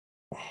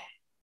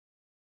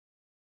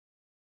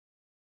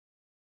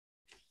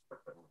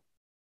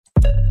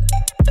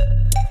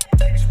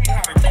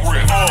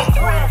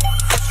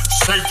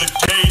Save the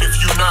date if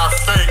you not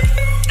fake.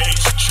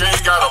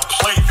 HJ got a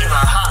plate and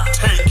a hot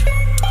take.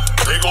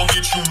 They gon'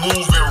 get you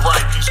moving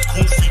right. These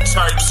goofy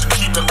types and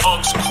keeping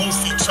unks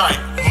goofy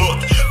tight.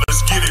 Look,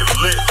 let's get it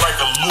lit like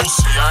a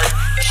Lucy, aight?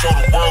 Show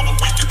the world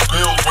what we can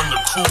build when the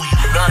crew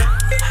unite.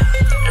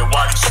 And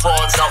while these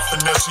frauds out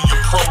finessing your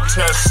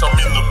protests, I'm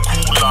in the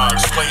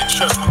gulags playing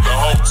chess with the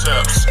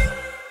hoteps.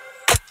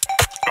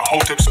 The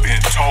hoteps been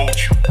told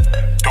you.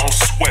 Don't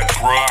sweat,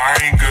 bruh, I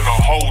ain't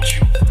gonna hold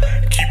you.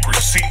 Keep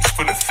receipts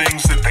for the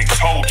things that they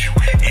told you.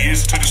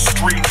 Ears to the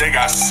street, they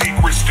got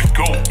secrets to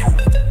go through.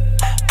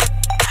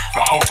 The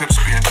hoteps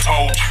been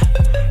told you.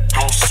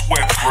 Don't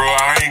sweat, bruh,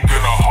 I ain't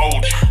gonna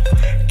hold you.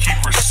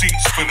 Keep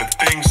receipts for the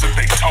things that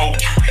they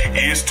told you.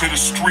 Ears to the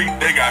street,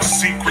 they got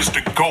secrets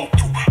to go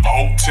through.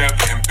 Hotep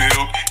and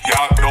build,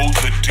 y'all know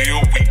the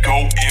deal. We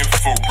go in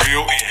for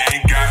real and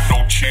ain't got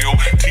no chill.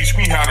 Teach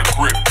me how to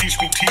grip,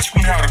 teach me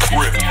how to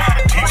grip.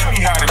 Teach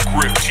me how to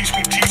grip, teach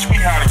me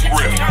how to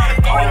grip.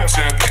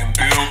 Hotep and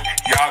build,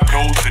 y'all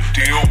know the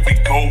deal. We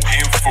go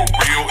in for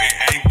real and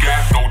ain't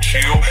got no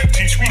chill.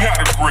 Teach me how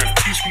to grip,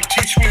 teach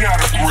me how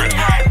to grip.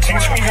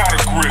 Teach me how to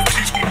grip,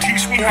 teach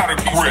me how to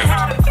grip.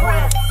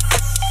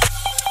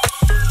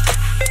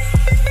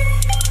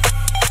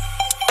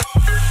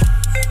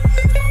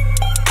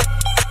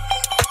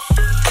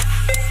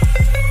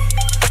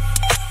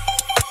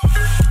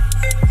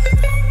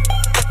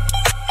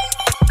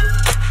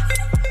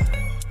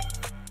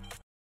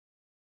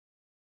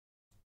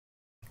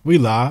 We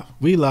live.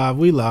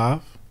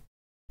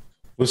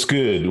 What's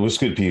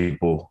good,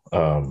 people?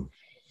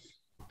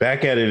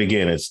 Back at it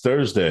again. It's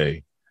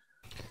Thursday,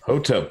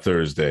 Hotep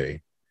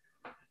Thursday.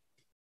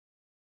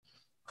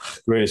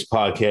 Greatest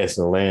podcast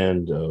in the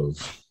land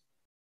of.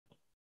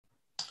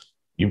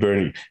 You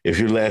better, if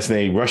your last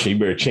name Russian, you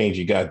better change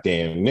your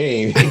goddamn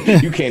name.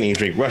 You can't even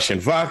drink Russian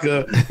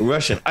vodka,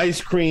 Russian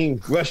ice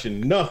cream, Russian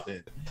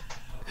nothing.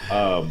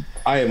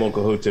 I am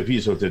Uncle Hotep.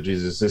 He's Hotep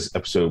Jesus. This is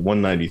episode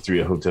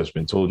 193 of Hotep's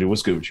Been Told You.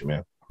 What's good with you,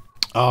 man?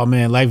 Oh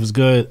man, life is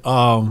good.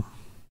 Yeah,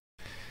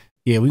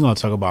 we're gonna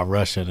talk about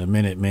Russia in a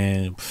minute,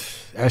 man.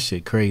 That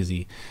shit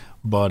crazy.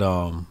 But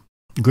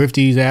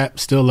Grifty's app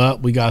still up.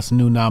 We got some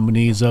new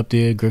nominees up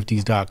there,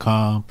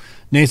 griftys.com.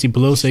 Nancy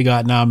Pelosi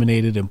got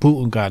nominated and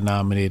Putin got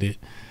nominated.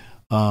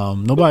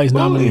 Nobody's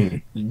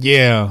nominated.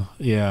 Yeah.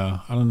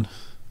 I'm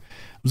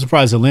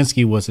surprised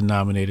Zelensky wasn't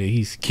nominated.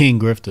 He's King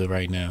Grifter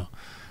right now.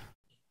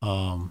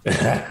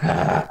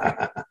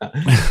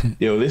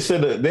 Yo, they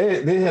said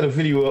they had a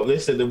video up. They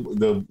said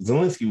the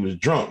Zelensky was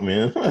drunk,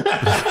 man.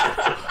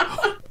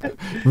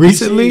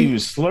 Recently, he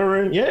was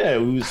slurring. Yeah,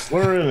 he was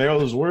slurring and all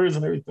those words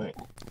and everything.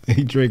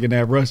 He drinking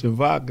that Russian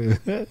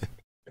vodka.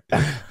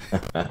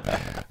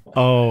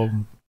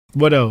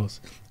 What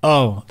else?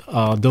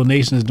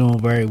 Donations doing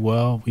very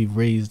well. We've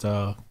raised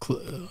I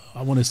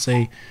want to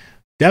say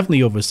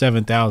definitely over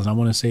 7,000. I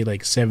want to say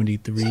like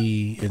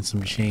 73 and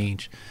some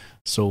change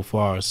so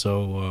far.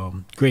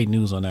 So great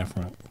news on that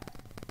front.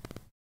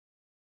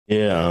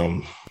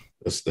 Yeah,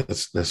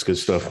 that's good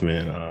stuff,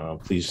 man.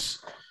 Please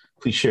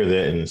share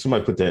that, and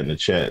somebody put that in the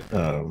chat,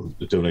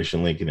 the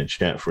donation link in the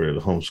chat for the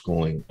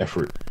homeschooling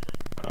effort.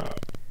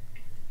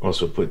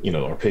 Also put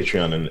our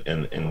Patreon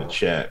in the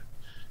chat.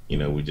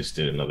 We just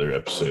did another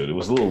episode. It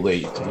was a little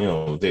late,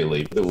 a day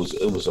late, but it was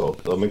all.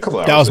 I mean, a couple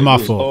hours. That was my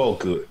fault. All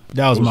good.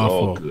 That was my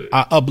fault. Good.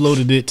 I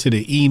uploaded it to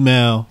the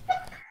email.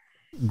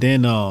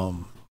 Then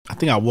I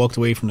think I walked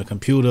away from the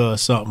computer or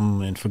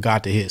something and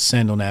forgot to hit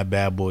send on that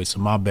bad boy. So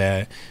my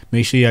bad.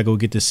 Make sure y'all go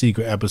get the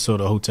secret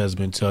episode of Hotep's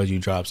Been Told You.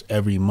 Drops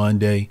every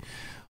Monday.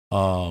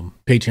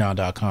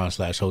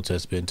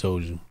 Patreon.com/Hotep's Been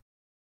Told You.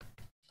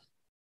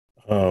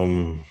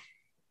 I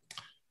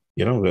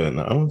don't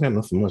got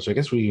nothing much. I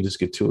guess we can just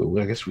get to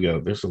it. I guess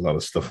there's a lot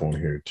of stuff on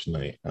here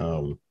tonight.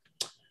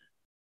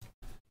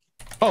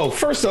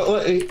 First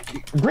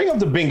bring up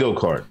the bingo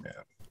card, man.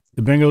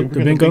 The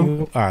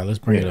bingo? All right, let's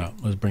bring it up.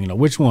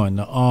 Which one?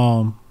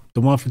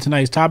 The one for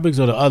tonight's topics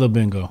or the other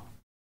bingo?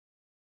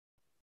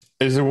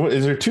 Is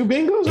there two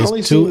bingos? It's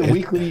only two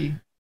weekly.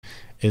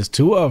 It's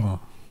two of them.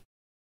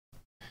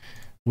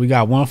 We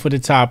got one for the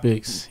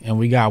topics and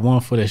we got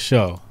one for the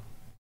show.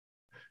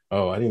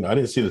 Oh, I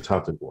didn't see the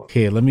topic one.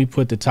 Here, let me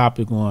put the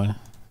topic one.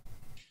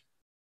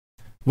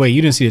 Wait,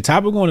 you didn't see the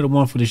topic one or the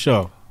one for the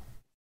show?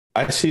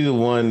 I see the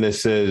one that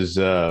says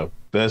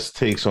best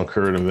takes on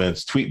current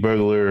events. Tweet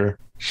burglar.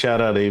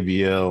 Shout out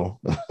ABL.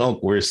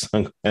 Don't wear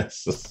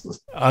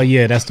sunglasses. Oh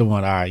yeah, that's the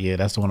one. All right, yeah,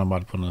 that's the one I'm about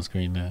to put on the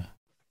screen now.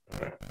 All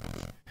right.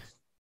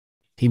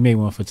 He made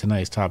one for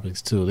tonight's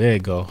topics too. There you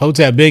go.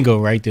 Hotep bingo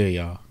right there,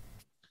 y'all.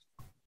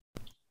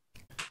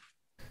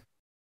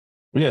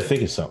 We gotta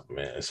think of something,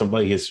 man.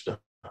 Somebody gets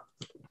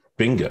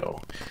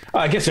bingo.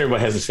 I guess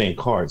everybody has the same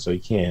card, so you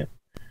can't.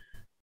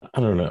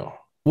 I don't know.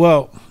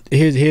 Well,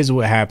 here's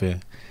what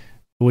happened,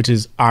 which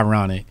is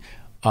ironic.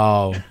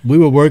 We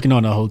were working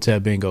on a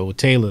Hotep bingo with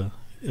Taylor.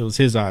 It was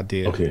his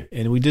idea. Okay.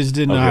 And we just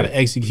didn't know how to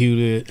execute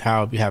it,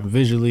 how we have it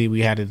visually.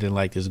 We had it in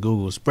like this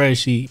Google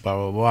spreadsheet, blah,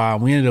 blah, blah.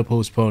 We ended up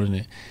postponing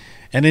it.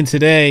 And then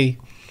today,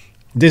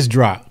 this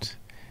dropped.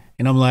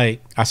 And I'm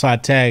like, I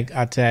tagged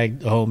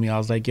the homie. I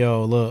was like,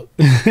 yo, look,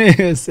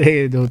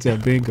 say it, don't tell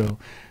Bingo.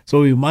 So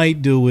what we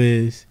might do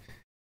is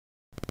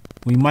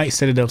we might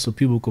set it up so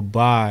people could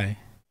buy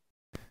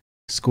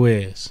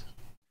squares.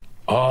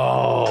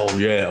 Oh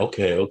yeah,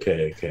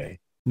 okay.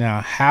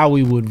 Now, how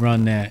we would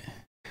run that,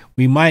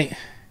 we might,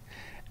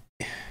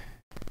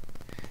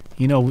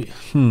 we might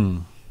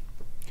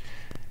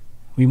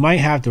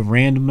have to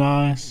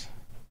randomize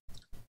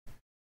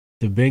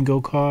the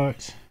bingo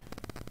cards.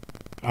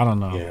 I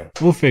don't know. Yeah.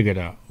 We'll figure it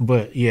out.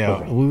 But yeah,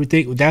 okay. We would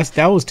think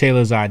that was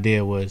Taylor's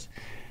idea, was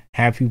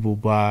have people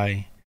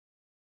buy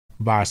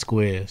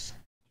squares.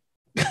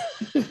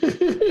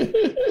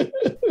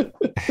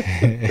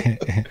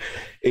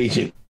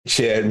 Agent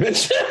Chad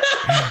Mitchell.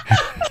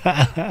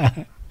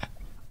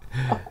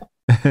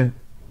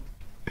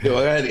 Yo,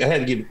 I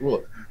had to get,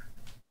 look,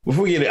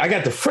 before we get it, I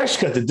got the fresh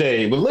cut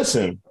today, but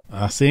listen.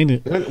 I seen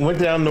it. Went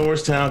down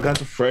Norristown, got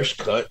the fresh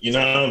cut, you know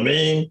what I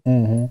mean?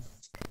 Mm-hmm.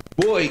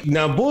 Boy he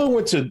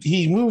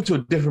moved to a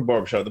different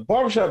barbershop. The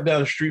barbershop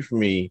down the street from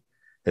me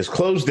has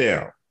closed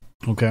down.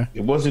 Okay.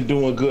 It wasn't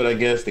doing good, I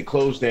guess. They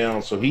closed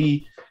down. So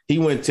he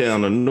went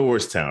down to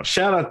Norristown.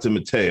 Shout out to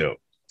Mateo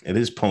and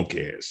his punk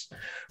ass.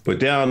 But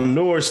down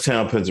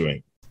Norristown,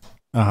 Pennsylvania.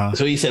 Uh-huh.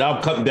 So he said,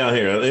 I'll come down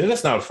here. And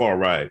that's not a far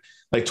ride,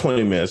 like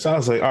 20 minutes. So I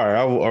was like, all right,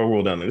 I'll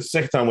roll down there. The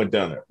second time I went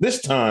down there.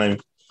 This time,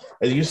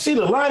 as you can see,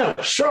 the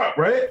lineup sharp,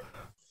 right?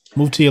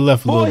 Move to your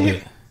left a little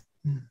bit.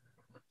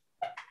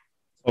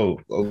 Oh,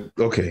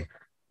 okay.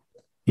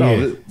 No,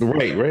 yeah. the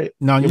right?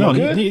 No, a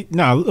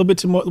little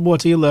bit more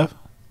to your left.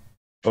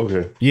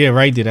 Okay. Yeah,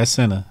 right there. That's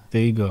center.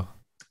 There you go.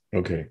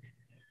 Okay.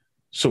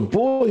 So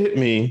Bull hit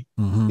me.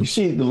 Mm-hmm. You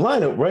see the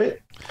lineup, right?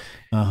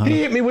 Uh-huh. He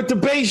hit me with the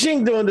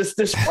Beijing doing the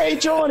spray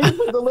joint. He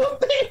put the little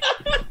thing.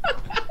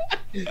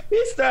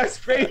 He started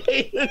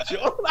spraying the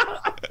joint.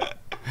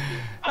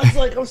 I was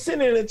like, I'm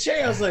sitting in a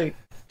chair. I was like,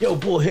 yo,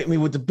 Bull hit me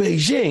with the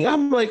Beijing.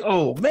 I'm like,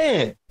 oh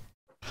man.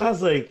 I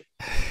was like,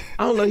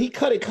 I don't know. He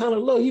cut it kind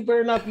of low. He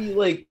better not be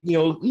like,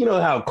 you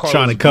know how Carlos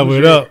trying to cover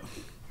it up.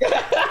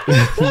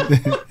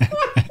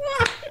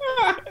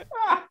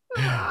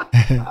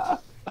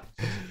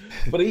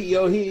 But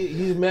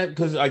he's mad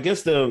because I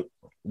guess they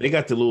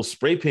got the little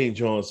spray paint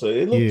on, so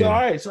it looked all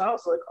right. So I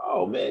was like,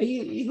 oh man,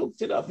 he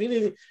hooked it up.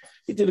 He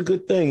did a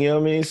good thing, you know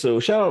what I mean? So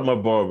shout out my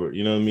barber,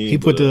 you know what I mean? He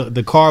put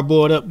the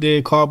cardboard up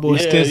there,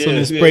 stencil,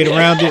 and sprayed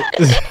around it.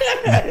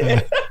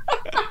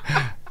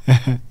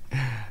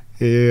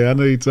 Yeah, I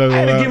know you're talking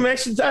about. I had to give him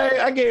extra time.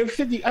 I gave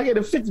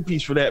a 50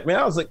 piece for that, man.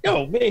 I was like,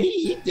 yo, man,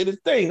 he did his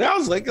thing. I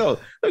was like, yo,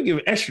 I'll give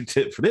an extra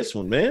tip for this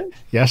one, man.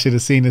 Y'all should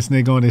have seen this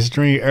nigga on his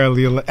stream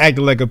earlier,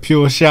 acting like a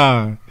pure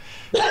shine.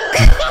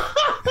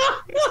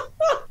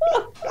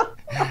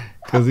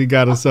 Because he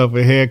got himself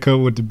a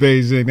haircut with the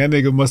Beijing. That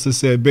nigga must have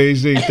said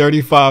Beijing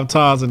 35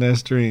 times in that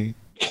stream.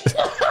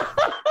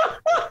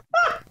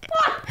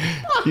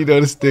 You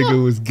know, this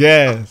nigga was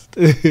gassed.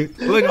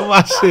 Look at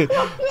my shit.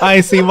 I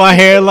ain't seen my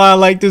hairline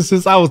like this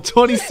since I was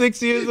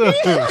 26 years old.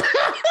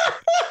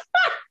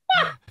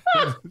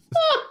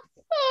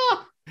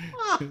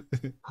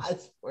 I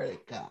swear to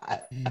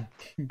God.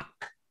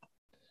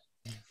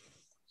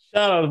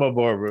 Shout out to my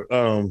barber.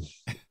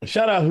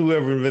 Shout out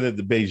whoever invented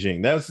the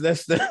Beijing. That's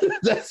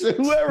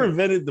whoever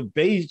invented the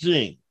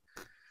Beijing.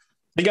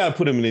 They gotta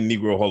put him in the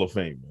Negro Hall of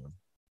Fame, man.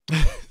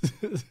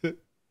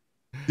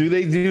 Do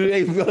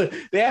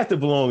they have to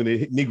belong in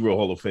the Negro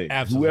Hall of Fame?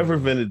 Absolutely. Whoever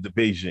invented the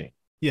Beijing.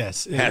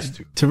 Yes. Has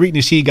to. Tariq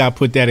Nasheed got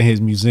put that in his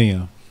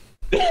museum.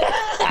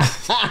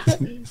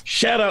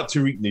 Shout out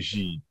Tariq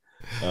Nasheed.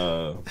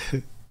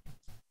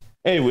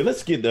 Anyway,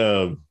 let's get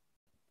let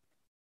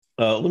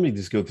me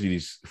just go through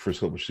these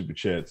first couple of super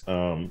chats.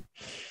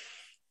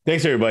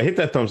 Thanks everybody. Hit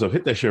that thumbs up,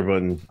 hit that share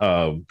button.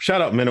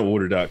 Shout out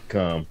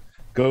menoforder.com.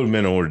 Go to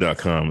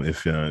menoforder.com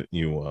if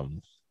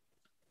you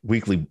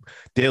weekly,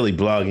 daily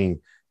blogging.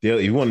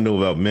 You want to know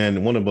about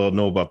men, want to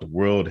know about the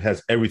world,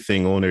 has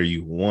everything on there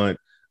you want,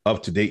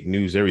 up-to-date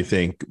news,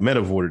 everything,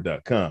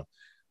 menoforder.com.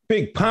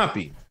 Big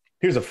Poppy,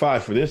 here's a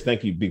 5 for this.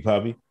 Thank you, Big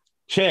Poppy.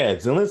 Chad,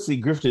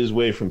 Zelensky grifted his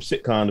way from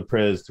sitcom to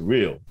Prez to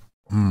real.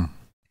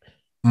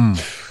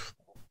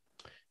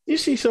 You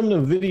see some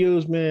of the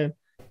videos, man?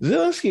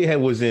 Zelensky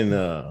was in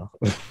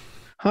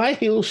high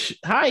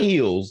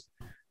heels,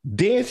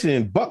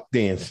 dancing, buck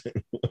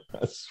dancing.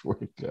 I swear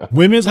to God.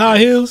 Women's high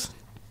heels?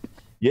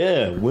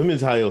 Yeah,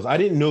 women's high heels. I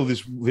didn't know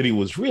this video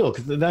was real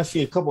because then I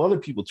see a couple other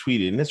people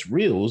tweet it, and it's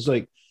real. It was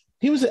like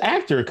he was an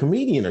actor, a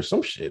comedian, or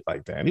some shit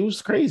like that. He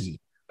was crazy.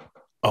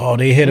 Oh,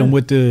 they hit him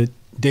with the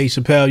Dave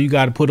Chappelle, you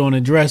got to put on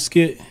a dress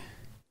skit.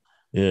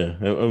 Yeah,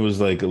 it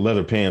was like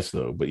leather pants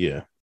though, but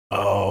yeah.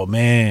 Oh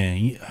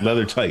man,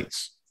 leather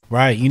tights.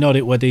 Right. You know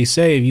what they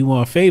say? If you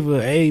want a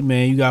favor, hey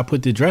man, you got to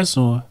put the dress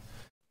on.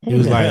 It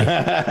was like,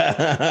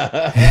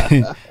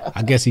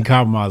 I guess he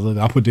compromised. Look,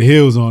 I put the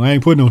heels on. I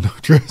ain't putting on no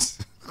dress.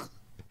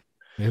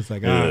 It's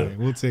like, all right,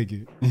 we'll take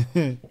it.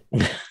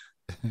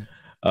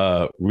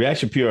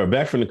 Reaction PR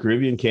back from the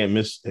Caribbean, can't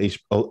miss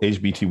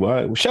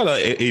HBTY. Well, shout out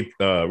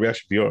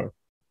Reaction PR.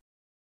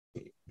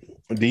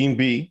 Dean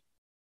B.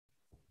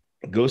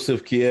 Ghost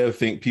of Kiev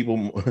think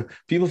people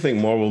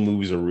think Marvel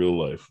movies are real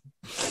life.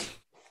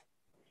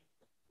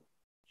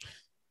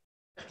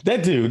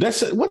 That dude,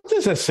 that's what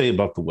does that say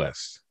about the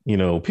West? You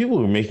know,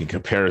 people are making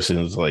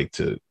comparisons like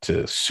to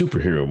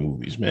superhero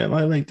movies, man.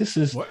 Like this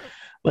is What?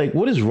 like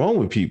what is wrong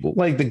with people?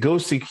 Like the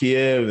Ghost of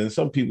Kiev, and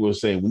some people are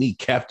saying we need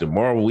Captain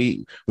Marvel.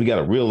 We got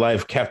a real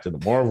life Captain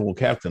Marvel,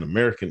 Captain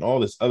American, all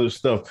this other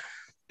stuff.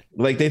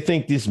 Like they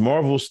think this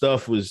Marvel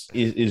stuff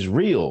is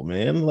real,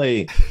 man.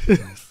 Like,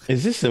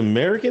 is this an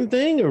American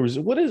thing, or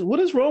what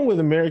is wrong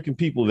with American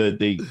people that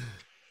they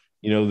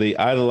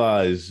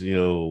idolize,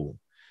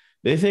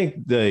 they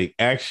think the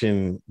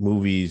action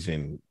movies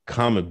and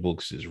comic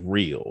books is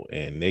real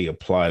and they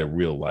apply to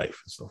real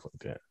life and stuff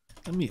like that.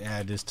 Let me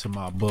add this to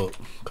my book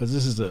because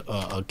this is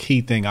a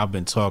key thing I've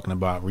been talking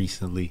about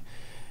recently,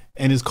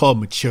 and it's called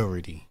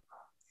maturity.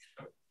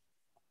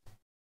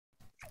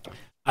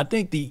 I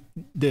think the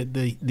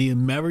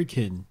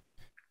American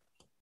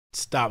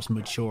stops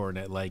maturing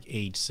at like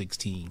age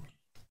 16.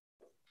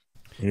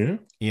 Yeah.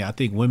 Yeah, I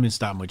think women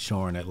stop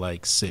maturing at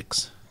like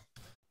 6.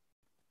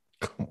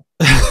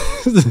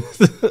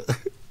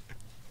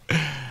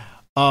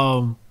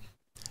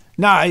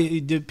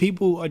 The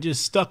people are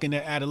just stuck in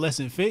their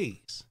adolescent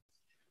phase.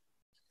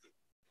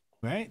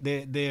 Right?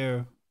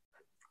 They're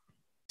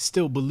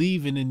still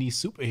believing in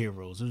these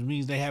superheroes, which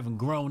means they haven't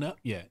grown up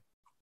yet.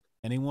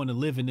 And they want to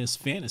live in this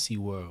fantasy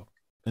world.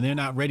 And they're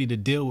not ready to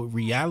deal with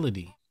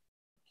reality.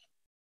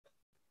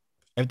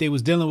 If they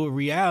was dealing with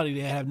reality,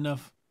 they have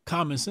enough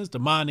common sense to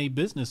mind their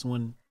business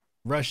when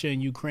Russia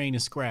and Ukraine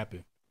is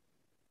scrapping.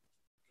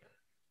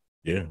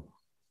 Yeah.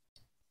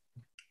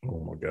 Oh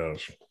my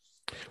gosh.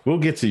 We'll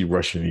get to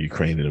Russia and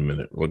Ukraine in a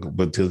minute,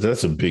 but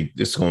that's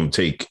it's going to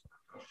take,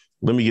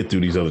 let me get through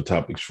these other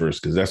topics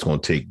first, because that's going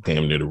to take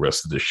damn near the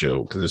rest of the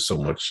show, because there's so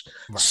much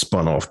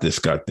spun off this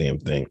goddamn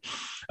thing.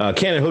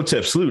 Cannon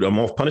Hotep salute. I'm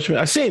off punishment.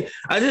 I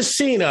just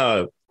seen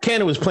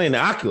Cannon was playing the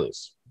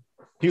Oculus.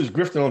 He was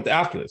grifting on the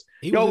Oculus.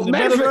 He was in the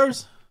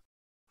metaverse?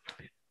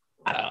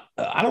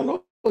 I don't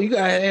know. You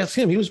gotta ask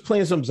him. He was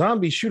playing some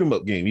zombie shoot 'em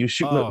up game. He was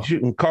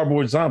shooting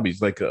cardboard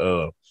zombies like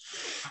a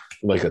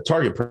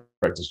target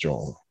practice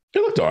drone.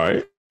 It looked all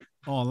right.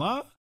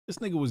 Online? This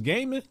nigga was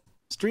gaming?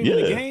 Streaming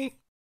the game?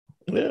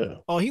 Yeah.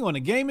 Oh, he on a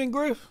gaming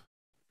griff?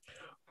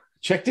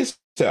 Check this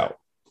out.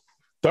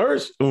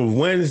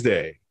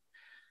 Wednesday.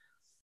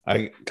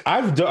 I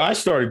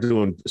started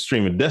doing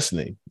streaming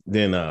Destiny.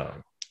 Then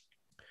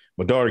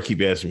my daughter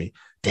keep asking me,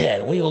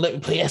 Dad, when you gonna let me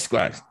play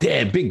Xbox?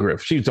 Dad, big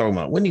griff. She was talking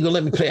about, when you gonna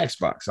let me play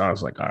Xbox? I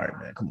was like, all right,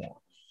 man, come on.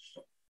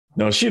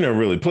 No, she never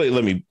really played.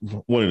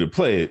 Wanted to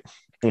play it.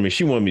 I mean,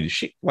 she wanted me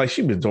to.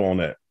 She been doing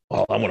that.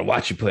 Oh, I want to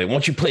watch you play. Why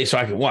don't you play so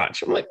I can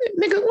watch? I'm like,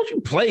 nigga, why don't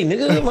you play,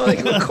 nigga? I'm like,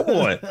 come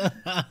on.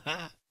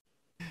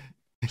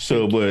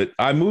 So, but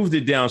I moved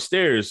it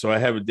downstairs, so I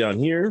have it down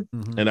here,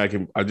 and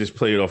I just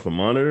play it off a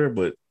monitor.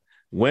 But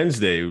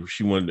Wednesday,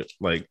 she wanted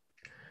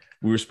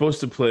we were supposed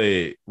to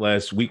play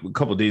last week, a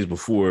couple of days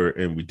before,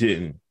 and we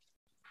didn't.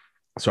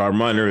 So I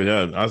reminded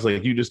her. I was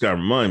like, you just gotta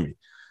remind me.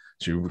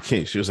 She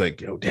was like,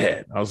 yo,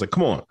 Dad. I was like,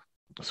 come on.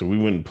 So we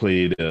went and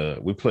played.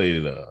 We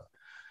played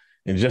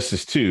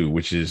Injustice 2,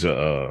 which is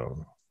the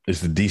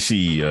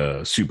DC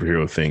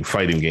superhero thing,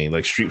 fighting game,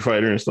 like Street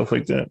Fighter and stuff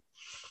like that.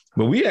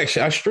 But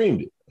I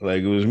streamed it.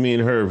 Like it was me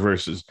and her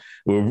versus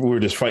we're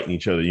just fighting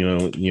each other. You know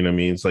what I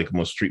mean? It's like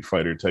almost Street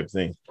Fighter type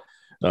thing.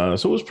 So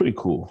it was pretty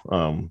cool.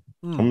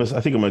 I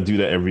think I'm gonna do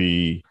that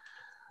every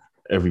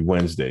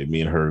Wednesday.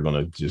 Me and her are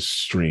gonna just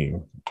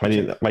stream.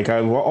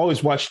 I've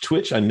always watched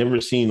Twitch. I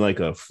never seen like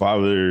a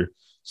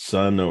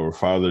father-son or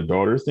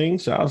father-daughter thing.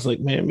 So I was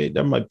like, man,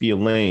 that might be a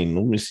lane.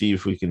 Let me see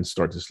if we can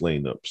start this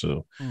lane up.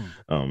 So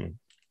I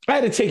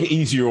had to take it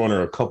easier on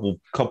her a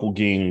couple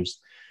games.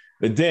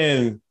 But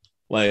then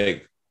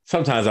like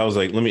sometimes I was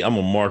like, I'm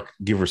gonna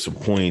give her some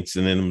points,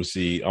 and then I'm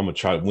gonna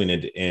try to win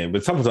at the end.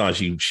 But sometimes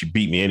she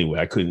beat me anyway.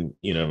 I couldn't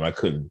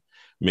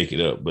make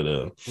it up. But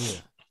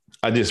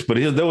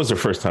that was her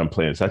first time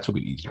playing, so I took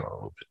it easier on a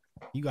little bit.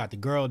 You got the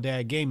girl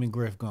dad gaming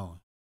griff going.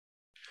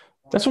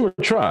 That's what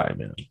we're trying,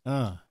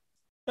 man.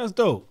 That's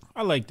dope.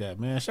 I like that,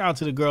 man. Shout out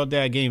to the girl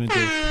dad gaming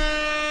griff.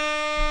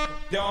 I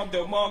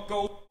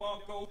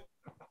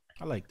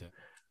like that.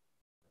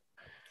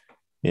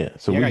 Yeah,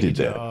 so we did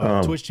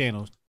that. Twitch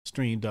channel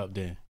streamed up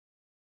then.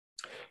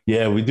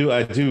 Yeah, we do.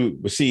 I do.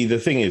 But see, the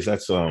thing is,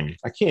 that's I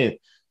can't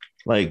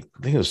I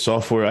think it's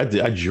software. I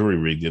jury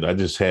rigged it.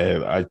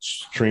 I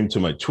streamed to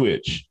my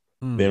Twitch,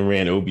 then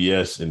ran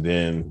OBS, and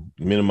then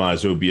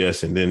minimized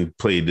OBS, and then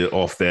played it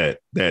off that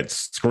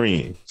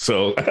screen.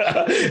 So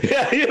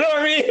yeah, you know what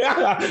I mean?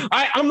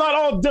 I'm not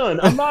all done.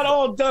 I'm not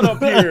all done up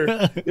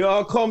here.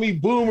 Y'all call me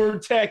boomer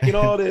tech and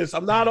all this.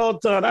 I'm not all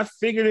done. I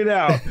figured it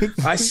out.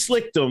 I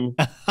slicked them.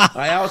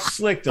 I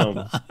out-slicked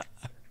them.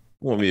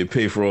 Want me to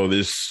pay for all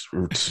this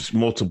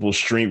multiple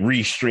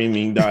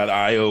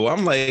restreaming.io.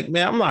 I'm like,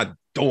 man, I'm not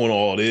doing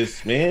all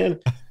this, man.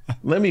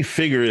 Let me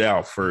figure it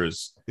out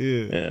first.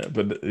 Yeah,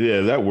 but yeah,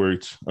 that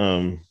worked.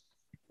 But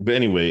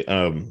anyway,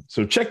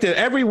 so check that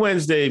every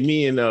Wednesday.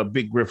 Me and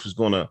Big Griff is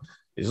gonna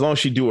as long as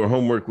she do her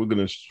homework, we're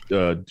gonna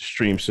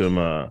stream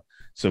some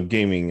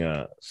gaming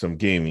on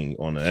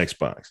the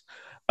Xbox.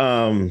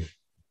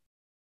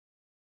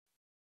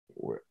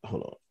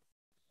 Hold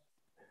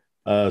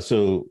on.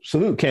 So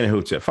salute Canon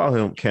Hotep.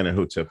 Follow him, Canon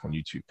Hotep, on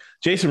YouTube.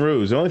 Jason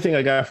Rose. The only thing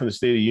I got from the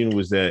State of the Union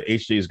was that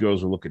HJ's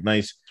girls were looking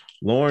nice.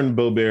 Lauren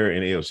Boebert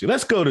and AOC.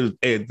 Let's go to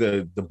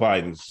the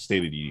Biden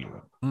State of the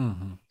Union.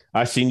 Mm-hmm.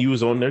 I seen you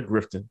was on there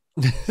grifting.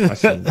 I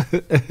seen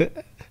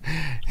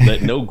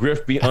let no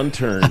grift be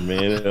unturned,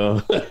 man.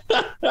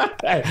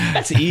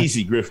 That's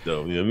easy grift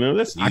though. You know,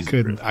 that's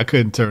easy. I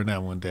couldn't turn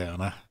that one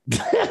down.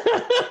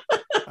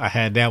 I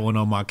had that one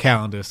on my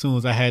calendar. As soon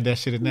as I had that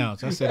shit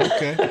announced, I said,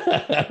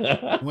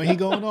 okay. When he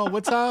going on?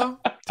 What time?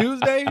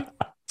 Tuesday?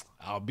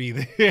 I'll be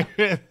there.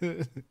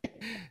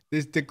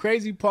 The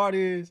crazy part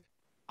is,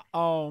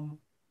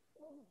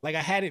 like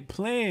I had it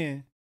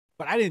planned,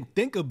 but I didn't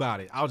think about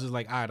it. I was just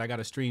like, all right, I got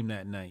to stream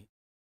that night.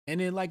 And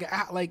then like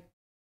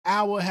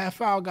hour, half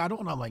hour got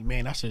on. I'm like,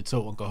 man, I should have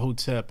told Uncle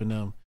Hotep and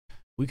them.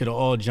 We could have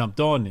all jumped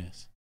on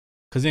this.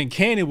 Cause then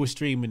Cannon was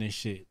streaming and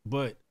shit.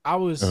 But I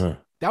was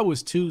that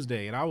was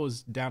Tuesday, and I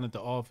was down at the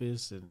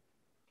office and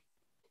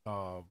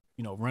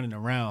running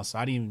around. So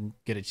I didn't even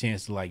get a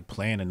chance to like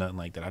plan or nothing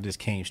like that. I just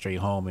came straight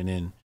home and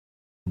then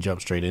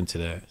jumped straight into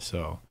that.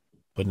 So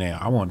but now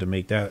I wanted to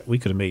make that. We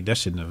could have made that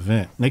shit an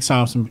event. Next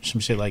time some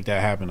shit like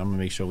that happen, I'm gonna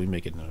make sure we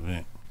make it an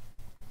event.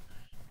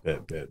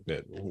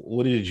 Bet.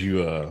 What did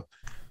you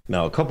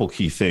now a couple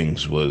key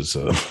things was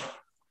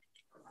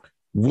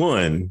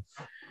one,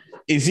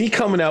 is he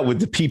coming out with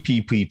the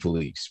PPP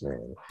police,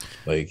 man?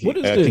 Like what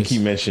is I this? think he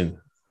mentioned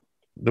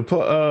the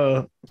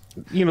those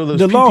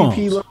the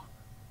PPP loans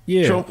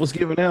yeah. Trump was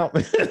giving out.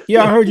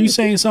 Yeah, I heard you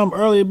saying something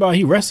earlier about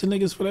he arresting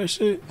niggas for that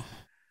shit.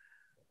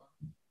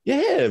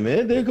 Yeah,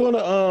 man, they're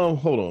gonna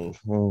hold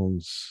on,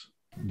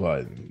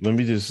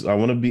 Biden. I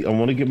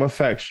want to get my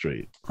facts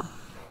straight.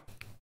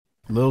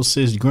 Little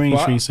sis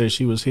Greentree said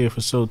she was here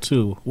for so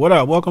too. What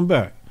up? Welcome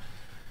back.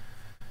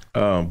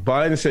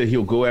 Biden said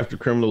he'll go after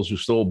criminals who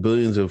stole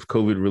billions of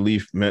COVID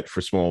relief meant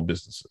for small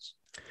businesses.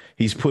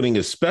 He's putting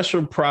a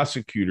special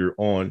prosecutor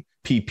on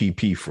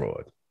PPP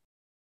fraud.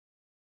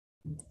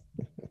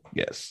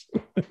 Yes.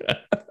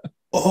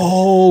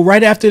 Oh,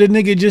 right after the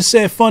nigga just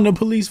said fund the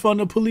police, fund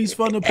the police,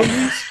 fund the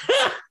police.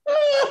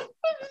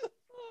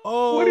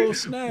 Oh,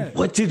 snap.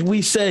 What did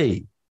we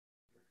say?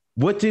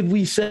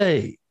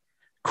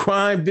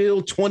 Crime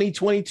Bill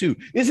 2022.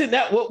 Isn't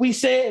that what we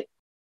said?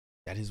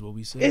 That is what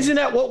we said. Isn't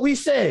that what we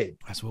said?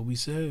 That's what we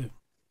said.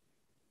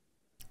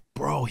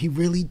 Bro, he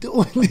really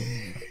doing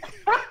it.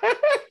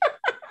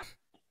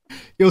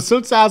 Yo,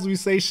 sometimes we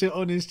say shit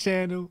on this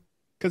channel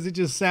because it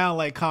just sounds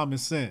like common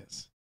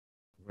sense.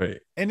 Right.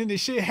 And then the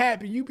shit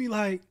happen, you be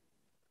like,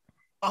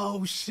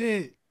 oh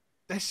shit,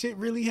 that shit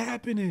really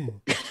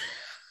happening.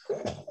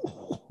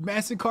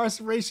 Mass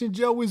incarceration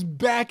Joe is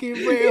back in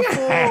rare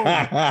form.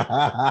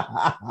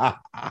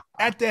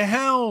 At the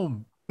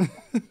helm.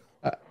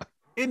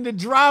 In the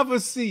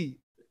driver's seat.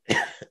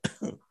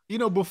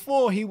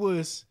 Before he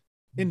was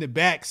in the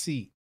back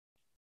seat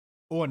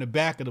or in the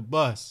back of the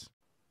bus.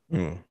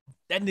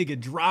 That nigga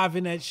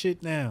driving that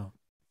shit now.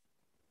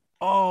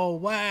 Oh,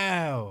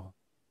 wow.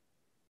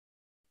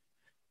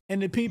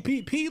 And the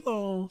PPP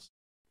loans,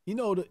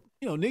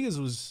 niggas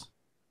was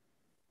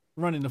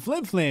running the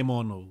flim-flam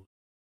on those.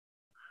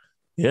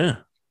 Yeah.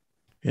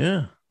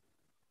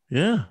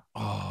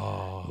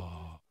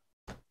 Oh.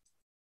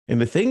 And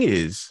the thing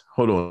is,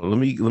 hold on, let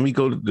me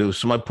go to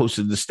somebody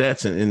posted the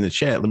stats in the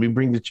chat. Let me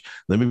bring the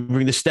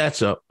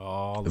stats up.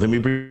 Oh, let me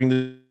bring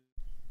the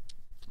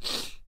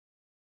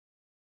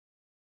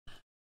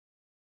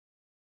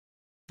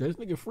Does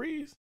this nigga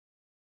freeze?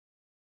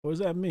 Or is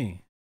that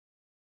me?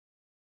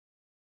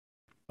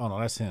 Oh no,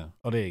 that's him.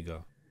 Oh, there you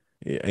go.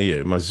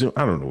 Yeah. My Zoom.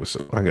 I don't know what's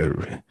up. I got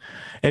it.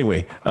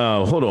 Anyway,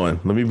 hold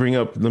on. Let me bring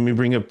up the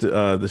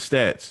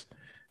stats.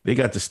 They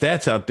got the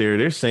stats out there.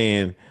 They're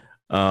saying,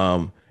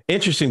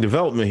 interesting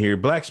development here.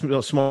 Black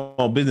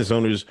small business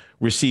owners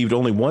received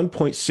only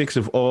 1.6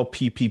 of all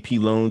PPP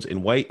loans,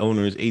 and white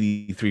owners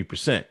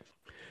 83%.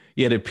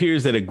 Yet it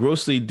appears that a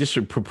grossly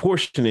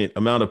disproportionate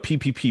amount of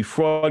PPP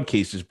fraud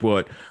cases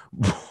brought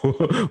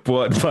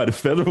by the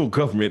federal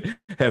government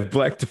have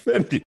black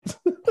defendants.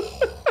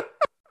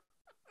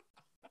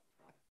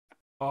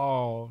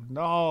 Oh,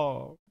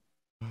 no.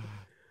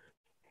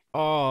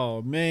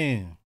 Oh,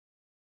 man.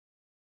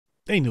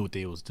 They knew what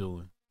they was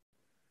doing.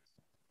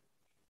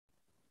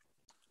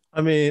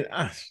 I mean,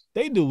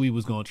 they knew we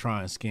was going to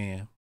try and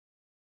scam.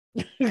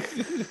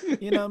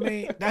 You know what I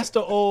mean? That's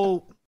the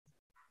old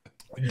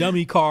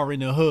dummy car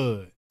in the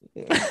hood.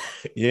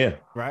 Yeah.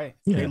 Right?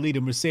 Yeah. They lead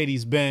a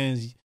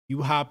Mercedes-Benz.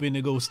 You hop in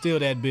to go steal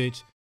that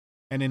bitch.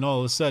 And then all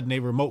of a sudden, they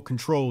remote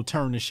control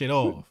turn the shit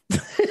off.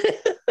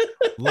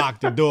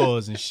 Lock the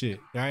doors and shit,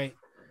 right?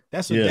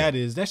 That's what that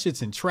is. That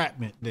shit's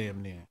entrapment,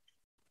 damn near.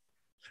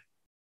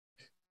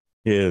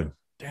 Yeah.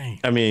 Dang.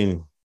 I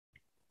mean,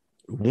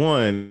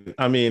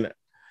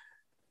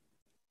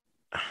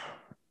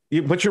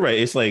 Yeah, but you're right.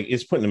 It's like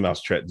it's putting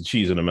the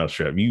cheese in the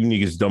mousetrap. You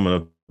niggas dumb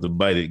enough to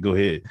bite it, go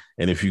ahead.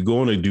 And if you're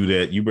going to do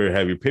that, you better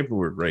have your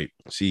paperwork right.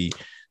 See,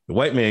 the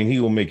white man, he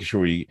gonna make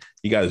sure he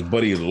got his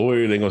buddy as a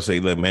lawyer. They're gonna say,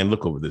 "Look, man,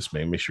 look over this,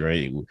 man. Make sure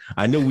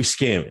I know we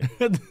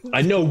scamming.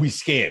 I know we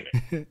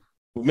scamming.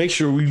 Make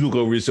sure we look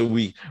over it so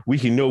we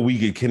can know we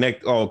can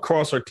connect,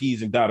 cross our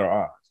T's and dot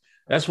our I's."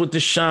 That's what the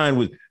shine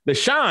was. The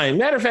shine.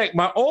 Matter of fact,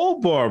 my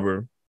old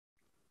barber,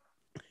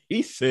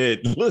 he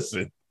said,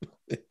 "Listen."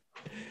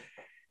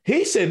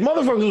 He said,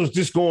 motherfuckers was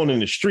just going in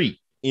the street.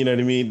 You know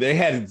what I mean? They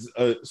had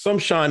some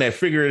shine that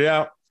figured it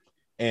out.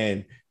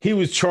 And he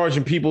was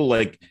charging people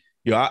like,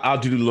 I'll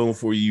do the loan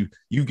for you.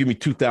 You give me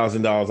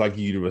 $2,000. I'll give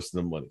you the rest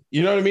of the money.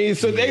 You know what I mean?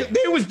 So they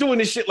was doing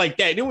this shit like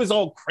that. It was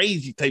all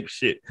crazy type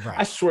shit. Right.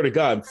 I swear to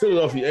God,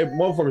 Philadelphia,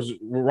 motherfuckers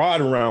were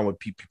riding around with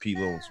PPP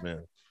loans,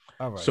 man.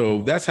 All right,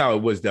 so that's how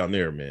it was down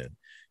there, man.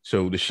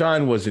 So the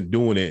shine wasn't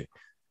doing it.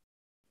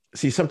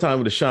 See, sometimes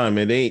with the shine,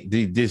 man, they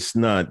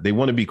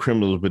want to be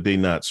criminals, but they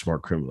not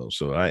smart criminals.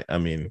 So I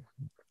mean,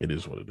 it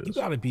is what it is. You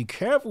gotta be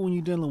careful when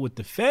you're dealing with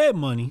the Fed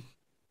money.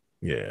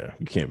 Yeah,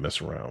 you can't mess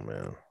around,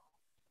 man.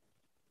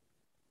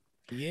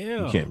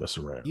 Yeah, you can't mess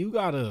around. You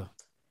gotta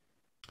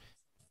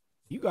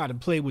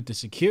play with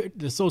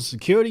the Social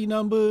Security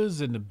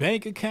numbers and the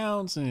bank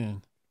accounts,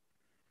 and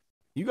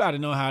you got to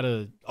know how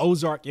to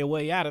Ozark your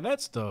way out of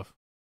that stuff.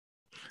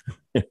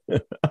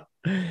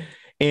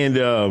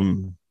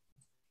 And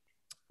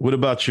what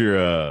about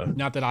your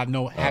not that I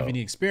have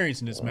any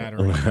experience in this matter.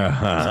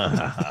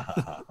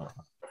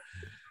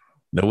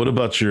 Now, what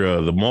about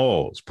your the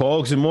malls?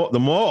 Pogs and the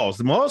malls.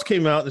 The malls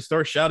came out and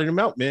started shouting them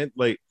out, man.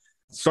 Like,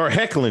 start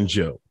heckling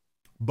Joe.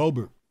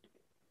 Boebert.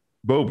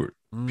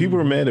 People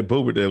were mad at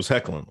Boebert that was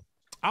heckling him.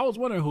 I was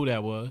wondering who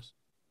that was.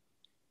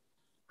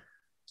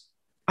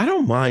 I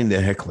don't mind the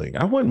heckling.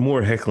 I want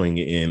more heckling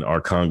in our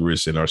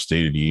Congress and our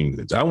State of the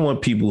Union. I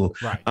want people.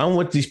 Right. I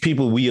want these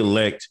people we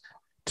elect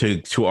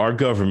to our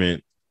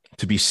government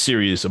to be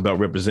serious about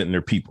representing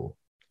their people.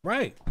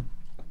 Right.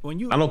 I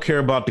don't care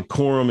about the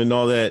quorum and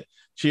all that.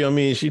 She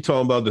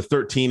talking about the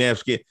 13 in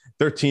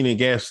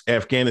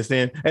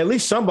Afghanistan. At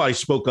least somebody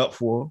spoke up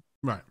for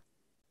them.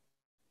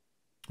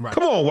 Right.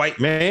 Come on, white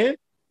man.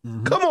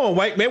 Mm-hmm. Come on,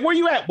 white man. Where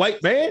you at,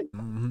 white man?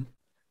 Mm-hmm.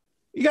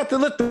 You got to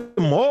let the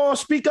mall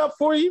speak up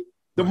for you.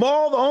 The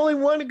mall, the only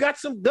one that got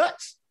some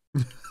guts.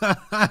 Is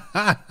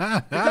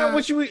that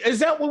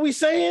what we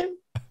saying?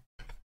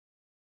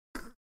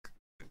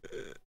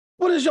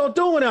 What is y'all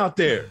doing out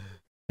there?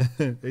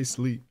 They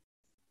sleep.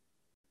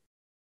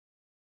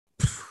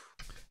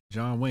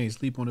 John Wayne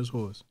sleep on his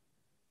horse.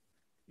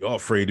 Y'all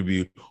afraid to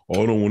be, I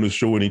don't want to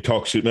show any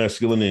toxic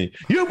masculinity.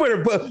 You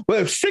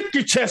better stick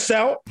your chest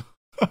out.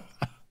 You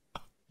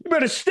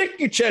better stick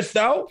your chest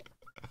out.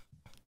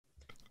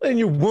 And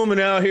your woman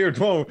out here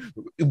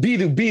be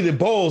the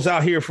balls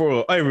out here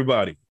for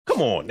everybody.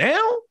 Come on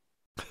now.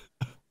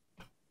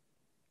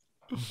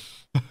 The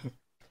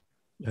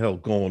hell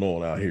going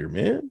on out here,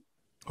 man?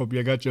 Hope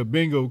you got your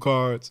bingo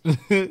cards.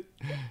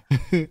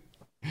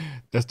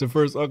 That's the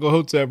first Uncle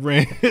Hotep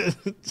ran.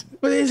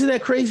 But isn't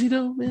that crazy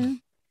though,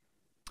 man?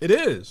 It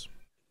is.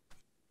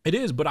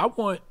 But I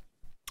want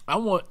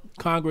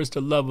Congress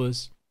to love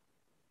us.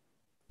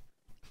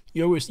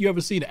 You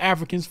ever see the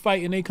Africans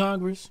fight in their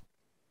Congress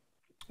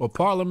or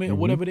Parliament or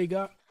whatever they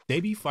got? They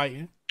be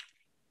fighting.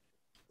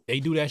 They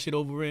do that shit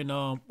over in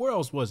where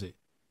else was it?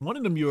 One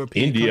of them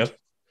European countries.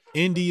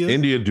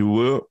 India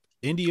do it.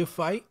 India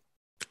fight.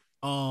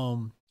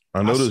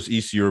 I know those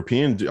East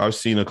Europeans. I've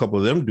seen a couple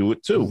of them do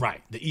it too.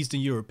 Right, the Eastern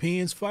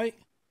Europeans fight.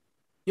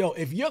 Yo,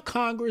 if your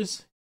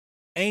Congress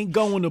ain't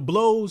going to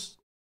blows,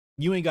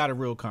 you ain't got a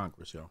real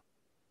Congress, yo.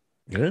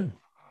 Yeah.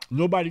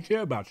 Nobody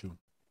care about you.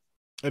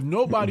 If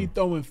nobody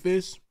throwing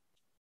fists,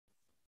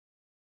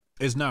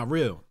 it's not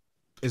real.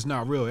 It's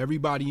not real.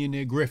 Everybody in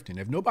there grifting.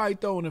 If nobody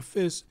throwing a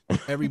fist,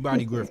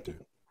 everybody grifting.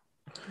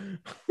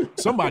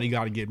 Somebody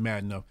got to get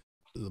mad enough.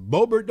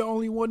 Boebert the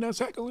only one that's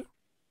heckling?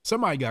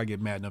 Somebody got to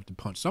get mad enough to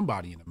punch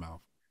somebody in the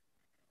mouth.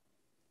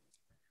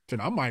 Then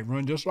I might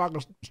run just so I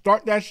can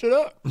start that shit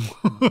up.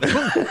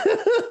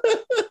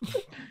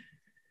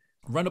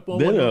 Run up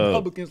on one of the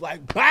Republicans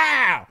like,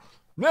 pow!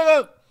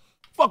 Nigga,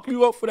 fuck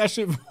you up for that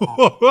shit.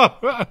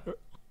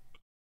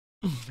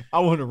 I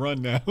want to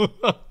run now.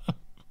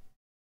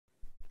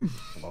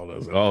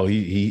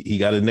 He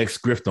got a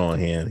next grift on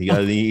hand.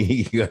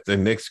 He got the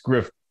next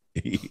grift.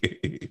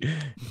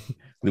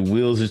 The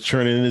wheels is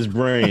turning in his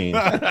brain.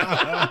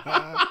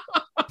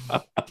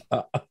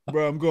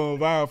 Bro, I'm going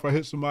viral if I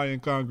hit somebody in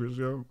Congress,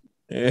 yo.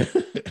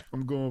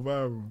 I'm going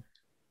viral.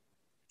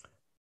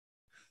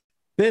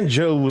 Then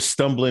Joe was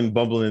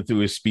bumbling through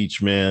his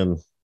speech, man.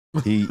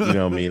 He, you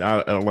know what I mean?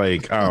 I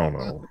don't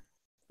know.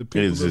 The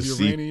people of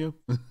uranium?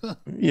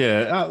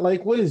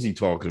 What is he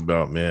talking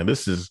about, man?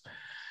 This is,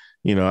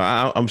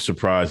 I'm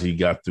surprised he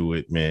got through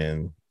it,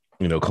 man.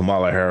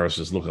 Kamala Harris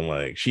is looking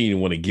like she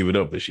didn't want to give it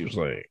up, but she was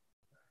like,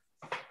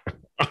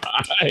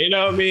 you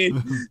know what I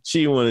mean?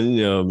 She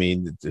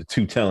wanted, the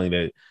two telling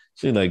that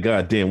she's like,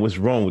 God damn, what's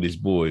wrong with this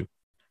boy?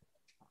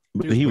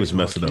 But he was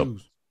messing up.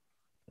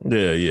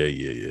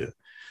 Yeah.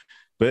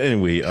 But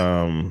anyway,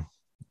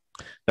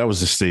 that was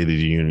the State of the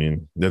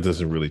Union. That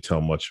doesn't really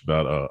tell much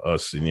about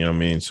us, you know what I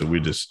mean? So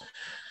we're just,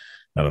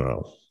 I don't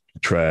know,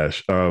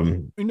 trash.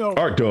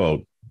 Art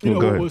Dog. You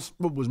know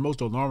what was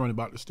most alarming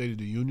about the State of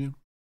the Union?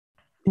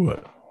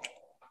 What?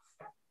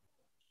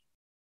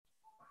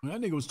 That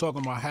nigga was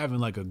talking about having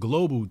like a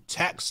global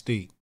tax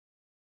state.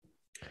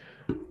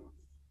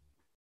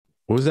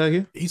 What was that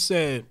again? He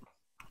said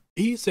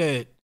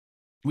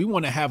we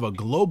want to have a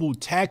global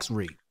tax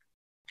rate.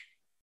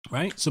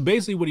 Right? So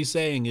basically what he's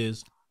saying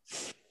is,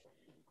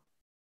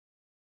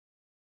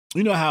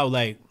 you know how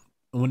like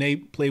when they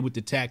play with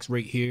the tax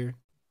rate here,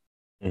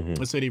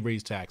 let's say they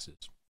raise taxes.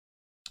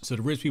 So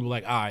the rich people are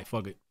like, all right,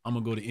 fuck it. I'm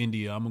going to go to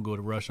India. I'm going to go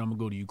to Russia. I'm going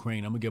to go to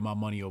Ukraine. I'm going to get my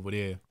money over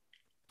there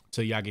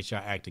till y'all get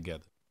y'all act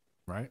together.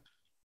 Right?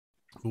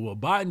 But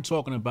what Biden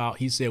talking about,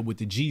 he said with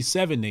the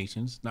G7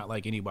 nations, not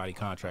like anybody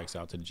contracts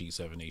out to the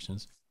G7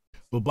 nations,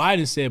 but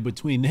Biden said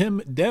between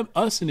them,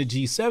 us and the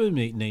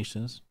G7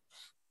 nations,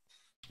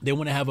 they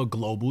want to have a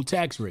global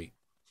tax rate.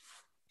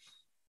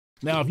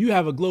 Now, if you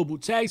have a global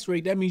tax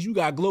rate, that means you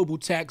got global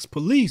tax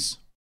police.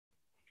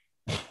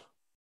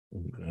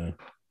 Okay.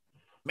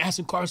 Mass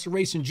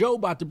incarceration Joe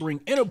about to bring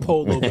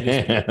Interpol over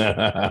this.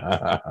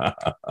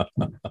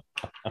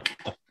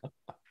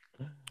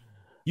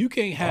 You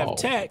can't have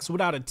tax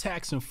without a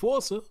tax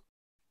enforcer.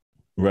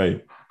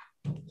 Right.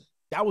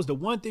 That was the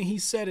one thing he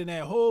said in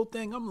that whole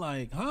thing. I'm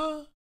like,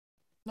 huh?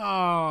 No,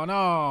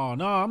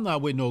 I'm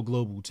not with no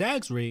global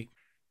tax rate.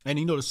 And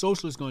you know the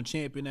socialists gonna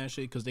champion that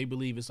shit because they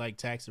believe it's like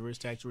tax the rich.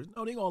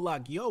 No, they gonna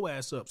lock your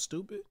ass up,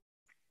 stupid.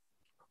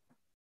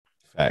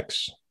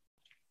 Facts.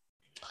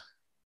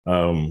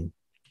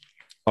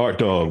 Art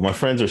Dog, my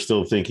friends are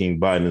still thinking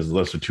Biden is the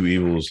lesser two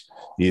evils.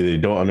 Either they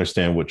don't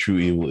understand what true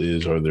evil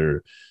is, or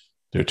their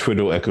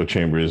Twitter echo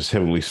chamber is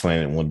heavily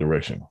slanted in one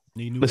direction.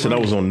 Listen, I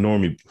was on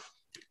Normie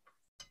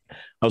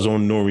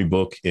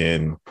book,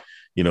 and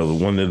you know,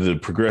 one of the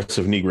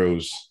progressive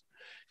Negroes,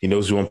 he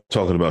knows who I'm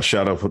talking about.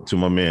 Shout out to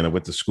my man I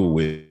went to school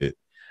with,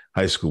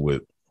 high school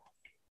with.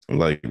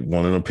 Like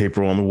one of the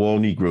paper on the wall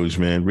Negroes,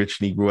 man, rich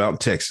Negro out in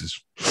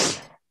Texas.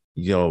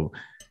 You know,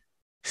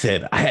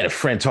 said I had a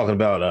friend talking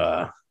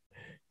about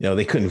you know,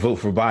 they couldn't vote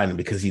for Biden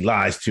because he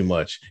lies too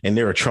much and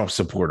they're a Trump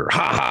supporter. Ha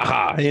ha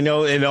ha. You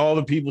know, and all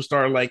the people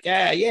started like,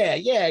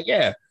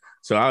 yeah.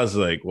 So I was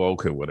like, well,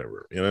 okay,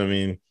 whatever. You know what I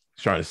mean?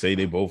 Trying to say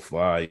they both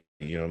lie.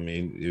 You know what I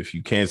mean? If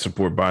you can't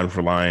support Biden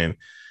for lying,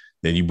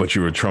 then but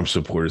you're a Trump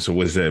supporter. So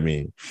what does that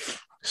mean?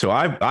 So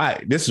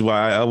I this is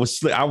why I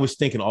was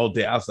thinking all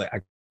day. I was like,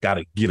 I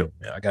gotta get him,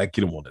 man. I gotta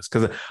get him on this.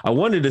 Because I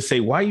wanted to say,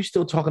 why are you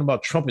still talking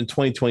about Trump in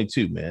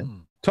 2022,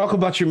 man? Talk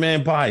about your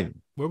man Biden.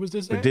 Where was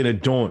this? But then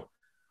it dawned.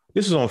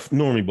 This is on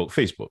Normie Book,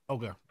 Facebook.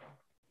 Okay.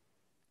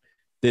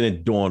 Then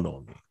it dawned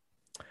on me.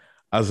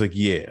 I was like,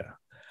 yeah,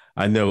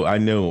 I know,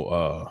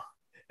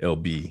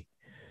 LB.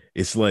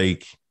 It's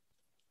like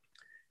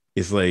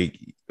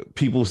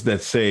people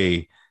that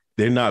say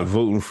they're not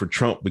voting for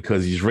Trump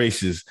because he's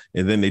racist,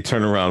 and then they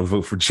turn around and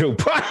vote for Joe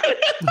Biden.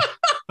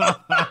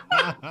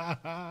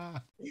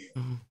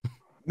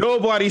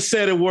 Nobody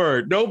said a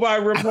word.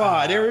 Nobody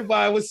replied.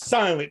 Everybody was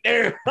silent.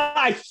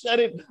 I shut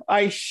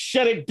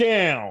it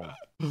down.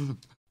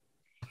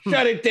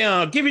 Shut it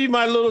down. Give me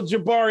my little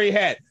Jabari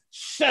hat.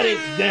 Shut it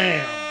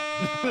down.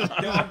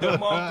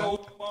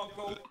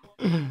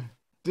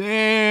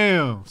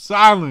 Damn.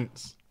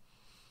 Silence.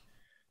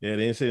 Yeah,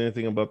 they didn't say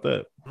anything about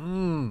that.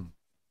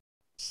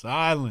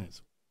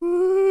 Silence.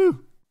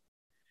 Woo.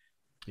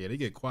 Yeah, they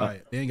get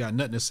quiet. They ain't got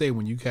nothing to say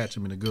when you catch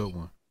them in a good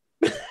one.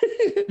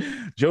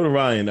 Joe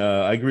Ryan,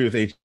 I agree with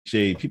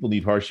HJ. People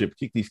need hardship.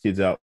 Kick these kids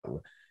out.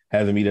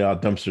 Have them eat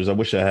out dumpsters. I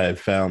wish I had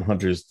found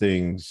Hunter's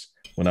things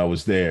when I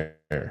was there.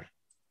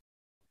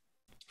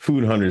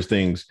 Found Hunter's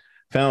things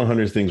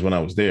when I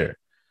was there.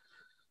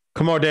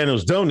 Kamar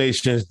Daniels,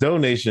 donations.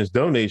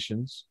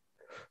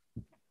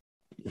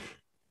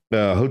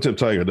 Hotep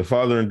Tiger, the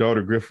father and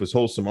daughter Griff was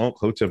wholesome.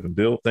 Hotep and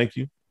Bill, thank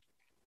you.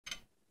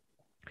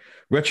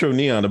 Retro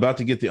Neon, about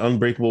to get the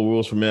unbreakable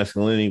rules for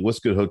masculinity. What's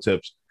good,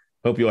 Hoteps?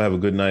 Hope you all have a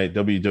good night.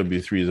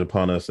 WW3 is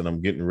upon us, and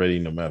I'm getting ready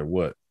no matter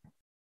what.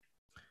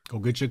 Go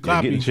get your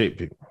copy. Get in shape,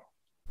 people.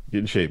 Get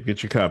in shape.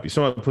 Get your copy.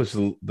 Someone puts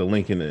the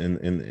link in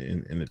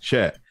the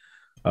chat.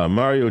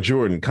 Mario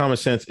Jordan, common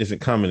sense isn't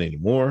common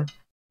anymore.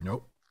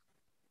 Nope.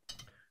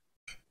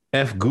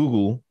 F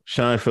Google,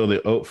 Shine fell for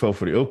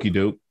the okie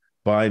doke.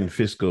 Biden,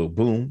 Fisco,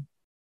 boom.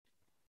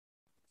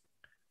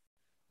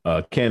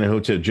 Cannon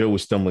Hotep Joe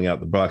was stumbling out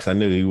the box. I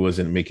knew he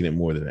wasn't making it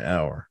more than an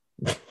hour.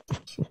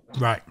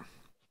 Right.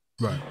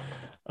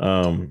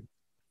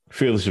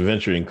 Fearless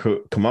Adventure in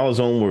Kamala's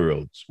own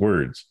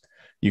words.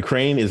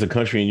 Ukraine is a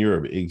country in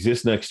Europe. It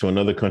exists next to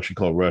another country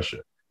called Russia.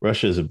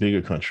 Russia is a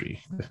bigger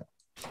country.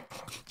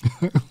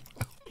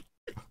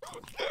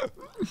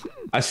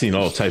 I've seen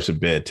all types of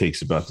bad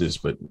takes about this,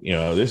 but you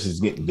know, this is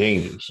getting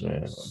dangerous,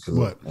 man.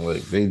 What?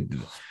 Like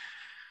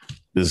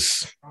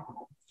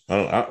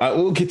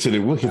We'll get to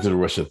the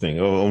Russia thing.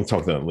 I'll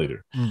talk about that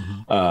later.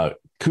 Mhm.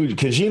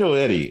 Kajino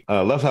Eddie,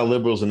 love how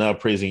liberals are now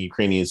praising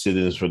Ukrainian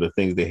citizens for the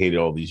things they hated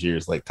all these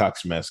years, like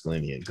toxic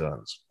masculinity and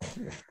guns.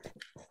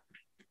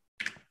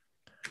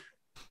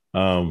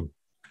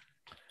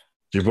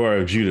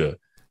 Jabbar of Judah,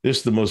 this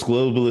is the most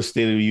globalist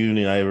State of the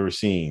Union I've ever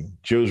seen.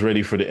 Joe's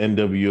ready for the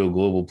NWO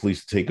global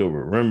police to take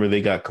over. Remember,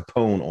 they got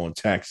Capone on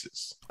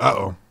taxes.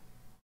 Uh-oh.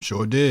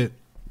 Sure did.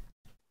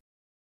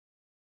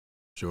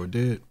 Sure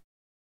did.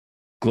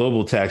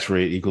 Global tax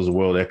rate equals the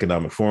World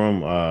Economic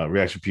Forum.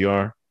 Reaction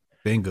PR.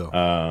 Bingo.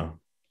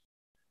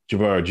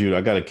 Jabari Judah,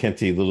 I got a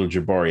Kente little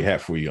Jabari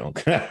hat for you.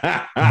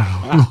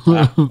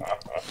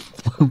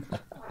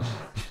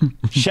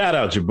 Shout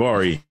out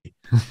Jabari.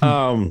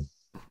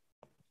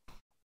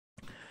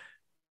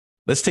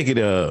 Let's take it.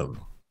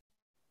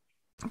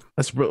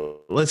 Let's break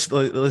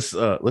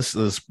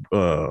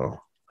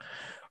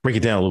it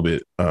down a little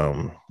bit.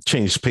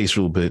 Change the pace a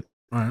little bit.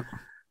 All right.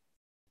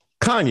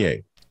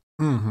 Kanye.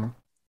 Mm-hmm.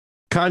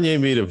 Kanye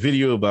made a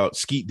video about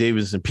Skeet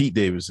Davidson, Pete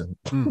Davidson.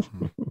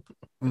 Mm-hmm.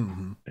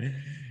 Mm-hmm.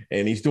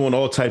 And he's doing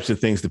all types of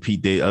things to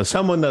Pete Davidson.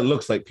 Someone that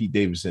looks like Pete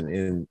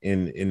Davidson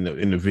in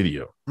the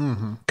video.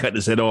 Mm-hmm. Cutting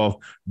his head off,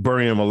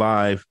 burying him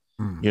alive.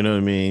 Mm-hmm. You know what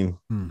I mean?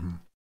 Mm-hmm.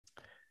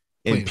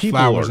 And people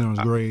flowers in his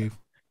grave.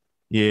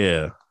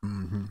 Yeah.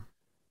 Mm-hmm.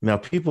 Now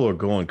people are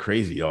going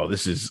crazy, y'all.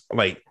 This is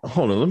like,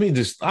 hold on.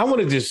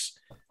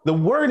 The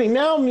wording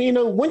now,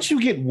 once you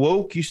get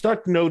woke, you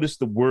start to notice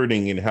the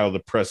wording and how the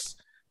press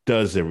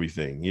does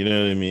everything. You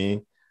know what I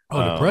mean?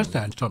 Oh, the press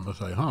had something to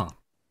say, huh?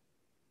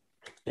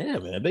 Yeah,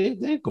 man.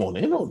 They're going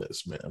in on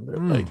this,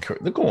 man.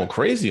 They're going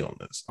crazy on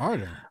this. Are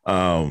they?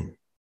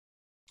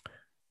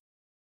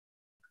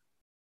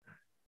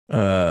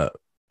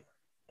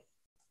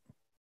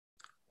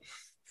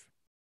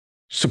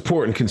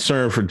 Support and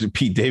concern for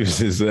Pete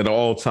Davidson is at an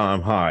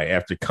all-time high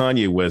after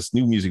Kanye West's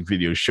new music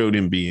video showed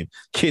him being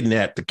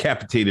kidnapped,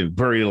 decapitated, and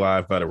buried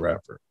alive by the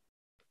rapper.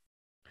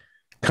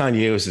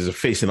 Kanye West is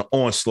facing an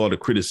onslaught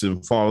of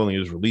criticism following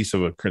his release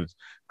of a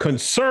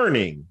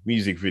concerning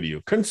music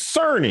video.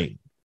 Concerning.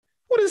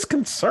 What is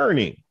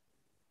concerning?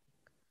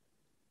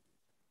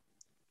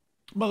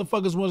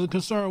 Motherfuckers wasn't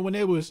concerned when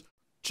they was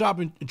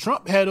chopping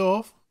Trump head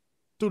off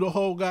through the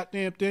whole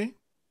goddamn thing.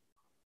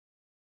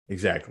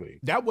 Exactly.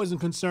 That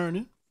wasn't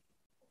concerning.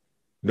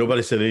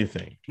 Nobody said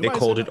anything. They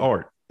called it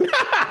art.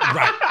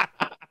 Right.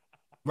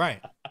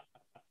 Right.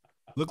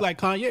 Looked like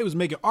Kanye was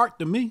making art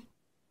to me.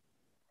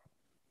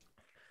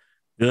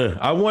 Yeah.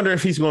 I wonder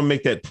if he's going to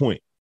make that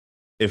point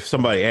if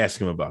somebody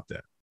asks him about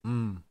that.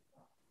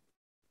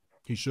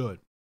 He should.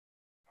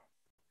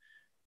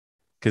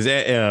 Because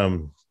at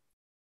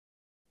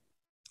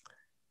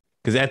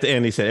the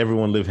end, he said,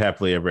 everyone lived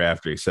happily ever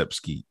after except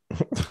Skeet.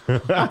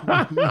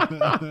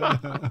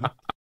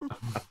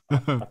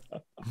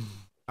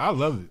 I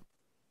love it.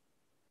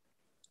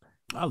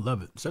 I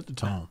love it. Set the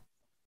tone.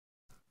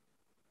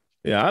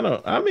 Yeah, I'm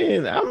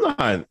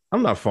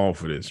not falling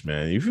for this,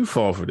 man. If you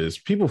fall for this,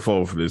 people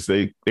fall for this.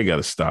 They got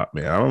to stop,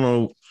 man. I don't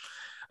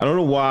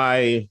know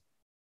why.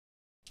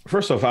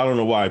 First off, I don't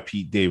know why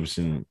Pete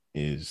Davidson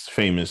is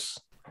famous.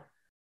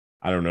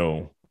 I don't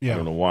know. Yeah. I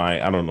don't know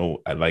why. I don't know.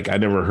 Like, I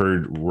never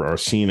heard or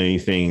seen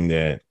anything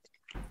that,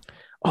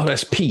 oh,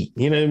 that's Pete.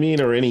 You know what I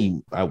mean? Or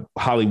any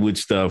Hollywood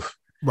stuff.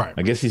 Right.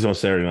 I guess he's on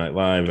Saturday Night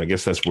Live. I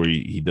guess that's where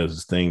he does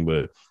his thing,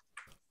 but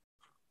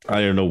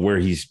I don't know where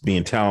he's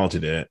being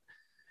talented at.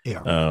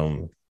 Yeah.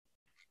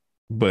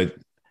 But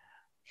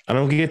I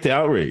don't get the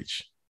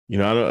outrage.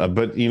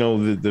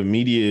 The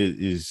media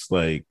is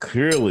like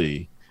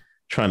clearly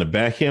trying to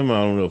back him. I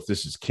don't know if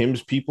this is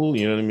Kim's people,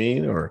 you know what I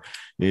mean? Or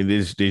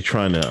they're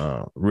trying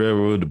to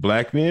railroad the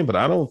black man, but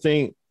I don't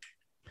think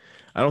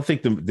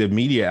the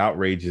media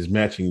outrage is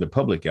matching the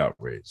public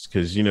outrage.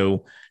 Because,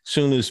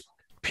 soon as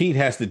Pete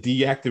has to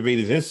deactivate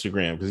his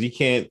Instagram because he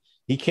can't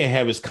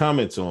have his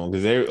comments on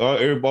because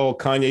all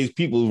Kanye's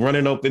people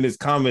running up in his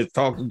comments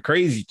talking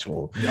crazy to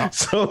him. Yep.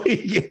 So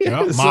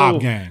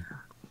mob gang.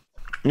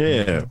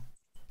 Yeah.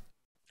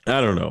 I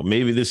don't know.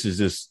 Maybe this is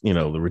just, the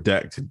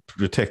redacted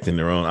protecting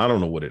their own. I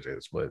don't know what it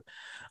is, but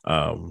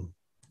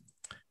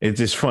it's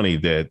just funny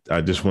that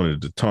I just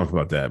wanted to talk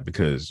about that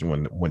because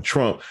when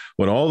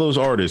all those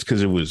artists,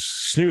 because it was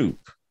Snoop,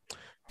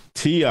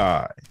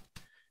 T.I.,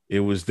 it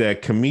was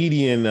that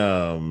comedian,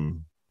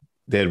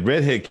 that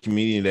redhead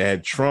comedian that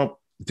had Trump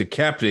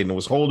decapitated and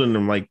was holding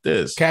him like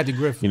this. Kathy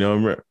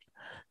Griffin.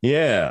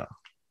 Yeah.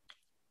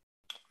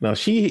 Now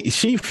she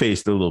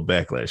faced a little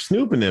backlash.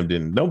 Snoop and them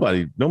didn't.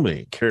 Nobody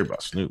cared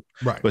about Snoop.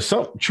 Right. But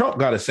Trump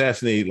got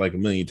assassinated like a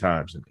million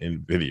times in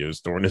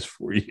videos during this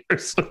 4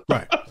 years.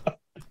 Right.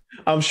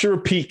 I'm sure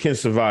Pete can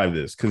survive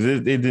this because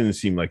it didn't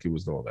seem like it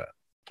was all that.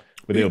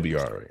 But they'll be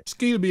all right.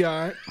 Ski will be all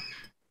right.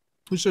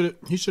 He should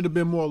have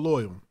been more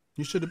loyal.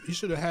 He should have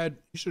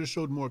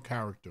showed more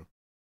character.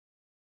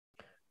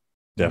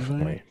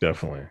 Definitely.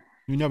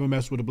 You never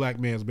mess with a black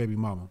man's baby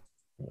mama.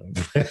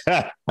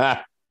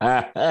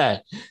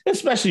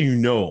 Especially them,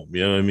 you know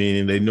what I mean,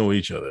 and they know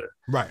each other.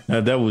 Right.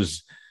 That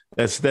was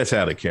That's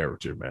out of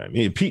character, man.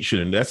 Pete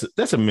shouldn't.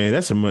 That's a man.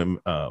 That's a man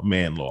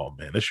law,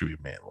 man. That should be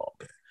man law,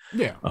 man.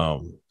 Yeah.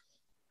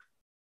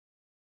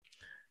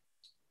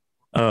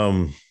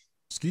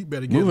 Skeet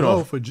better get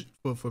low for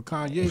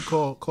Kanye.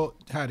 Call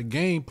had the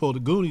game pull the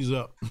Goonies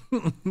up.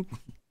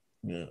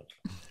 Yeah.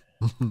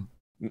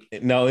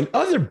 Now, in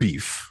other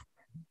beef,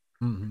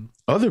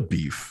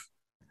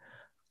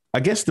 I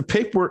guess the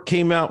paperwork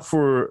came out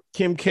for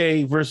Kim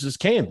K versus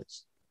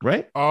Candace,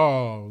 right?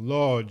 Oh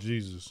Lord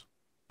Jesus.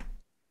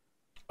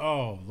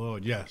 Oh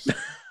Lord, yes.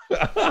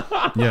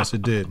 Yes,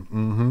 it did.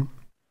 Mm-hmm.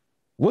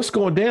 What's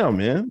going down,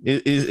 man?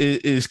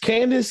 Is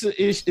Candace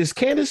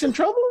in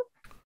trouble?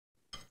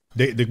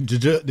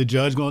 The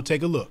judge gonna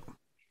take a look.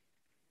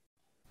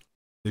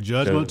 The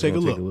judge gonna take a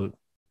look.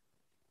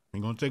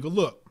 He's gonna take a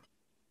look.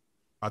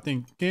 I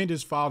think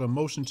Candace filed a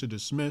motion to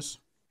dismiss.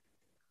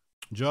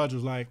 Judge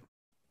was like,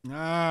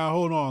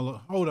 hold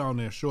on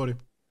there, shorty.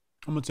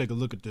 I'm gonna take a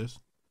look at this.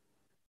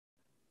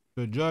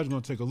 The judge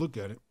gonna take a look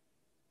at it.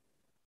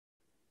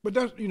 But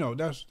that's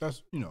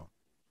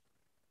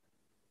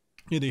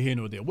neither here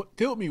nor there. What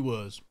killed me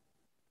was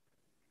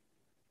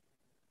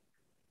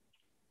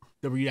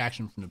the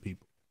reaction from the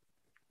people.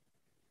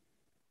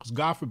 Because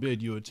God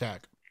forbid you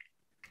attack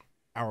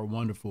our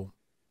wonderful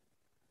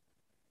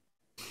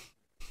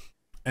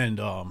and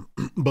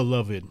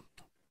beloved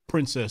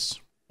princess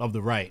of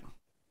the right,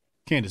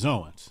 Candace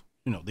Owens,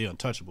 the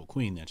untouchable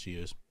queen that she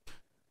is.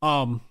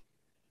 I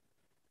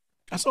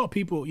saw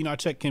people, I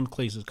checked Kim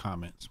Clay's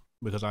comments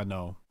because I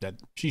know that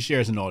she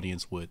shares an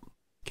audience with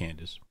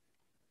Candace.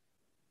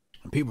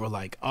 And people are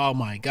like, oh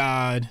my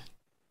God,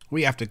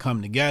 we have to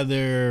come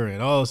together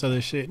and all this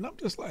other shit. And I'm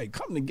just like,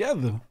 come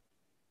together?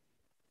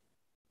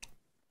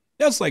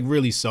 That's like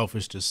really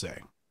selfish to say.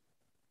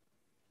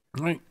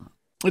 Right?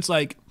 It's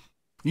like,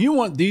 you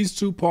want these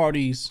two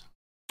parties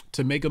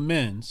to make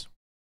amends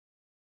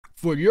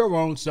for your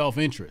own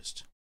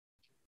self-interest.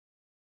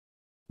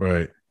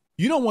 Right.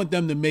 You don't want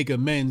them to make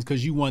amends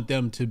because you want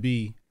them to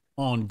be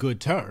on good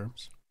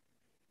terms.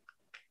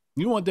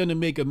 You want them to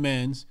make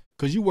amends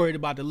because you're worried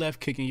about the left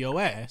kicking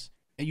your ass,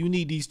 and you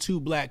need these two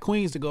black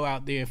queens to go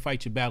out there and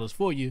fight your battles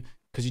for you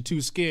because you're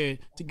too scared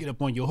to get up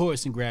on your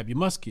horse and grab your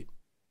musket.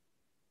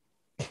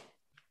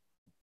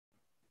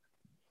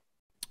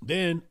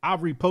 Then I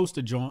repost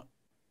a joint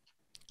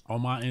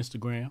on my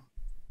Instagram.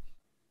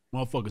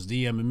 Motherfuckers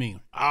DMing me.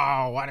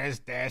 Oh, what is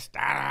this?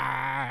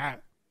 Y'all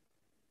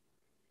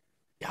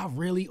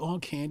really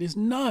on Candace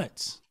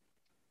nuts.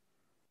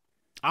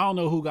 I don't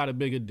know who got a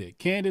bigger dick,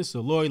 Candace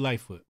or Lori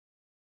Lightfoot.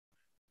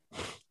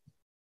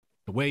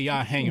 The way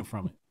y'all hanging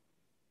from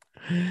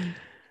it.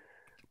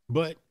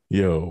 But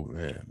yo,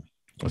 man,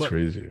 that's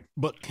crazy.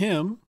 But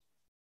Kim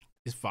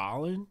is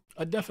filing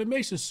a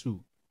defamation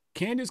suit.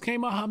 Candace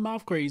came out her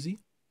mouth crazy,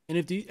 and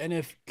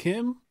if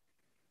Kim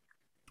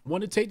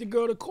want to take the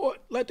girl to court,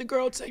 let the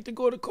girl take the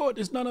girl to court.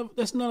 That's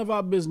none of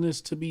our business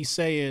to be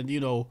saying,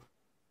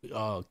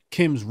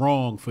 Kim's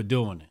wrong for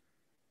doing it.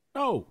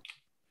 No.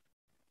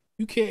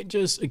 You can't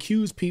just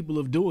accuse people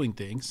of doing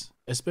things,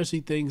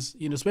 especially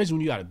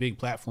when you got a big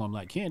platform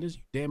like Candace.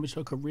 You damage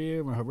her career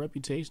and her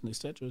reputation, et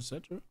cetera, et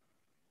cetera.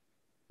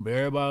 But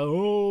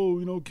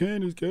everybody,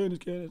 Candace.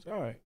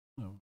 All right.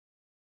 No.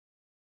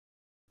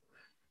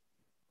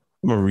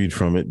 I'm going to read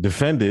from it.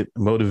 Defendant,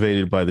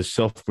 motivated by the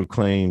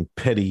self-proclaimed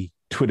petty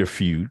Twitter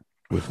feud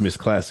with Miss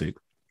Classic,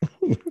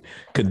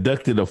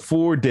 conducted a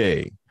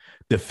 4-day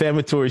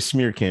defamatory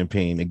smear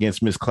campaign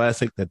against Miss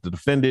Classic that the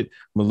defendant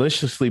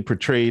maliciously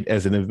portrayed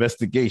as an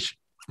investigation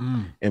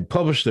and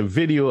published a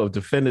video of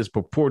defendant's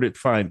purported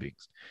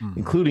findings,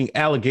 including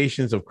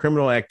allegations of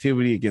criminal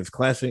activity against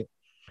Classic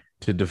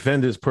to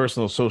defendant's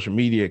personal social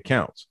media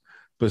accounts.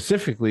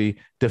 Specifically,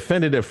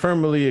 defendant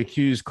affirmatively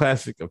accused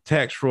Classic of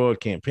tax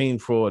fraud, campaign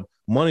fraud,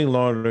 money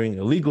laundering,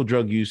 illegal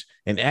drug use,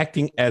 and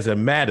acting as a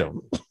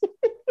madam.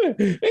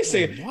 They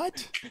say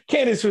what?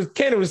 Candace was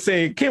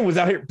saying Kim was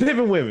out here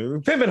pimping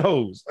women, pimping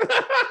hoes.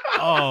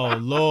 Oh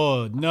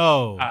Lord,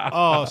 no!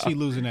 Oh, she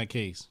losing that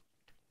case.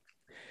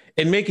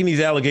 In making these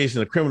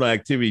allegations of criminal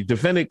activity,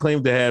 defendant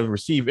claimed to have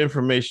received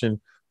information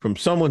from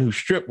someone who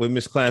stripped with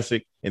Miss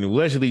Classic and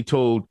allegedly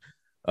told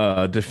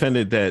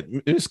defendant that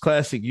Miss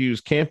Classic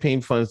used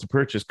campaign funds to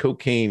purchase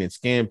cocaine and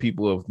scam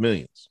people of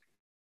millions.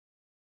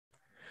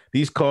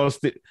 These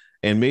caused it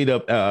and made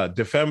up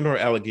defamatory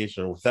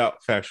allegation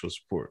without factual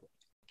support.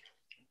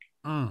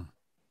 Read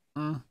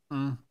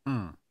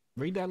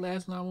that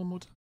last line one more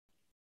time.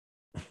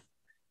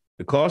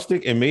 The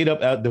caustic and made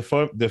up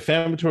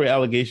defamatory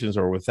allegations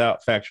are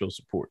without factual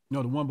support.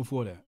 No, the one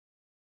before that.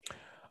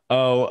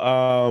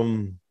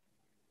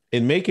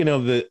 In making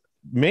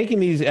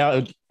these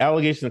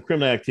allegations of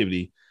criminal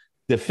activity,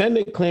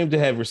 defendant claimed to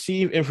have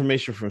received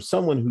information from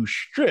someone who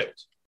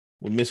stripped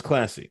with Miss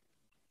Classic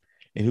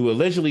and who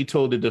allegedly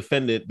told the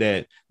defendant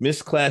that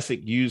Miss Classic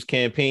used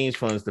campaign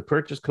funds to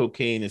purchase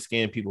cocaine and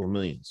scam people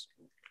millions.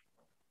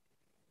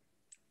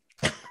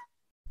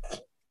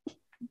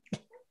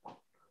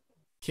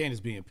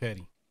 Candace being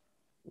petty.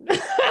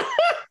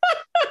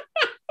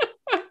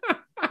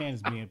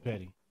 Candace being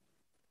petty.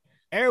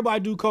 Everybody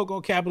do coke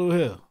on Capitol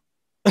Hill.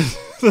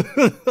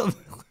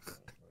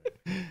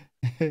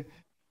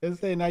 Let's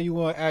say now you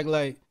want to act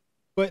like,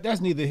 but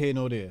that's neither here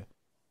nor there.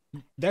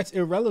 That's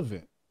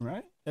irrelevant,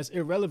 right? That's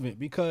irrelevant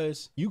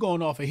because you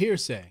going off a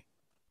hearsay,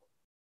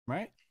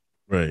 right?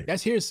 Right.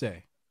 That's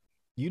hearsay.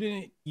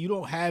 You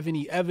don't have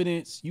any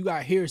evidence. You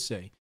got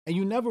hearsay, and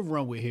you never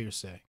run with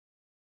hearsay,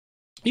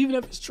 even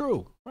if it's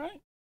true,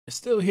 right? It's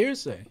still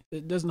hearsay.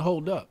 It doesn't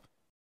hold up.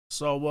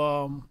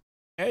 So,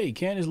 hey,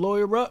 Candace,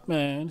 lawyer up,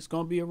 man. It's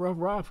gonna be a rough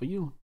ride for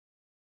you.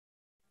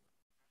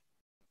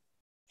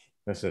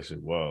 That's actually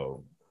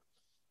whoa.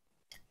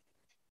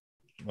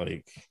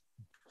 Like,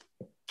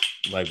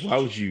 why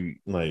would you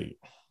like?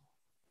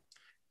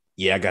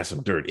 Yeah, I got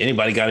some dirt.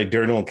 Anybody got any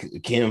dirt on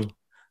Kim?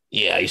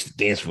 Yeah, I used to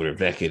dance with her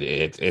back at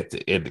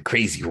the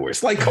Crazy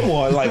Horse. Like, come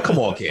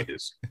on,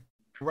 Candace.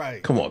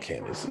 Right. Come on,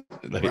 Candace.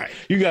 Like, right.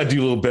 You got to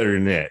do a little better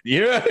than that.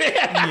 Yeah.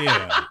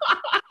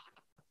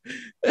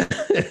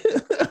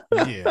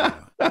 Yeah.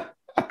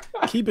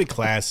 Keep it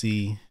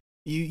classy.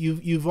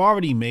 You've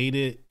already made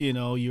it. You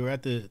know, you're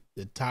at the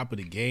top of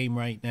the game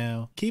right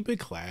now. Keep it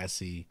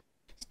classy.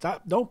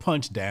 Stop. Don't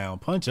punch down.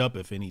 Punch up,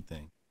 if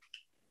anything.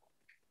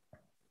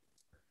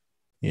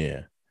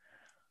 Yeah.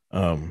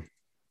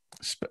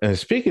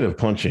 Speaking of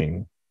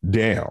punching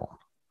down,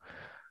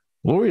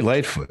 Lori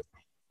Lightfoot,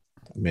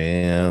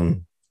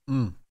 man,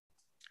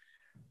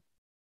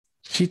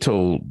 she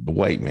told the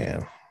white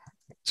man,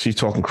 she's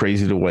talking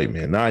crazy to the white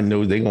man. Now I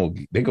know they're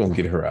gonna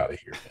get her out of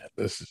here, man.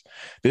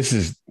 This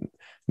is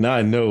now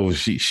I know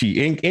she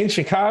in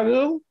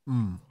Chicago.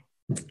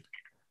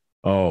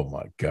 Oh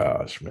my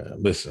gosh, man!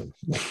 Listen,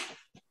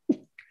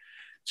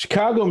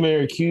 Chicago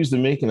mayor accused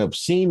of making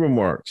obscene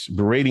remarks,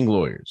 berating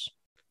lawyers.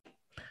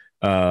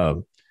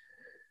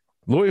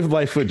 Lori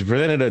Lightfoot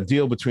presented a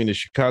deal between the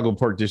Chicago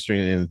Park District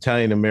and an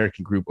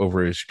Italian-American group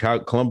over a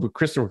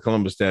Christopher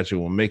Columbus statue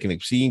while making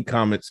obscene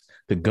comments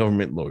to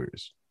government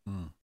lawyers.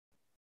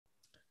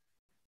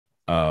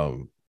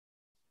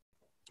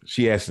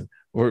 She asked,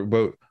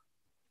 wait.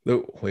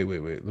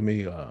 Let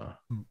me.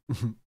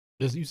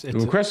 As you said, the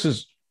request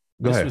is.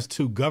 This was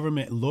to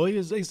government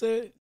lawyers. They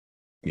said,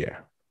 yeah.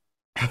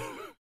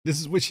 This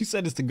is what she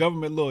said. It's to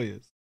government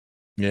lawyers.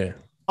 Yeah.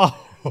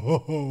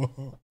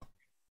 Oh.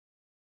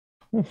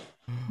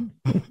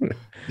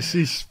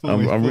 She's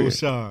full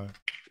Sean.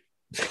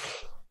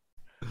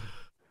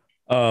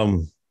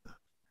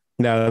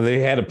 Now they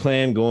had a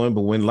plan going,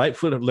 but when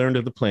Lightfoot learned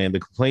of the plan, the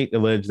complaint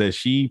alleged that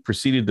she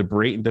proceeded to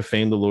berate and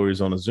defame the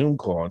lawyers on a Zoom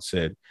call and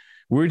said,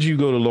 "Where'd you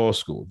go to law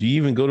school? Do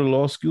you even go to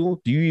law school?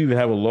 Do you even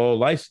have a law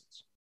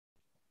license?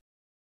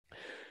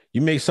 You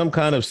make some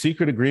kind of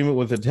secret agreement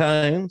with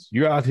Italians.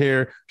 You're out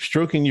here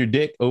stroking your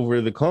dick over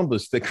the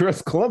Columbus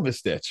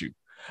statue.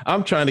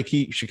 I'm trying to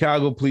keep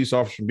Chicago police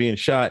officers from being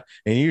shot,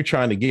 and you're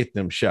trying to get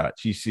them shot,"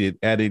 she said,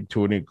 added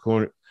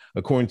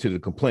according to the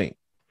complaint.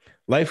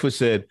 Lightfoot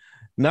said,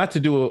 "Not to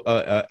do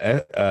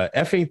a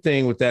effing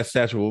thing with that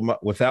statue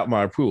without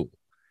my approval.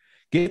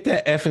 Get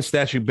that effing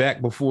statue back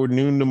before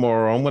noon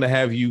tomorrow. I'm going to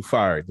have you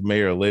fired," the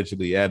mayor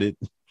allegedly added.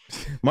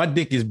 "My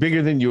dick is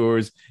bigger than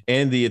yours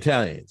and the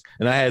Italians,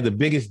 and I had the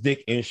biggest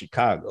dick in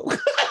Chicago."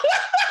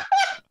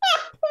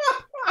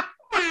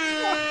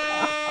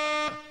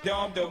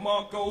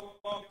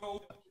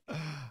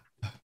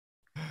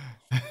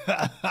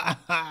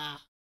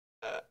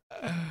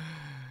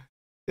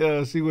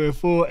 Yeah, she went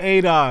full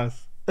ADOS.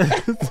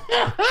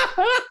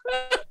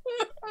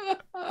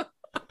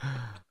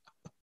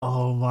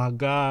 Oh my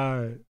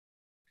God.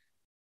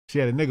 She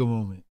had a nigga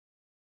moment.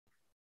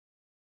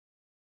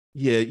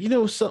 Yeah, you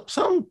know,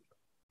 some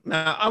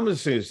now I'm gonna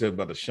say this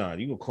about the Sean.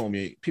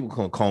 People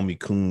gonna call me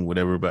coon,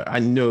 whatever, but I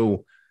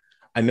know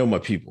my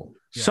people.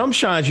 Yeah. Some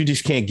shines you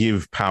just can't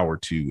give power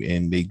to,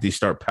 and they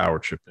start power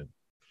tripping.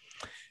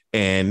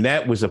 And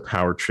that was a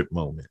power trip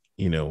moment,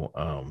 you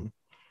know.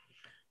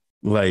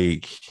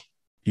 Like,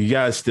 you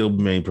guys still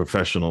remain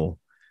professional.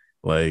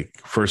 Like,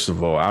 first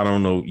of all, I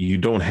don't know, you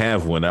don't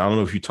have one. I don't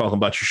know if you're talking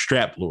about your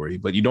strap, Lori,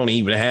 but you don't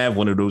even have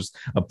one of those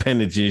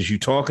appendages you're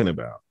talking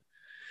about.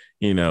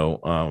 You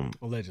know,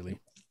 allegedly.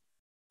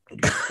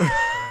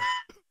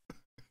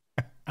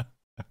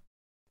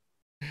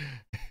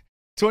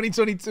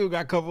 2022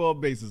 got cover all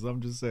bases. I'm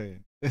just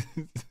saying.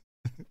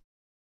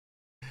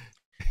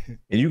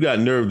 And you got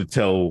nerve to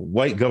tell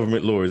white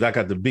government lawyers, I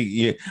got the big,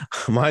 yeah,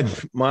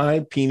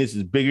 my penis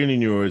is bigger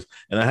than yours,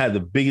 and I had the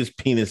biggest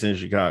penis in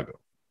Chicago.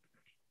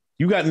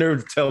 You got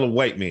nerve to tell a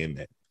white man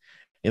that,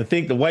 and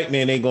think the white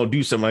man ain't gonna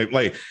do something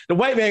like the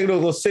white man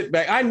gonna sit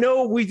back. I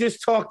know we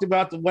just talked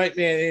about the white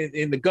man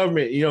in the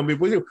government, you know what I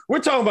mean? We're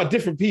talking about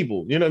different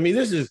people, you know what I mean?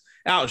 This is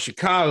out in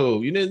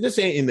Chicago, you know, this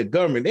ain't in the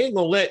government. They ain't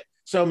gonna let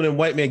some of them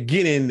white men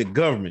get in the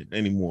government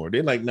anymore.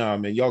 They're like, nah,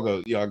 man,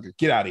 y'all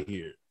get out of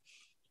here.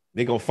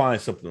 They gonna find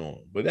something on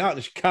them. But out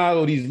in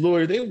Chicago, these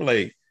lawyers, they were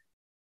like,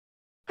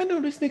 I know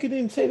this nigga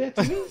didn't say that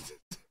to me. Is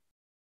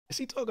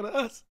she talking to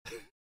us?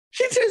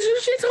 She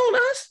told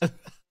us.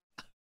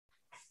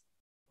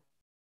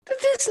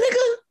 This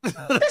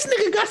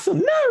nigga got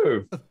some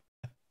nerve.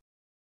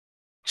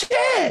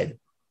 Chad.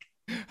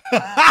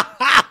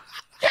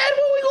 Dad,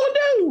 what we gonna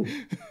do?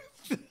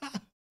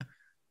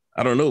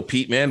 I don't know,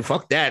 Pete, man.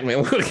 Fuck that,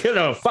 man. We're gonna get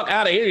the fuck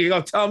out of here. You're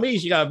gonna tell me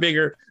she got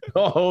bigger.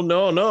 Oh,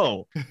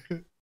 no.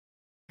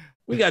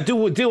 We gotta deal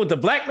with the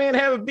black man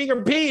having a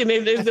bigger P, and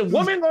is the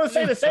woman gonna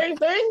say the same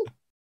thing?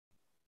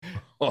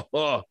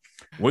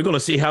 We're gonna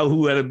see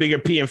who had a bigger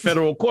P in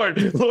federal court.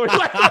 Lord.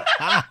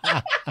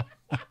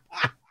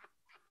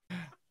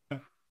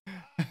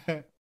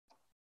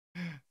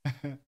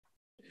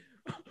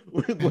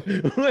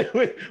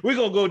 We're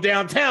gonna go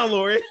downtown,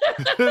 Lori.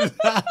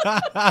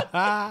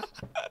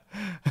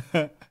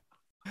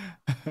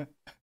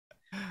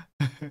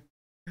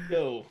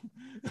 Yo,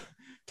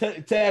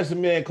 Tav's a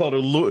man called a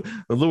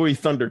Lori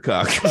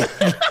Thundercock.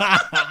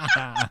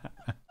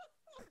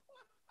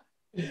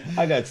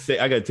 I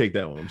gotta take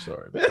that one. I'm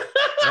sorry, man.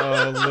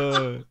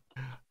 Oh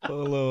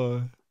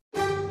Lord.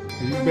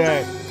 You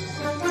back,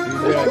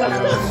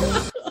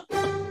 yo.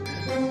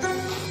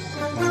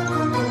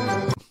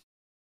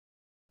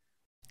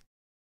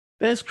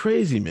 That's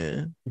crazy,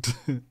 man.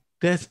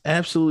 That's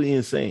absolutely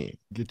insane.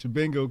 Get your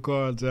bingo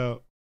cards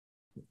out.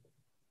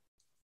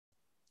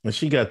 And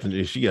she got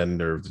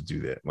nerve to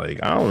do that.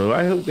 Like, I don't know.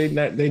 I hope they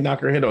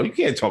knock her head off. You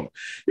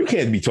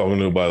can't be talking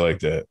to nobody like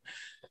that.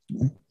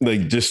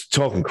 Like, just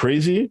talking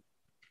crazy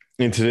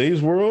in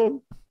today's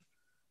world.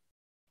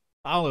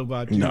 I don't know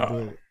about you,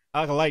 but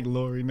I like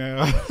Lori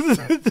now.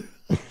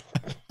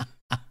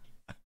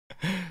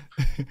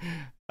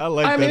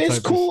 I mean, it's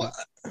cool.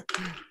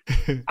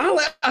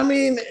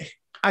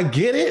 I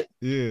get it.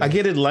 Yeah. I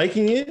get it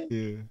liking it.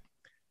 Yeah.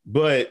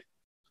 But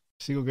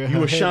she gonna get you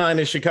were shine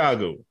in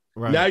Chicago.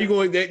 Right. Now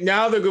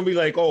now they're gonna be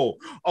like, oh,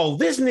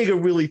 this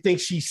nigga really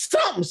thinks she's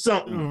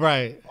something.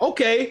 Right.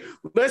 Okay,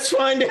 let's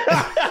find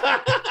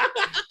out.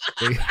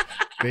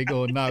 they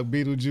gonna knock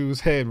Beetlejuice's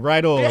head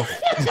right off.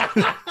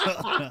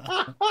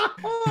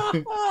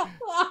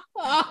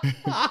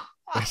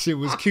 That shit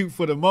was cute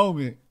for the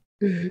moment.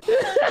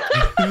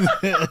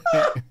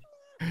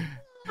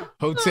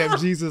 Hotep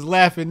Jesus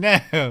laughing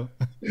now.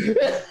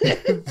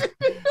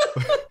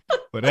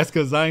 But that's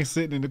because I ain't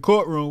sitting in the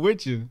courtroom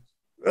with you.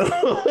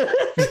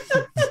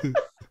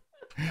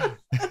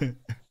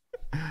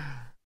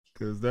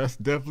 Because that's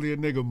definitely a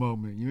nigga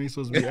moment. You ain't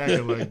supposed to be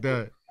acting like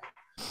that.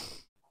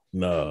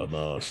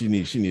 No. She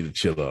need to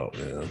chill out,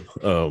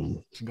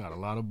 man. She got a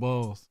lot of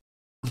balls.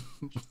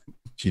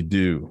 She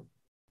do.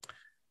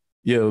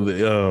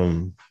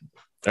 Yo,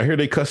 I hear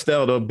they cussed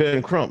out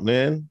Ben Crump,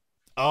 man.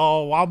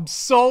 Oh, I'm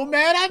so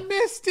mad I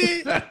missed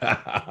it.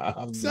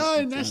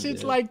 Son, that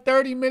shit's like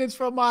 30 minutes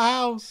from my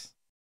house.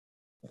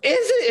 Is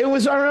it? It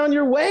was around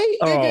your way?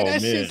 Nigga,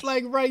 that shit's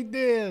like right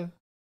there.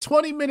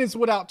 20 minutes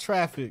without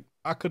traffic.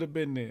 I could have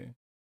been there.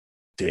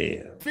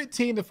 Damn.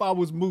 15 if I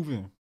was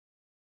moving.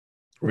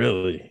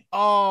 Really?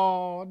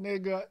 Oh,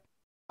 nigga.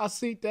 I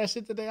see that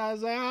shit today. I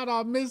was like, how did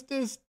I miss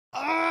this?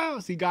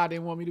 See, God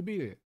didn't want me to be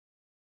there.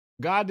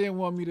 God didn't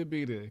want me to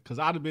be there because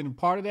I'd have been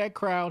part of that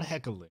crowd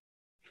heckling.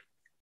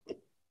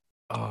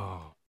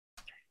 Oh.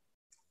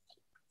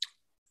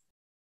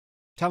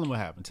 Tell him what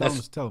happened. Tell him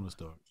the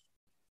story.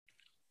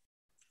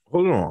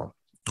 Hold on.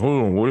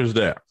 What is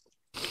that?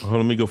 Hold on,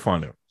 let me go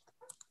find it.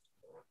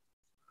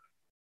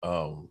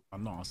 I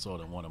know I saw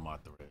it in one of my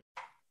threads.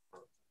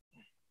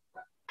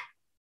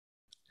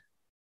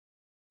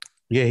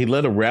 Yeah, he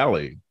led a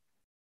rally.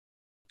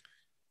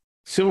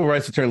 Civil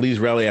rights attorney leads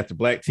rally after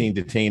black teen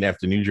detained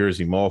after New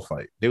Jersey mall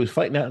fight. They was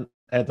fighting out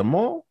at the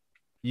mall?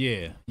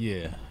 Yeah.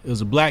 It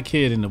was a black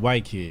kid and a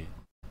white kid.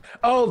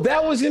 Oh,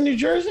 that was in New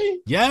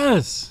Jersey?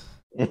 Yes.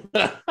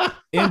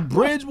 In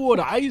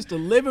Bridgewater. I used to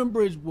live in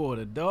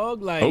Bridgewater,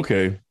 dog. Like,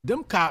 okay.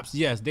 Them cops,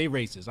 yes, they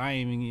racist. I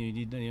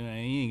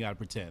ain't got to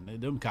pretend.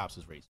 Them cops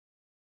is racist.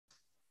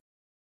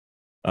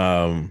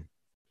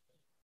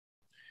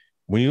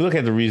 When you look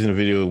at the reason the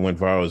video went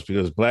viral is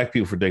because black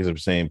people for decades have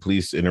been saying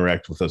police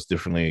interact with us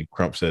differently.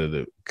 Crump said at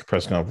the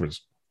press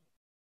conference.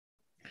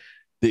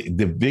 The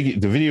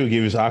video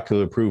gave us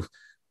ocular proof.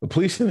 The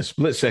police in a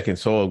split second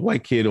saw a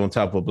white kid on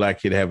top of a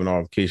black kid having an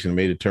altercation and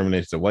made a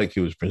determination the white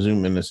kid was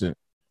presumed innocent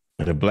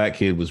and the black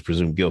kid was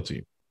presumed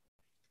guilty.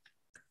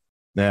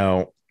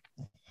 Now,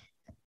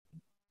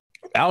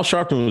 Al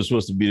Sharpton was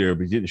supposed to be there,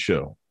 but he didn't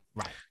show.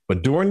 Right.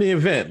 But during the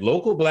event,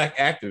 local black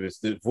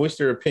activists that voiced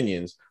their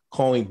opinions,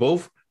 calling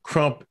both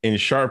Crump and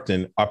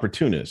Sharpton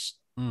opportunists.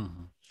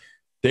 Mm-hmm.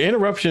 The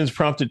interruptions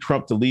prompted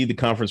Trump to lead the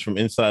conference from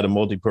inside a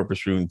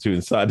multi-purpose room to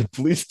inside the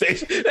police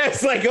station.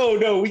 That's like, oh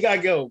no, we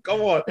gotta go.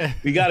 Come on,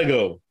 we gotta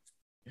go.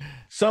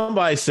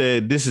 Somebody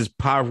said this is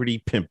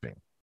poverty pimping.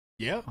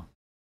 Yeah.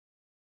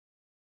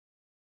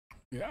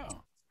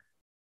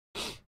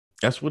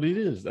 That's what it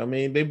is. I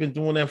mean, they've been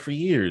doing that for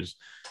years.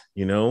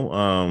 You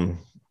know,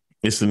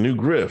 it's the new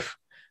grift.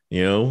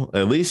 You know,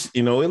 at least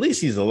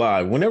he's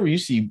alive.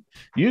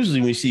 Usually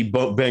when you see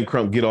Ben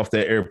Crump get off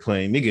that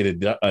airplane,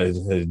 nigga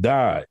has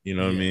died. You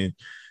know what I mean?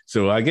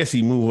 So I guess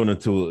he moved on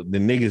to the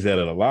niggas that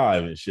are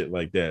alive and shit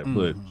like that. Mm-hmm.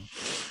 But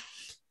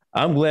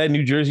I'm glad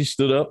New Jersey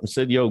stood up and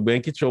said, yo,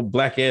 man, get your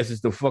black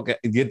asses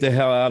get the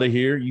hell out of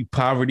here. You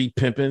poverty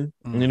pimping.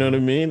 Mm-hmm. You know what I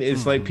mean?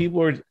 It's like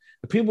people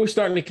are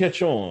starting to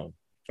catch on.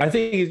 I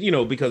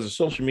think because of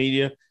social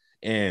media,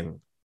 and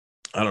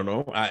I don't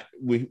know. I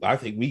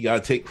think we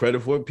gotta take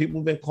credit for it. People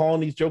have been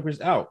calling these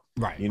jokers out.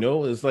 Right.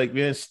 It's like,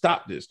 man,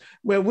 stop this.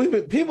 Well,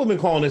 people have been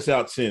calling this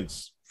out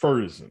since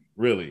Ferguson,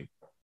 really.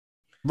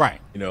 Right.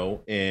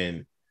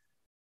 And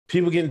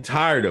people getting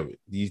tired of it.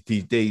 The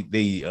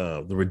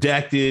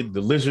redacted,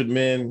 the lizard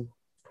men,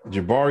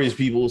 Jabari's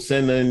people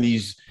sending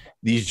these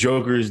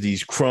jokers,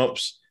 these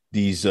Crumps,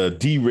 these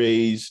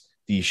D-Rays,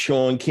 these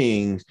Sean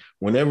Kings.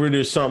 Whenever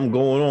there's something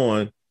going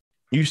on,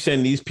 you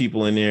send these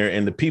people in there,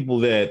 and the people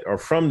that are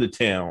from the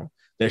town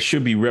that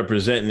should be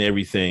representing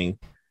everything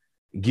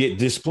get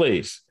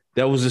displaced.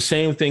 That was the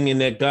same thing in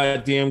that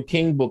goddamn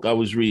King book I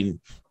was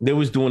reading. They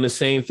was doing the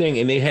same thing,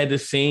 and they had the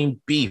same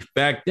beef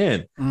back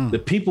then. The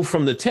people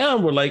from the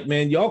town were like,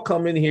 man, y'all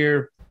come in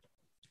here,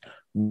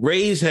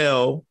 raise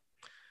hell,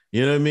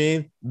 you know what I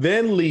mean?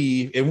 Then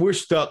leave, and we're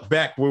stuck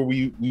back where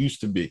we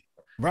used to be.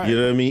 Right. You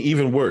know what I mean?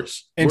 Even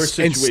worse. Worse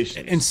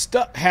situations. And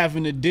stuck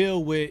having to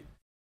deal with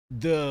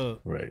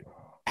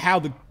how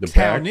the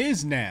town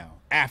is now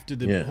after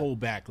the whole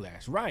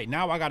backlash. Right.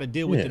 Now I got to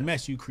deal with the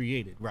mess you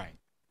created. Right.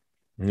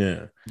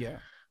 Yeah. Yeah.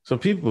 So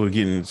people are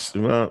getting,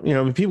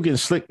 people getting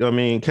slick. I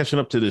mean, catching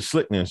up to the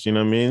slickness, you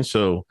know what I mean?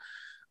 So,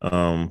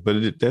 but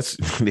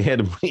he had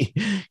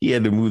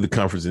to move the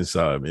conference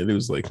inside, man. It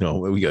was like, no,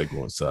 we got to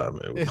go inside,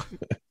 man.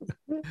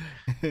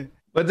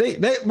 but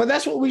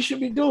that's what we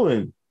should be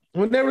doing.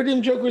 Whenever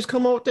them jokers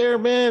come out there,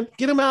 man,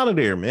 get them out of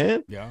there,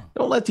 man. Yeah.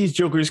 Don't let these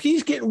jokers,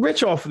 he's getting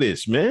rich off of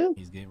this, man.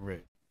 He's getting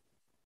rich.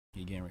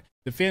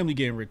 The family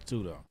getting rich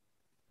too, though.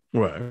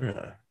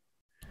 Right.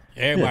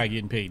 Everybody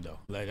getting paid, though.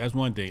 Like, that's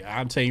one thing.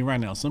 I'm telling you right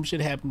now, some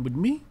shit happened with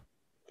me.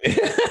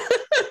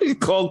 You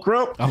called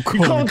Crump? I'm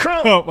calling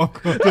Crump.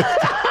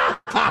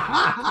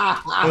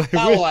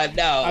 I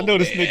know. I know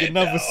this nigga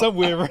number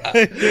somewhere,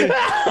 right?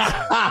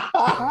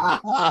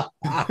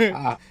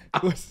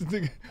 What's the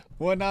nigga?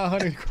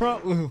 1-900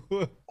 Crump.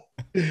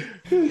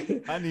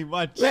 I need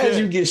my check. As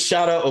you get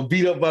shot up or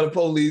beat up by the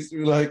police,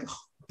 you're like,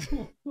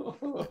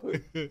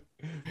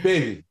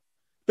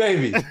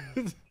 baby,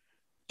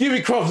 give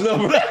me Crump's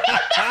number.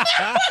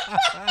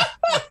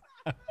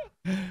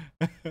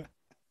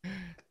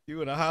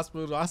 You in the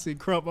hospital, I see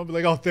Crump, I'm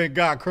like, oh, thank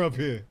God Crump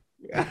here.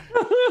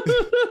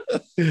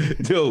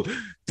 Dude,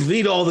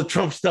 delete all the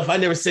Trump stuff. I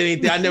never said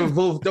anything. I never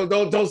voted.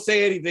 Don't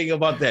say anything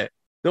about that.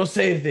 Don't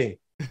say anything.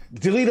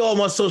 Delete all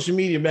my social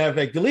media. Matter of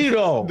fact, delete it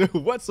all. Dude,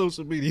 what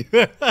social media?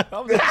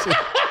 I'm not sure.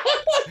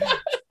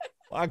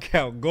 My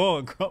account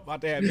going. Crump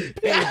about to have me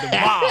paid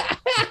tomorrow.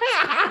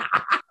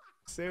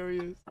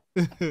 Serious?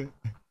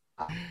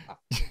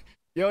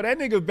 Yo, that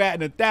nigga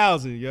batting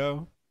 1,000,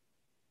 yo.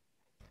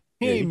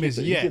 He ain't missed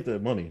yet. He get the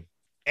money.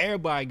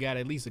 Everybody got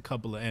at least a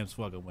couple of M's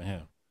fucking with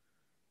him.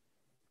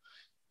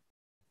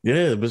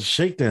 Yeah, but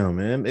shakedown,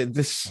 man.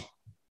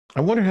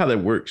 I wonder how that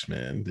works,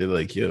 man. They're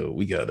like, yo,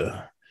 we're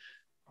gonna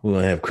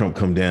have Crump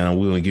come down.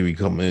 We're gonna give you a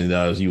couple $1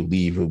 million. You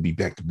leave. He'll be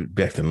back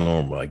to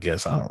normal, I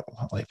guess. I don't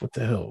know. Like, what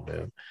the hell,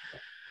 man?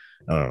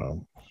 I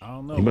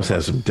don't know. He must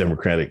have some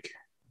Democrat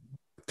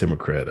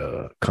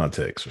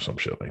context or some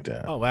shit like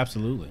that. Oh,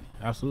 absolutely.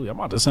 I'm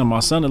about to send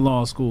my son to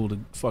law school to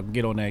fucking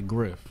get on that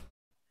grift.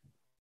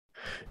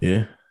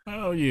 Yeah.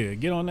 Oh yeah,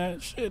 get on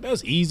that shit.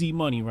 That's easy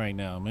money right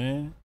now,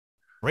 man.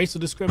 Racial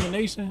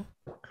discrimination.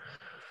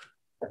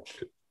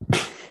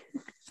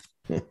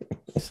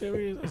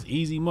 Serious? That's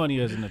easy money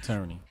as an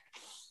attorney.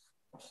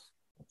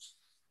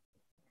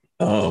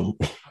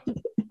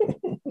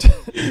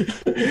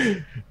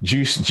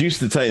 Juice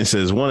the Titan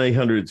says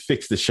 1-800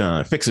 fix the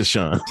Sean. Fix the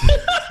Sean.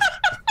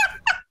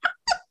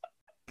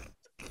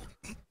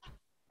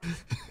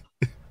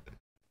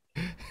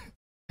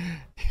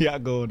 Y'all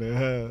going to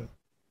hell.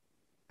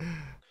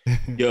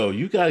 Yo,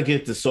 you gotta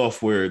get the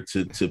software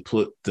to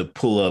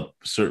pull up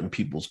certain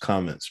people's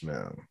comments,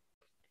 man.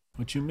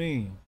 What you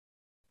mean?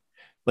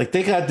 Like,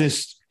 they got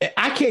this.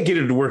 I can't get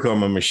it to work on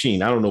my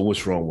machine. I don't know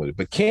what's wrong with it,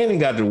 but Cannon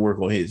got it to work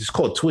on his. It's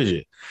called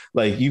Twidget.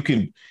 Like, you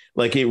can,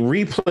 like, it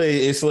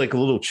replay. It's like a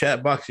little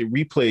chat box. It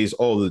replays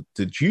all the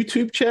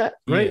YouTube chat,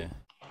 right?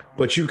 Yeah.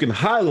 But you can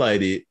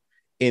highlight it,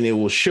 and it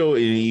will show.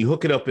 And you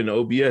hook it up in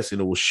OBS,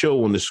 and it will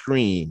show on the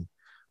screen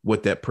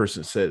what that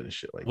person said and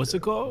shit like. What's that.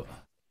 It called?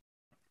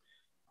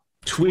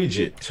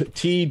 Twidget.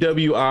 TWIDGET.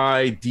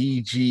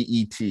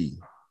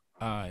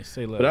 All right,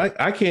 say less. But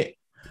I can't.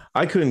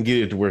 I couldn't get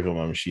it to work on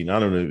my machine. I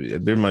don't know.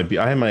 There might be.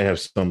 I might have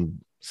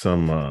some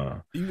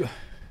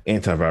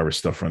antivirus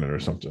stuff running or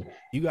something.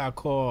 You gotta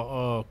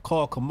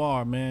call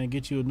Kamar, man.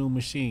 Get you a new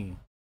machine.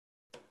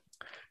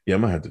 Yeah, I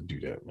might have to do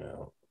that, man.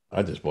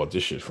 I just bought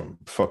this shit from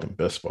fucking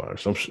Best Buy or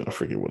some shit. I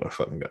forget what I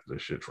fucking got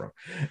this shit from.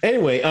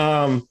 Anyway,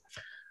 where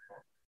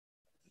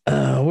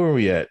are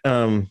we at?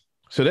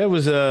 So that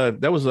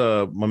was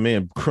my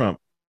man Crump.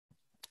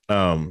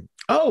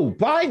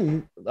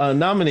 Biden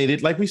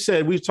nominated, like we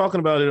said, we were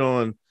talking about it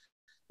on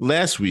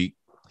last week.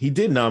 He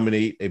did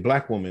nominate a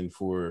black woman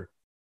for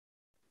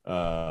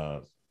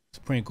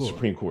Supreme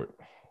Court.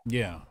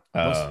 Yeah.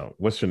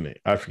 What's her name?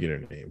 I forget her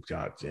name.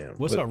 God damn.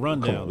 What's her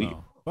rundown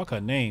though? Fuck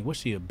her name. What's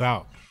she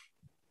about?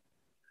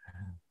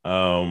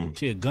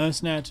 She a gun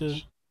snatcher?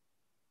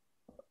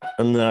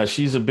 And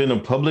she's been a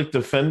public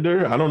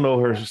defender. I don't know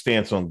her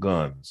stance on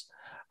guns,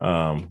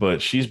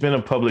 but she's been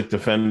a public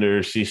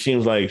defender. She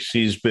seems like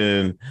she's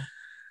been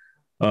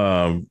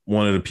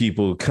one of the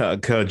people.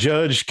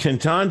 Judge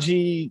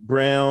Ketanji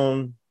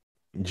Brown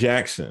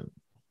Jackson.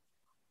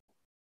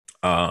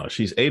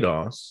 She's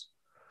ADOS.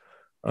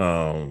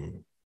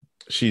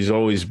 She's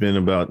always been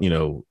about,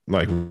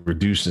 like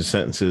reducing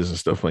sentences and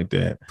stuff like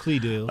that. Plea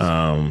deals.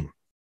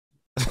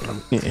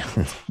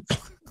 Yeah.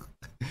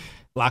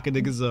 Locking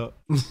niggas up.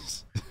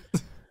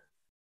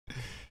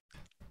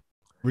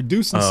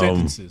 Reducing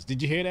sentences.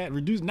 Did you hear that?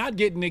 Not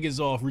getting niggas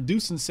off,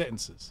 reducing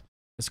sentences.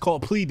 It's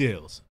called plea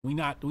deals. We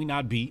not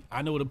beat.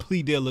 I know what a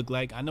plea deal look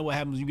like. I know what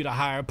happens when you get a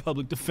hire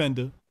public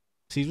defender.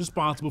 She's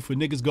responsible for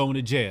niggas going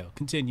to jail.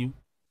 Continue.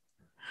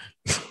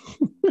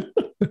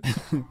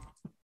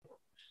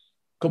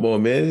 Come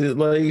on, man.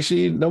 Like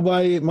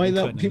nobody might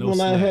not, people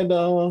not had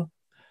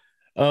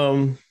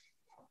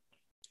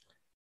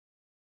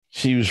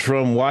she was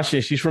from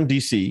Washington. She's from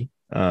DC.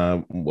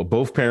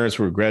 Both parents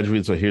were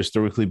graduates of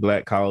historically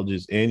black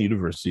colleges and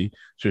university.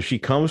 So she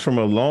comes from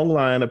a long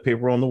line of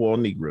paper on the wall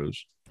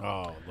Negroes.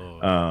 Oh,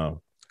 Lord.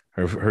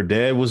 Her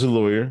dad was a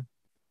lawyer.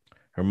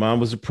 Her mom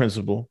was a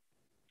principal.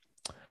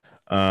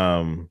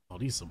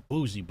 These some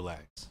bougie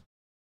blacks.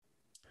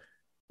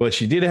 But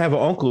she did have an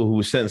uncle who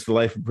was sentenced to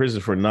life in prison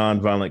for a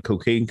nonviolent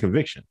cocaine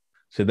conviction.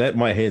 So that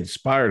might have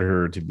inspired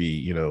her to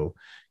be,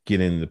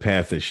 get in the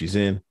path that she's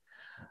in.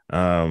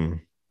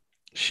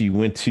 She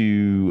went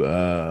to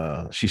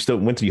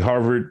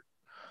Harvard.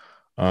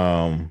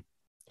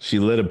 She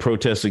led a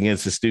protest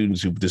against the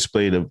students who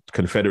displayed a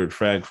Confederate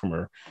flag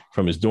from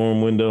his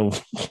dorm window.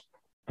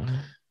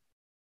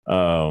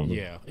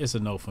 Yeah, it's a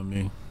no for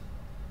me.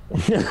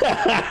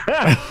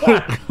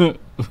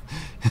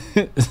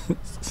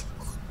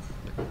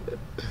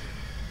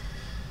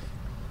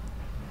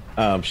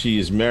 She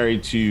is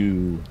married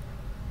to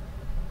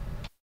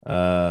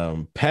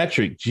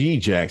Patrick G.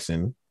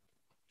 Jackson,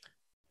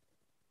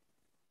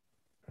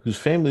 whose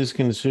family is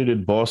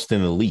considered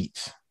Boston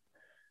elite.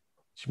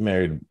 She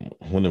married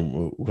one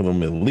of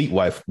them elite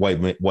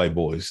white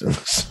boys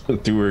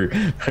through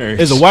her.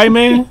 Is a white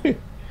man?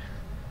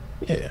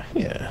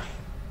 Yeah.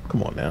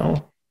 Come on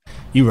now.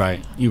 You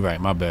right.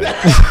 My bad.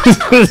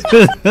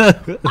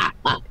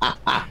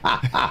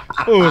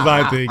 What was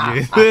I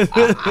thinking?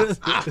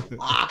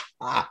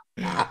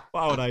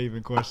 Why would I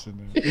even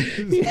question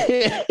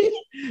that?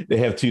 They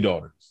have 2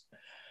 daughters.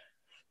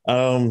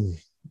 I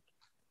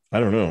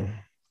don't know.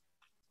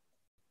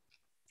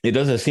 It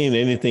doesn't seem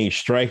anything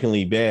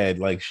strikingly bad.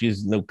 Like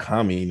she's no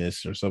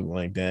communist or something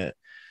like that.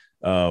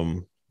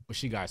 But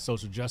she got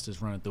social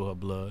justice running through her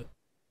blood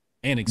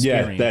and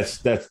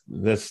experience. Yeah,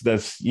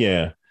 that's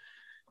yeah.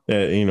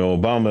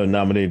 Obama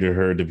nominated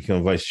her to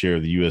become vice chair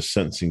of the U.S.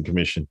 Sentencing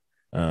Commission.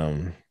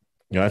 I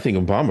think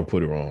Obama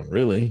put her on.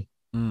 Really?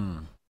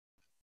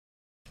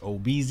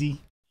 Obeezy.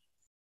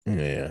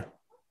 Yeah.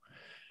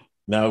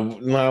 Now,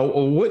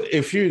 what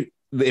if you're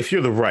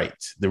the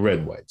right, the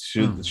red whites?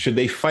 Should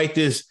they fight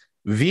this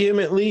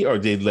vehemently, or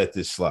they let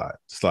this slide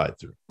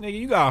through? Nigga,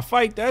 you gotta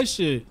fight that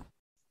shit.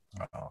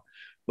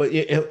 But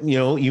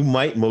you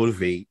might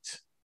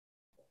motivate.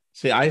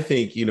 See, I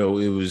think it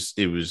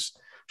was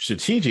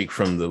strategic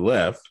from the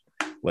left.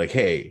 Like,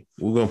 hey,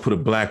 we're gonna put a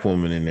black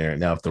woman in there.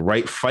 Now, if the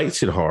right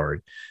fights it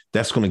hard,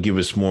 that's gonna give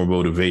us more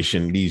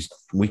motivation.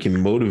 We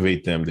can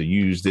motivate them to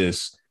use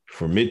this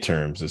for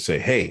midterms and say,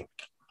 hey,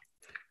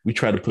 we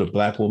tried to put a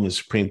black woman in the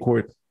Supreme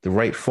Court. The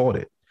right fought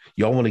it.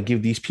 Y'all want to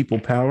give these people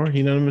power?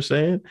 You know what I'm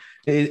saying?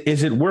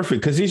 Is it worth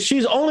it? Because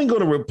she's only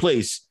going to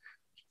replace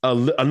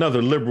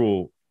another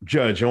liberal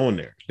judge on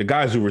there. The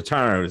guys who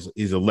retire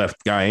is a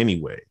left guy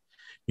anyway.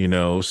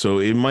 So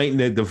it might,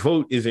 the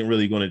vote isn't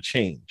really going to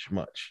change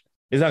much.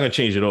 It's not going to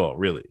change at all,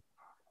 really.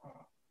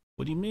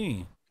 What do you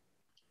mean?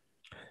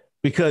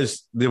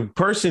 Because the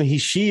person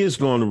she is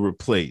going to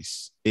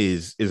replace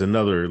is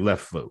another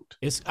left vote.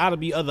 It's got to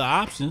be other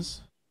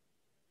options.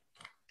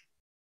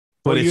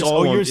 But it's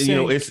all on,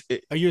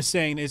 you're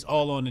saying it's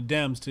all on the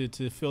Dems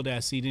to fill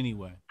that seat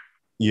anyway.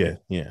 Yeah.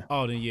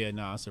 Oh, then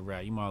it's a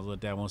wrap. You might as well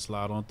let that one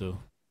slide on through.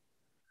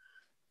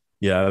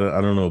 Yeah, I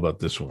don't know about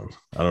this one.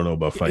 I don't know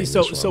about fighting this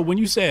one. So when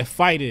you say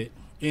fight it,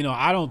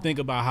 I don't think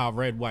about how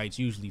red whites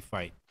usually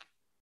fight.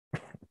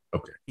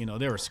 Okay.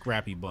 They're a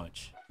scrappy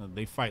bunch.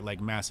 They fight like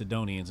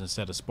Macedonians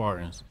instead of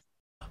Spartans.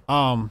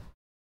 I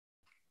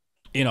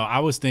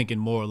was thinking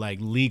more like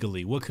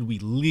legally. What could we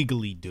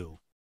legally do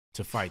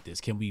to fight this?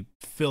 Can we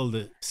fill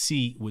the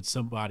seat with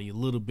somebody a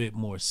little bit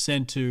more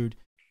centered?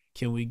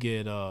 Can we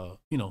get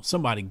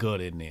somebody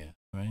good in there,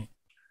 right?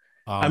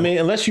 I mean,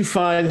 unless you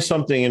find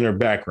something in her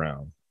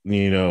background,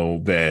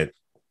 that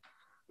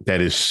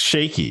is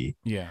shaky.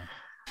 Yeah.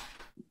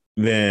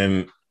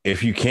 Then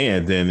if you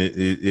can't, then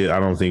I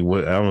don't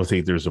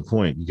think there's a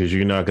point, because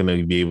you're not going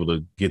to be able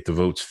to get the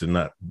votes to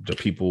not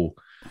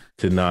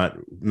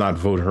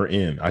vote her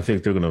in. I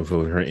think they're going to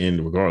vote her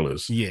in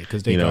regardless. Yeah,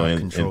 because they got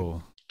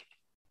control.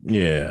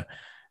 Yeah.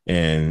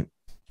 And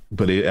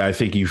but I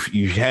think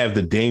you have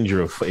the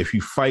danger of if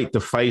you fight the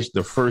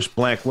first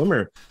black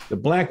woman, the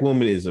black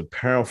woman is a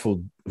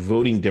powerful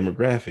voting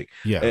demographic.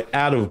 Yeah.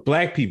 Out of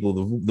black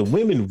people, the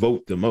women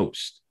vote the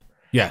most.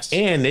 Yes.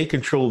 And they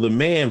control the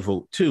man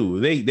vote too.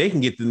 They can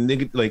get the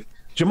nigga like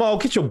Jamal,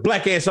 get your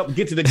black ass up and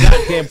get to the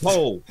goddamn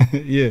poll.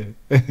 Yeah.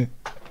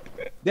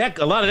 That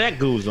a lot of that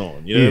goes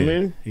on. You know what I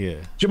mean? Yeah.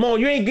 Jamal,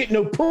 you ain't getting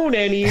no poon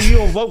Annie and you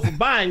don't vote for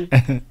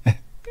Biden.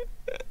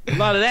 A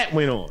lot of that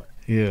went on.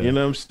 Yeah. You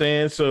know what I'm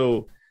saying?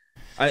 So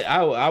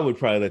I would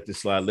probably let this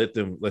slide. Let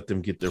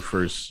them get their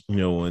first,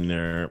 in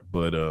there.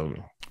 But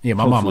yeah,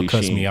 my mama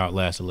cussed me out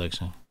last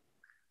election.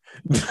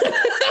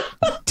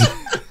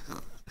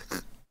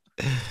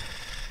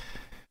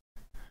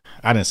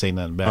 I didn't say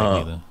nothing back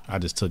either. I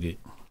just took it.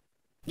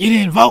 You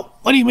didn't vote?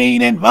 What do you mean you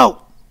didn't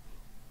vote?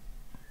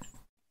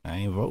 I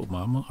ain't vote,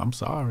 mama. I'm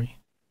sorry.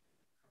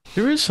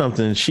 There is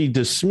something. She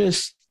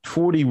dismissed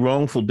 40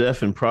 wrongful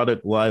death and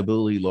product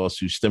liability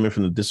lawsuits stemming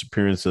from the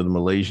disappearance of the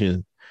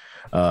Malaysian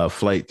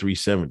Flight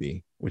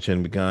 370, which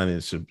had begun in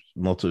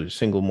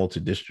single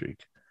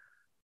multi-district.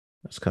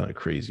 That's kind of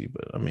crazy,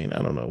 but I mean,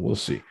 I don't know. We'll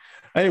see.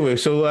 Anyway,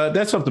 so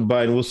that's up to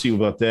Biden. We'll see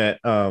about that.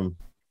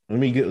 Let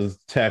me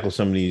tackle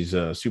some of these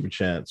super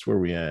chats. Where are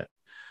we at?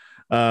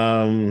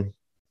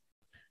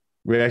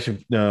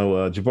 Reaction.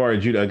 No,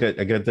 Jabari Judah. I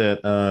got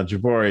that.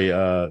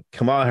 Jabari.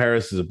 Kamala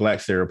Harris is a black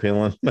Sarah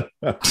Palin.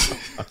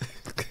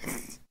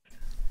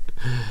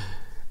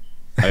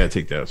 I gotta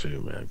take that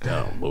too, man.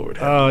 Oh Lord.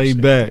 Oh, he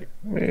back.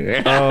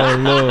 Oh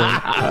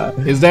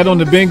Lord. Is that on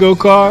the bingo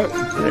card?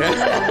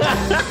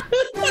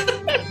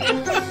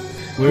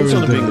 What's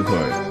on the bingo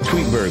card?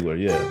 Tweet burglar.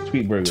 Yeah,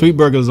 tweet burglar. Tweet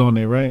burglar's on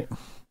there, right?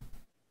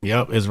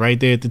 Yep, it's right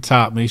there at the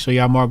top. Make sure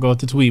y'all mark off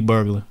the tweet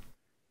burglar.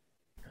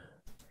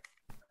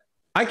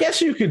 I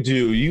guess you could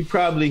do. You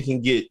probably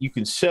can get. You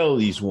can sell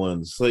these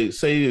ones. Like,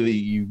 say that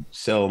you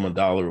sell them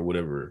 $1 or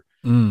whatever,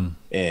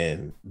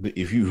 and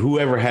if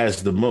whoever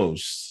has the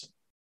most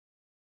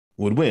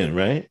would win,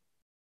 right?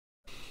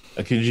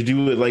 Could you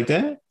do it like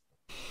that?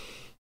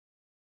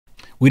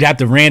 We'd have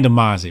to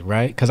randomize it,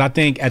 right? Because I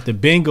think at the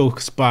bingo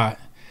spot,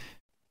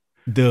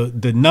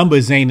 the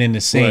numbers ain't in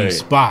the same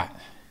spot,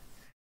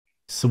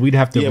 so we'd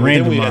have to randomize. But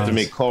then we'd have to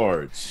make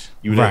cards.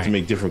 You would have to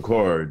make different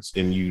cards,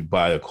 and you'd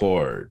buy a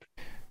card.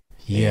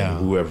 Yeah.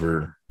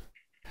 Whoever.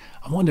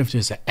 I wonder if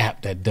there's an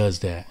app that does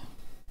that.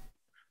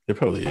 There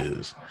probably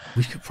is.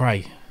 We could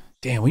probably.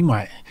 Damn, we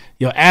might.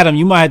 Yo, Adam,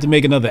 you might have to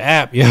make another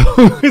app, yo.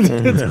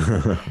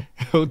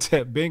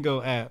 Hotep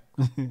Bingo app.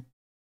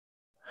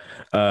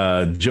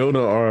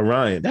 Jonah or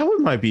Ryan.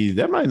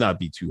 That might not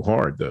be too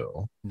hard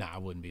though. Nah,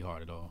 it wouldn't be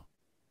hard at all.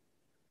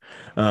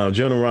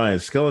 Jonah Ryan,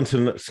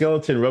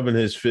 skeleton rubbing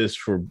his fist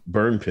for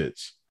burn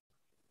pits.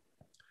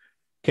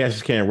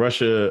 Cassius Can,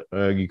 Russia,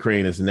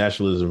 Ukraine is a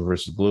nationalism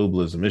versus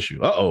globalism issue.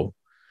 Uh-oh.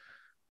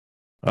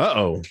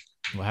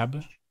 What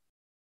happened?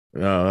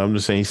 I'm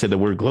just saying he said the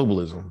word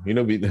globalism.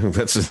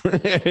 That's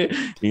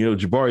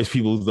Jabari's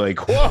people like,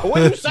 whoa, what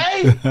did you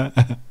say?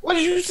 What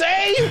did you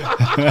say?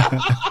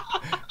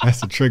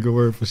 That's a trigger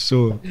word for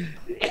sure.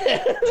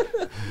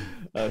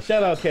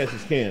 Shout out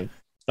Cassius Can.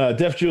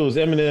 Def Jules,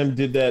 Eminem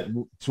did that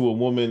to a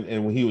woman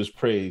and when he was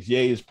praised.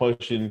 Ye is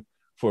pushing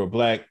for a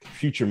Black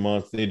Future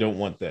Month. They don't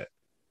want that.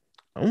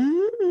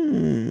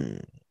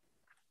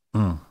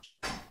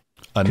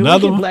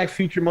 Another Black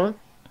Future Month?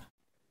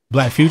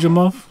 Black Future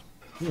Month?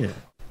 Yeah.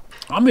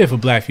 I'm here for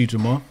Black Future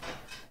Month.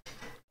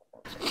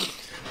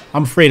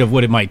 I'm afraid of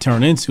what it might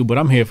turn into, but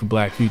I'm here for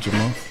Black Future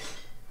Month.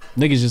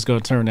 Niggas just gonna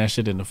turn that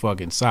shit into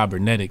fucking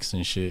cybernetics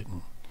and shit.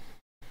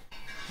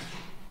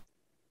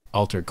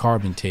 Altered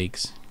carbon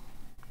takes.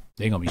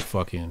 They gonna be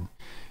fucking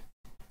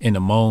in the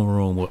moan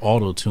room with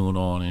auto-tune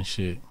on and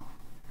shit.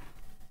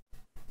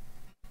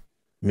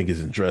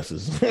 Niggas in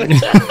dresses.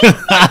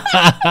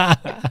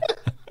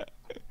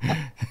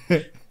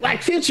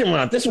 Black Future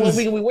Month. This is what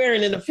we can be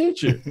wearing in the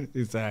future.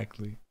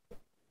 Exactly.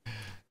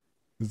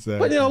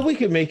 But we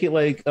could make it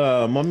like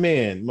my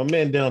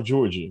man down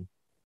Georgia,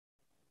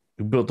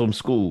 who built them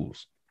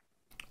schools.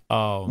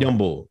 Young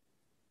Bull.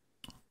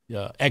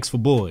 Yeah, X for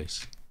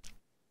Boys.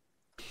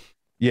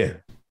 Yeah.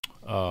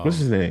 What's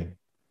his name?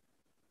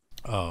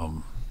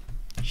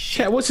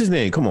 Shit, what's his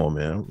name? Come on,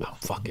 man. Oh,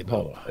 fuck it.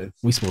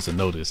 We supposed to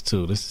know this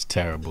too. This is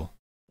terrible.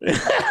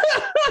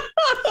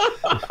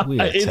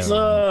 Man,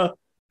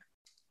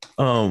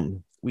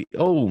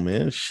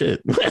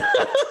 shit.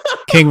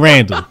 King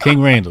Randall.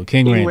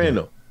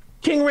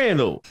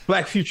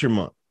 Black Future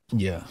Month.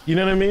 Yeah. You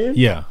know what I mean?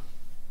 Yeah.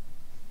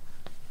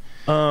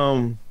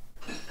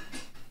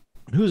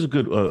 Who's a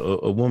good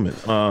a woman?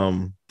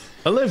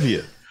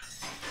 Olivia.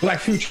 Black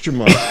Future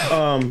Month.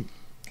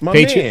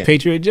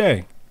 Patriot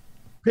J.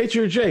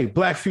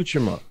 Black Future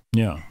Month.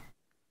 Yeah.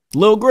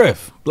 Lil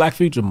Griff, Black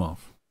Future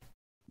Month.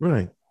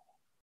 Right.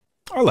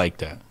 I like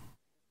that.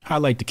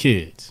 Highlight the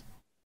kids.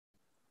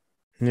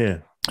 Yeah.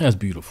 That's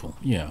beautiful.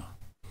 Yeah.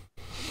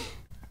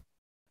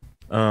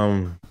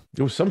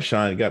 There was some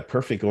shine that got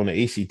perfect on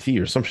the ACT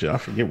or some shit. I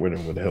forget what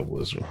the hell it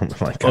was.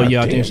 Like, out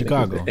there in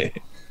Chicago.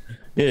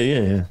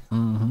 Yeah.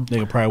 Mm-hmm. They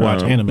could probably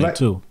watch anime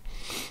too.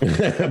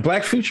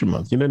 Black Future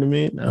Month. You know what I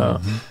mean?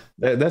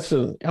 That's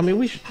a. I mean,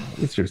 we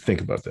should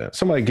think about that.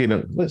 Somebody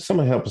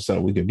help us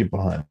out. We could get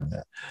behind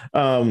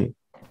that.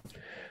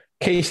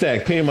 K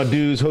Stack paying my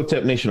dues.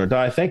 Hotep Nation or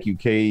die. Thank you,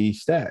 K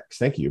Stacks.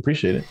 Thank you.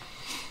 Appreciate it.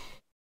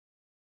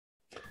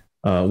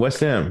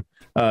 West Ham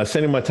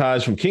sending my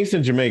ties from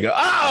Kingston, Jamaica.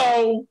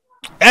 Oh,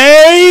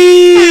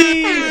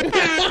 hey!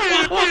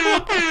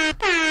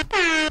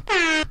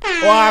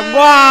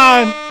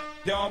 Wagwan,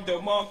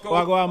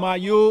 wagwan, my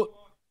youth.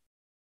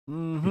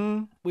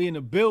 We in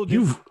the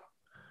building.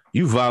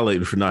 You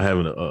violated for not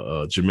having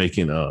a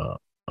Jamaican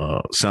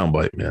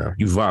soundbite, man.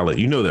 You violate.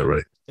 You know that,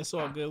 right? It's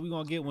all good. We're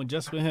gonna get one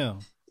just for him.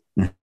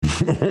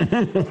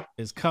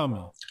 It's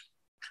coming.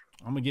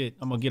 I'm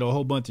gonna get a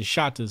whole bunch of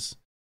Shotters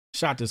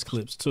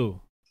clips too.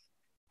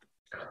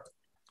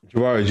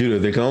 Jabari Judah,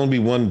 there can only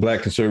be one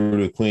black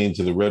conservative queen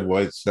to the red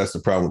whites. That's the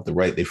problem with the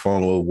right. They fall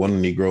in love with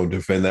one Negro and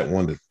defend that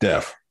one to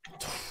death.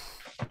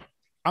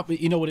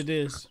 You know what it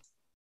is?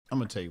 I'm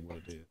gonna tell you what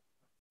it is.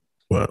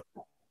 What?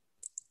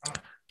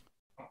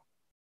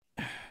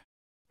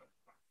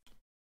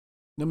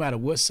 No matter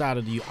what side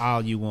of the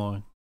aisle you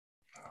on,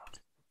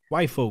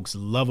 white folks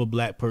love a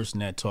black person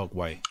that talk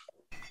white.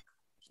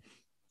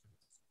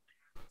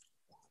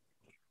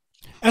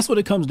 That's what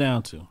it comes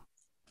down to.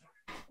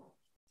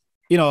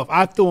 You know, if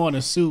I threw on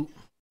a suit,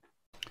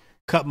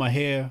 cut my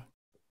hair,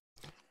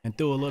 and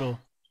threw a little,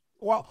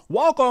 well,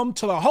 welcome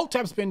to the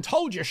Hotep's Been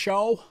Told You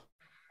show.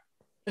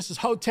 This is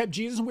Hotep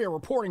Jesus, and we are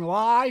reporting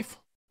live.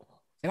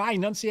 And I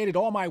enunciated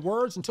all my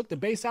words and took the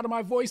bass out of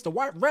my voice. The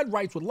red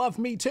rights would love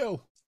me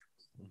too.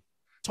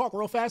 Talk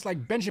real fast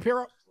like Ben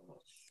Shapiro.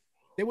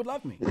 They would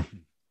love me.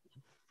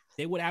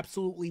 They would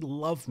absolutely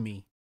love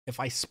me if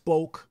I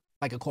spoke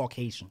like a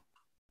Caucasian.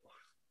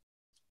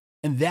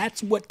 And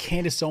that's what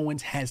Candace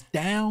Owens has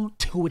down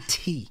to a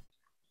T,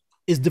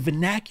 is the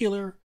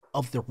vernacular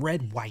of the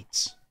red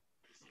whites.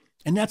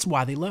 And that's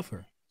why they love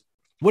her.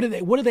 What do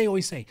they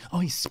always say? Oh,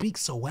 he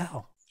speaks so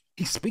well.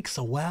 He speaks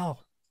so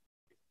well.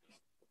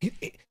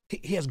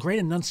 He has great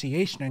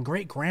enunciation and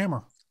great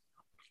grammar,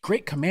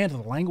 great command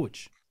of the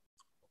language.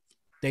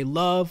 They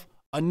love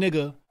a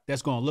nigga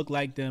that's going to look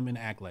like them and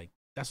act like.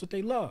 That's what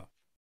they love.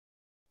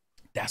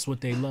 That's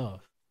what they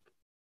love.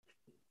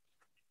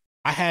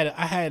 I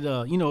had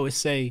you know, it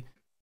say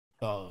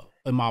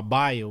in my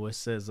bio, it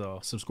says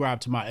subscribe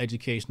to my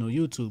educational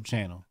YouTube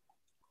channel,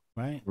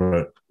 right?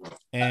 Right.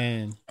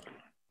 And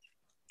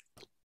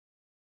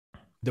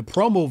the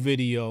promo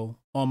video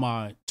on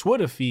my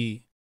Twitter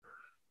feed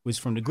was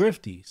from the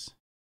Grifties.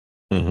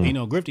 Mm-hmm. You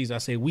know, Grifties, I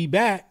say, we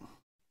back.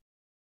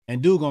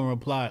 And dude gonna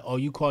reply, oh,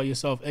 you call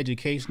yourself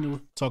educational,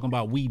 talking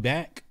about we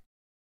back?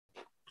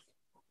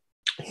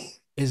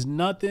 It's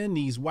nothing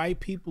these white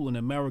people in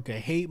America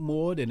hate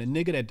more than a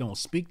nigga that don't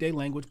speak their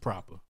language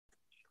proper.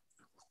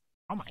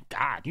 Oh my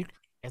God,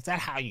 is that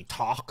how you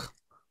talk?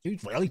 You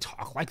really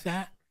talk like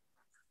that?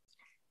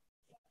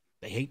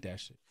 They hate that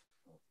shit.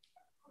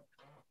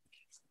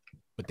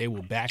 But they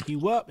will back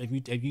you up if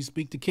you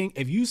speak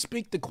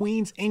the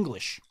Queen's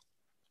English.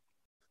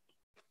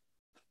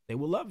 They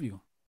will love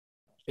you.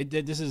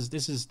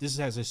 This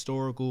has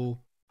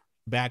historical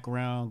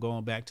background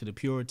going back to the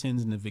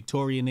Puritans and the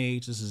Victorian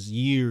age. This is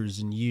years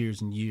and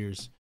years and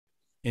years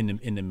in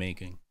the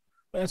making.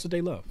 But that's what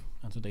they love.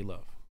 That's what they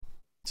love.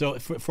 So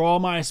for all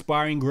my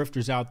aspiring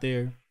grifters out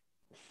there,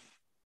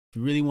 if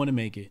you really want to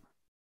make it,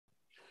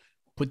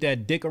 put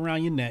that dick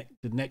around your neck,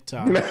 the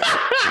necktie.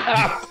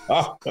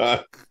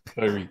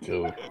 Very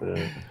cool.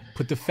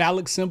 Put the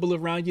phallic symbol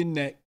around your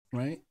neck,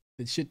 right?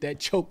 The shit that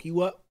choke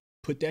you up,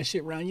 put that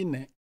shit around your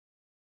neck.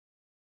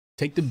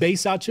 Take the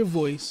bass out your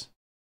voice.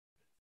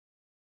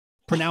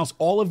 Pronounce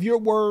all of your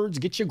words,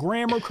 get your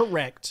grammar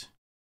correct,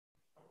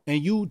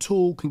 and you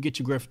too can get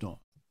your grift on.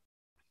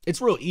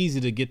 It's real easy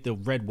to get the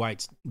red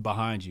whites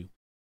behind you.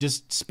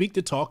 Just speak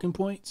the talking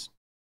points.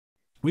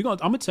 I'm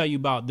gonna tell you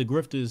about the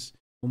grifters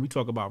when we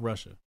talk about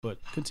Russia, but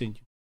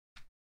continue.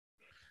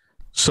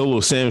 Solo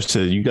Sam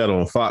said you got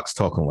on Fox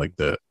talking like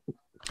that.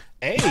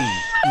 Hey,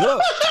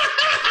 look.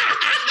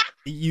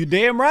 You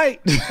damn right.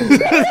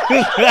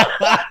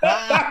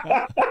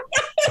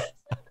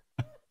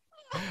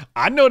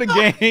 I know the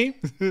game.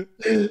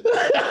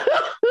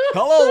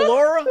 Hello,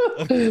 Laura.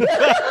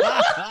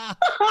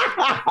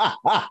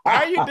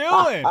 How are you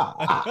doing?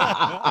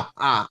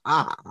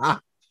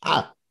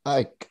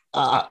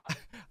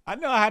 I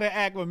know how to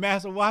act with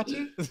Master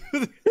watching.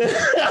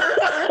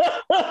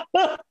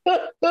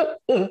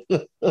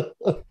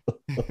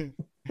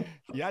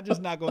 Y'all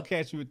just not gonna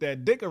catch me with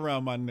that dick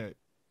around my neck.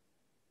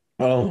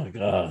 Oh my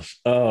gosh.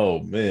 Oh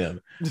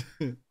man.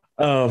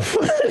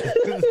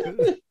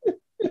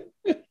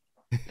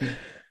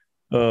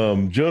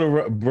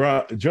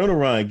 Jonah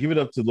Ryan, give it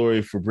up to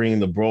Lori for bringing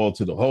the brawl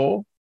to the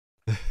hall.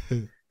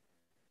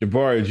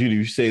 Jabari Judy,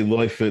 you say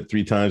Lightfoot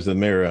 3 times the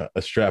mirror,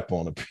 a strap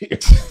on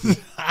appears.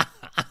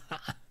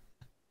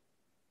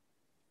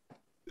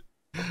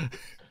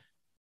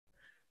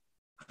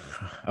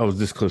 I was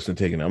this close to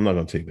taking it. I'm not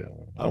gonna take that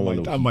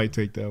one. I might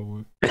take that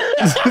one.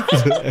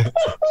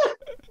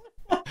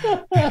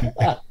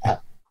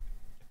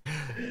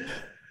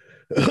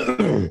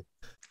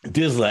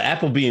 Dizzler,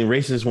 Apple being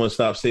racist won't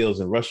stop sales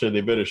in Russia.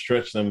 They better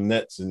stretch them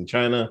nets in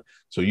China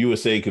so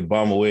USA could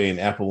bomb away and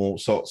Apple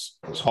won't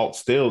halt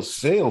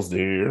sales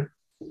there.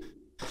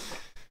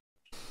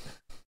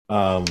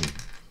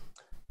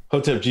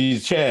 Hotep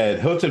Jesus, Chad.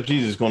 Hotep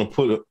Jesus is going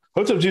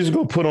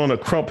to put on a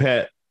Crump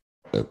hat,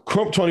 a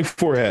Crump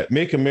 24 hat.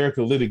 Make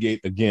America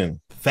litigate again.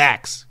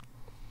 Facts.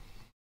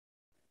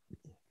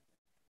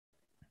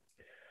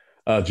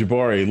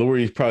 Jabari,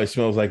 Lori probably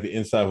smells like the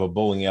inside of a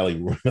bowling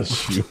alley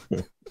shoe.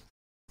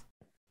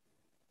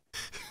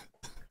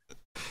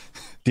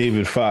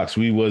 David Fox,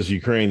 we was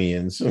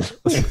Ukrainians.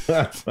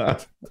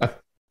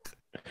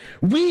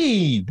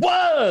 We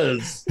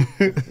was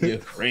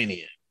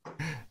Ukrainian.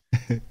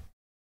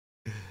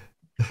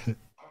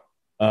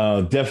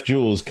 Def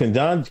Jules,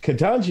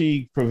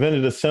 Ketanji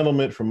prevented a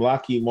settlement from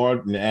Lockheed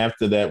Martin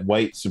after that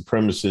white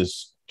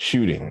supremacist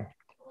shooting.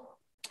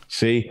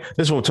 See,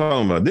 this is what I'm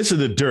talking about. This is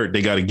the dirt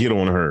they got to get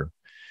on her.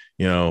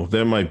 You know,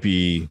 that might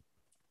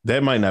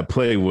not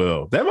play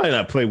well. That might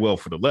not play well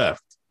for the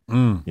left.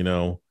 You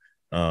know,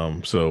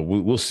 so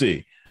we'll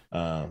see.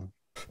 It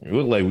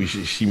looked like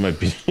she might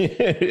be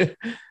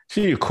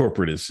she a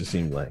corporatist, it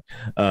seems like.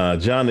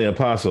 John the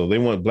Apostle, they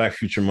want Black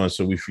Future Month,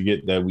 so we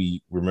forget that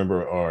we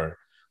remember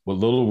what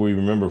little we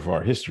remember of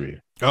our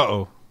history.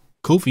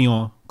 Kofi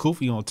on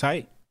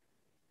tight.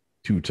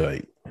 Too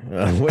tight.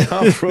 Where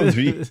I'm from,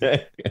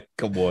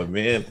 come on,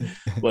 man.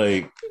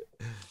 Like,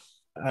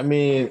 I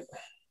mean,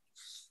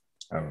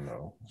 I don't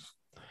know.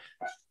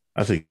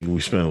 I think we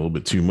spend a little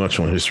bit too much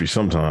on history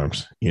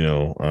sometimes, you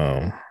know.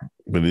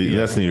 But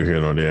that's neither here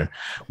nor there.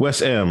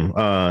 Wes M,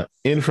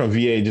 in from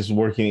VA, just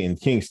working in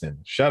Kingston.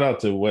 Shout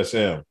out to Wes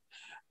M.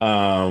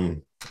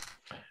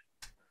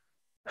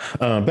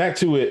 Back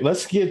to it.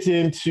 Let's get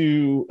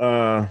into.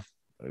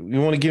 We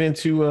want to get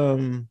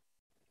into.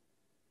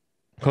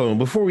 Hold on,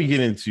 before we get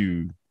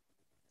into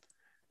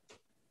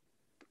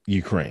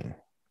Ukraine,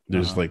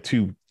 there's like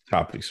two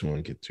topics we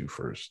want to get to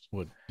first.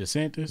 What,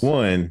 DeSantis?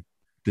 One,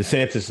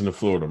 DeSantis and the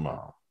Florida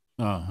mob.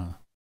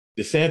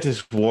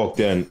 DeSantis walked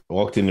in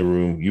the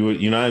room.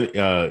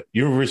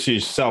 University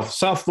of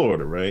South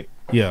Florida, right?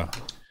 Yeah.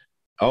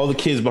 All the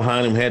kids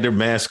behind him had their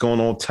mask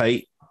on all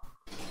tight.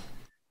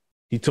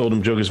 He told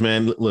them jokers,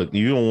 man, look,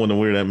 you don't want to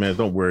wear that mask.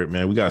 Don't wear it,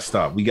 man. We got to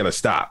stop. We got to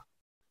stop.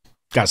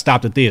 Got to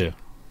stop the theater.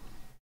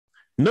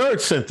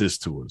 Nerd sent this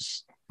to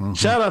us.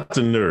 Shout out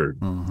to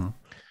Nerd.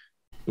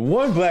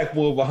 One black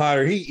boy behind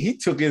her, he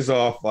took his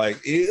off like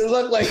it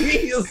looked like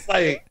he was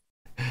like,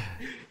 you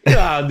know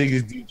how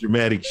niggas do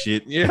dramatic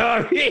shit. You know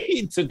what I mean?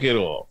 He took it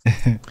off.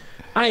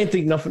 I ain't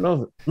think nothing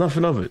of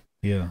it.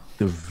 Yeah.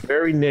 The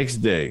very next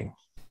day,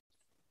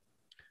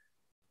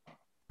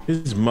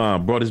 his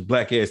mom brought his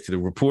black ass to the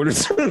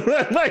reporters.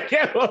 Like,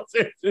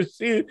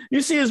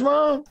 you see his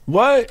mom?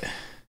 What?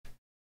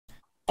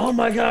 Oh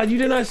my God, you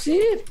did not see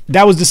it?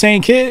 That was the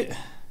same kid?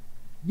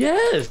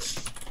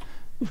 Yes.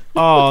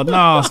 Oh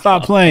no,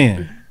 stop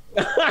playing.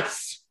 I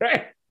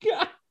swear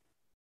God.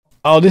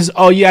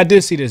 Oh yeah, I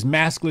did see this.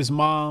 Maskless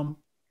mom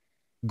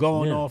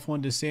going off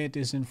on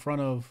DeSantis in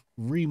front of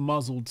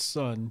remuzzled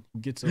son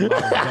gets a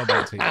lot of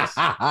double takes.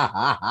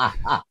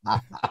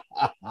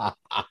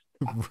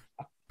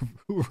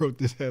 Who wrote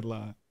this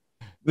headline?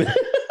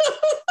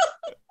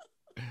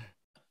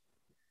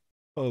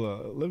 Hold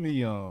on, let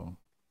me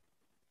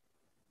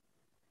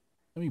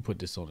put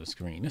this on the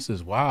screen. This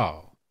is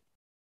wild.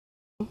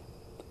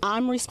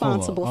 I'm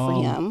responsible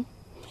for him,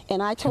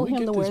 and I told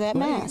him to wear that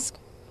mask.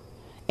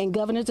 And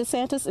Governor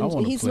DeSantis,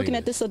 he's looking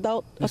at this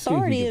adult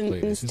authority and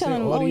is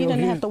telling him, oh, you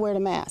didn't have to wear the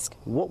mask.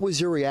 What was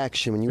your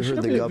reaction when you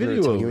heard the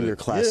governor tell you and your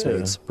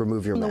classmates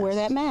remove your mask? To wear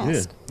that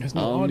mask. There's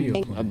no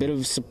audio. A bit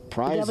of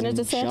surprise. Governor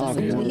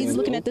DeSantis, he's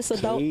looking at this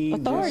adult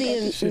authority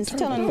and is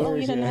telling him, oh,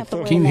 you didn't have to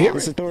wear Can you hear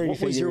mask. it?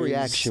 What was your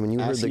reaction when you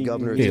heard the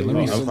governor tell you let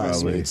me and your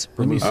classmates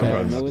remove your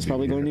mask? That was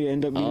probably going to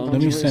end up being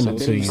let me send it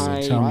to you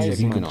and tell me if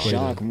you can play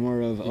that.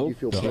 More of, Did you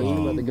feel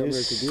pressured by the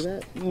governor to do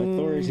that?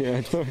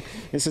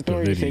 This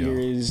authority figure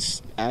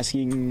is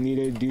asking me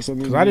to do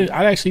something.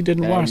 I actually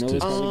didn't watch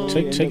this.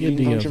 Check your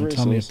DMs and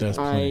tell me if that's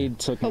playing. I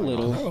took a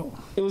little.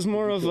 It was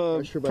more of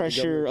a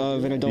pressure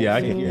of an adult. Yeah,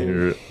 I can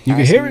hear it. You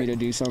can hear it? Me to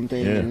do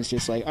something, and it's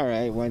just like, all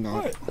right, why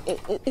not?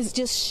 It's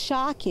just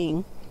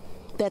shocking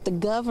that the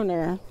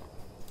governor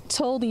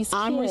told these kids,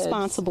 I'm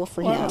responsible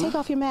for him. Take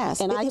off your mask.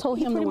 And I told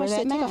him to wear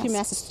that mask. Take off your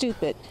mask is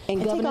stupid.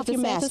 And Governor off your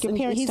mask. Your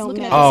parents don't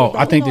matter. Oh,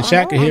 I think the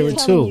chat can hear it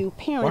too.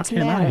 Why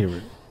can't I hear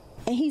it?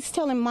 And he's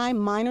telling my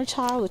minor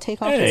child to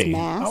take off his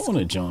mask. I want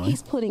to join.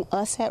 He's putting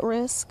us at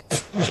risk.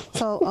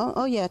 So,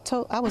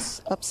 I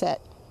was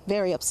upset,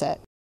 very upset.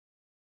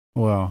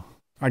 Well,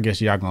 I guess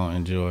y'all gonna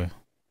enjoy.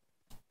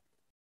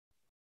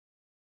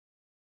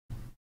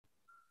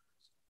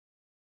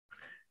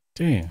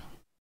 Damn.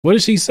 What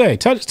did she say?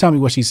 Tell me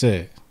what she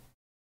said.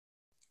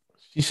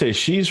 She said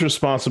she's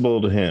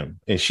responsible to him,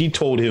 and she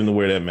told him to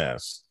wear that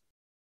mask.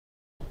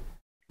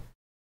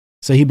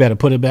 So he better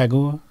put it back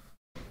on?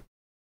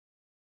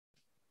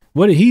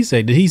 What did he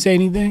say? Did he say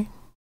anything?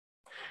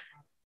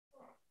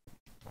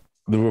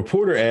 the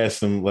reporter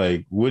asked him,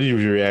 like, what was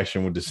your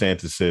reaction when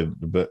DeSantis said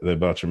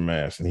about your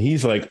mask? And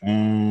he's like,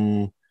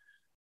 and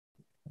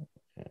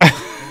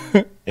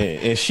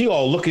she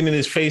all looking in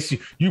his face.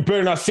 You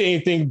better not say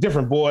anything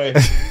different, boy.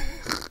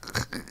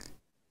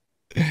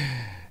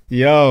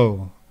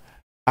 Yo,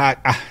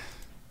 I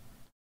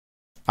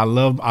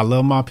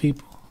love my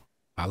people.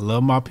 I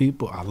love my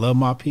people. I love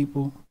my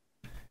people.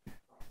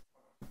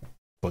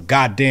 But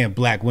goddamn,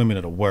 black women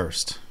are the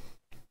worst.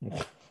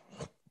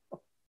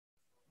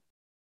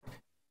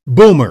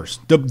 Boomers,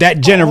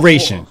 that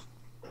generation.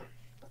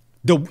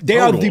 They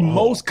are the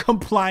most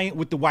compliant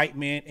with the white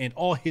man in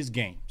all his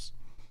games.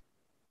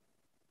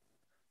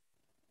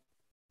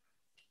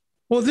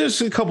 Well,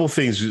 there's a couple of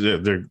things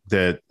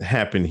that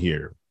happen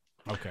here.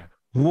 Okay.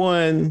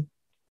 One,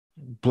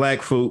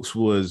 black folks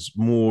was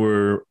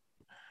more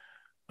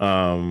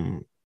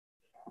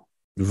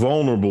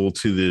vulnerable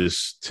to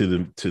this, to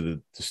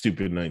the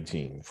stupid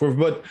 19.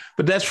 But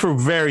that's for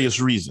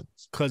various reasons.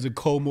 Because of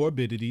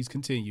comorbidities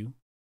continue.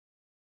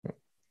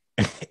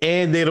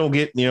 And they don't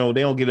get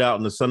out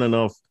in the sun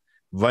enough,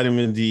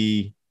 vitamin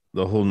D,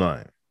 the whole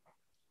nine.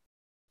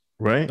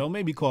 Right? Don't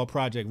make me call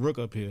Project Rook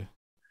up here.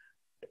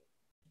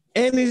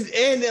 And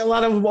a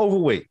lot of them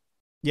overweight.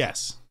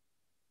 Yes.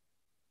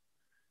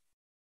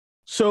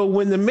 So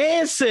when the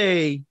man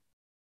say,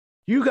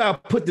 you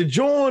got to put the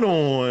joint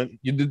on,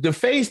 the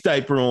face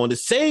diaper on to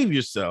save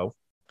yourself,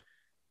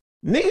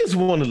 niggas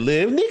want to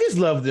live. Niggas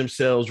love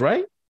themselves,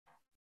 right?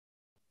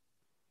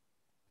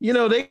 You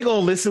know, they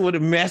going to listen what the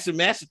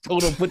master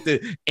told them put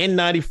the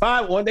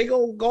N95 on. They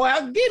going to go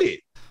out and get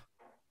it.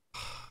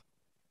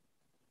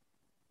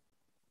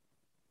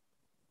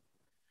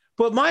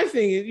 But my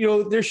thing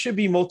is, there should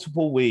be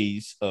multiple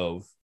ways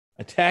of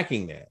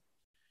attacking that.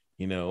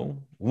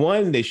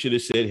 One, they should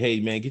have said, hey,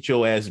 man, get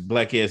your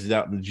black asses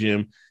out in the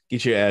gym.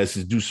 Get your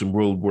asses, do some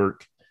road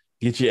work.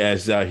 Get your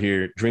asses out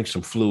here, drink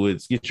some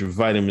fluids, get your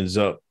vitamins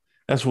up.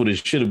 That's what it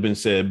should have been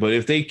said. But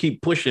if they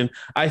keep pushing,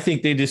 I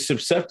think they're just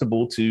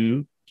susceptible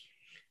to,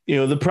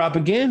 the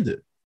propaganda.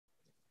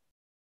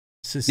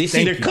 They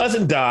see their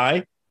cousin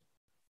die.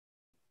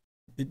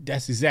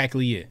 That's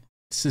exactly it.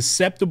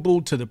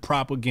 Susceptible to the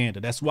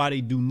propaganda. That's why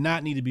they do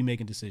not need to be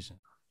making decisions.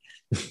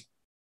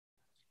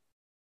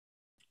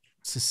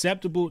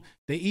 Susceptible.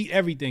 They eat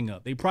everything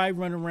up. They probably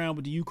run around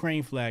with the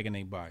Ukraine flag in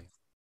their body.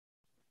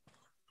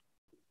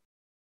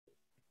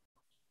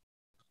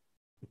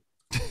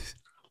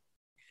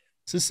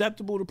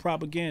 Susceptible to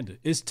propaganda.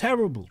 It's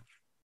terrible.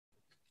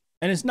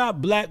 And it's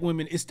not black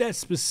women. It's that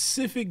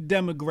specific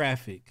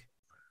demographic,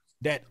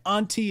 that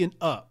auntie and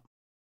up,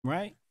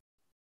 right?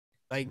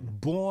 Like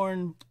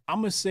born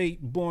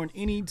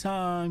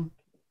anytime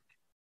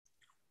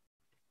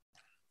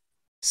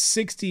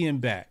 60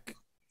 and back.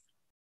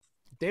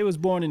 They was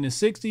born in the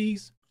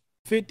 60s,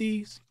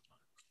 50s,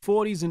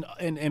 40s,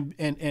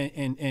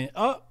 and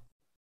up.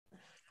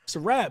 It's a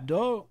wrap,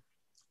 dog.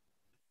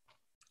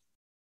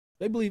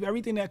 They believe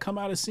everything that come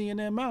out of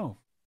CNN mouth.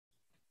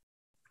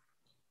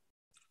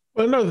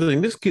 Well, another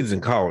thing, this kid's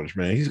in college,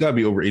 man. He's got to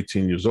be over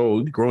 18 years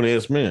old. He's a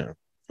grown-ass man.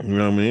 You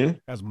know what I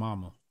mean? That's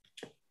mama.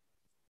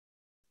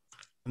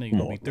 I think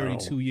he's going to be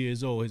 32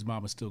 years old. His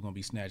mama's still going to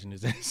be snatching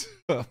his ass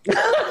up.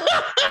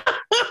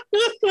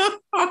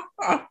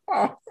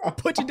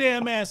 Put your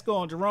damn mask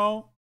on,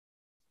 Jerome.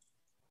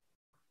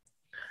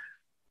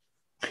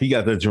 He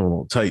got that joint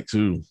on tight,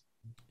 too.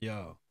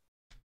 Yo.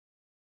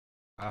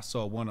 I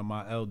saw one of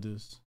my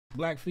elders,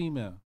 black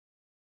female.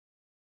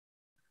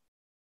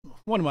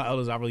 One of my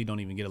elders I really don't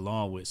even get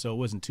along with, so it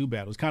wasn't too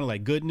bad. It was kind of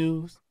like good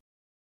news.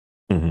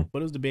 Mm-hmm. But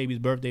it was the baby's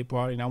birthday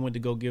party, and I went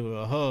to go give her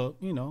a hug,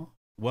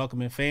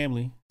 welcoming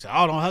family. So,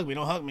 oh, don't hug me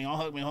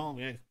home.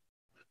 Yeah.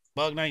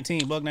 Bug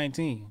 19.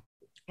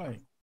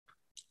 Like,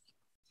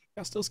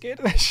 I'm still scared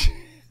of that shit.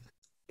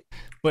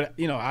 But,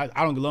 I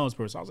don't get along with this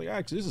person. I was like,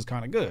 actually, this is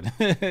kind of good.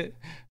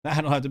 Now I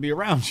don't have to be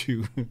around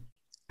you.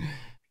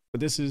 But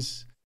this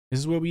is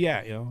where we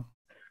at, yo.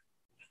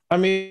 I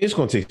mean, it's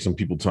going to take some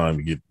people time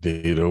to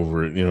get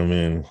over it. You know what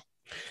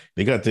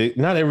I mean?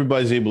 Not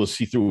everybody's able to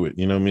see through it.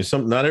 You know what I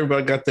mean? Not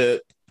everybody got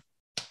that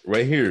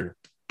right here.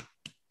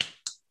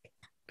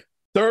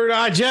 Third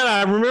Eye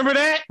Jedi. Remember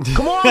that?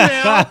 Come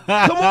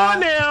on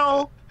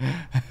now.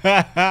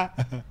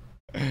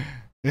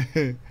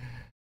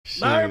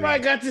 Not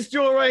everybody got this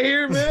joint right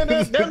here, man.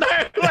 They're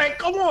not like,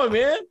 come on,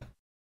 man.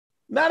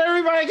 Not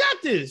everybody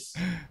got this.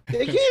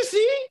 They can't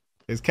see.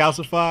 It's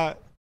calcified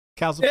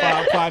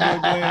pineal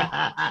gland.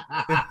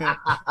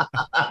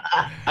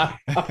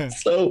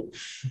 So,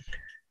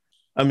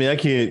 I mean, I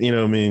can't,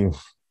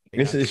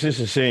 it's just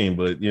a shame,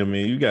 but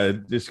you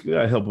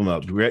gotta help them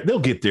out. They'll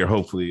get there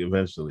hopefully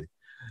eventually.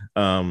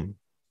 I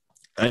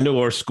know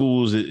our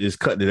schools is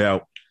cutting it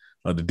out.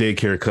 The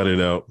daycare cut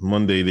it out.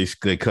 Monday they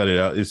cut it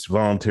out. It's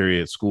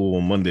voluntary at school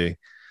on Monday,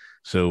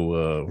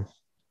 so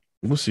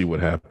we'll see what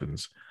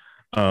happens.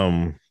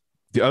 The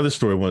other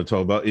story I want to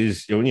talk about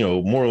is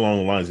more along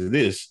the lines of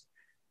this.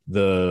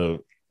 The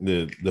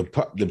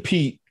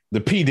P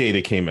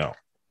data came out.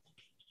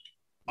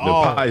 The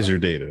Pfizer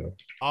data.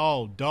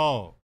 Oh,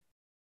 dog.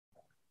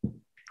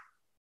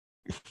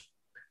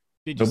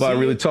 Nobody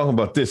really talking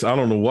about this. I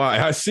don't know why.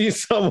 I see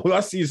some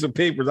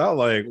papers. I'm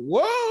like,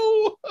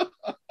 whoa.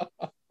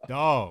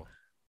 Dog.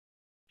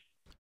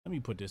 Let me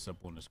put this up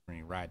on the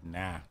screen right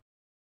now.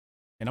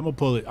 And I'm gonna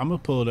pull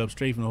it up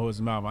straight from the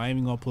horse's mouth. I ain't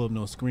even gonna pull up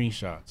no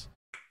screenshots.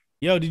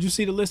 Yo, did you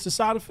see the list of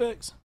side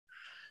effects?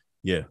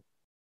 Yeah.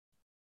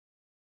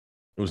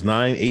 It was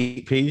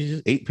 8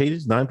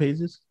 pages, 9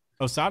 pages.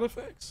 Of side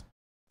effects?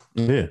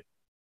 Yeah.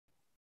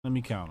 Let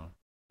me count them.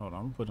 Hold on,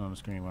 I'm gonna put it on the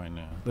screen right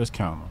now. Let's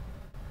count them.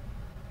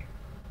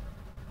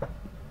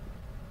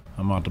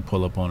 I'm about to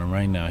pull up on them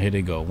right now. Here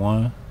they go.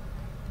 1,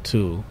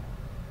 2,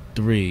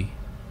 3,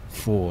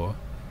 4,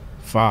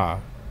 5,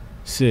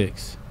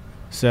 6,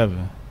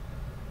 7,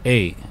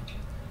 8,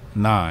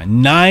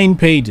 9. 9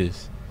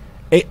 pages.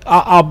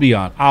 I'll be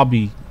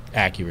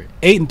accurate.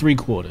 8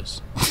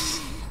 3/4.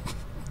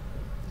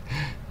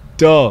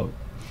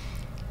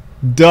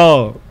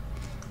 Dog.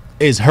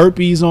 Is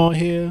herpes on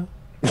here?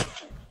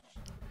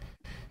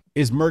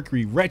 Is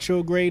Mercury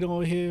retrograde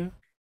on here?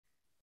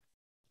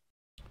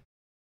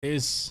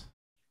 Is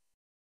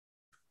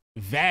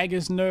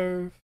vagus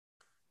nerve,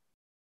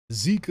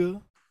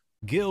 Zika,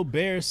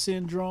 Gilbert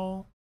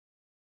syndrome.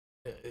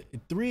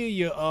 3 of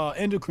your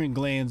endocrine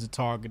glands are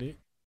targeted.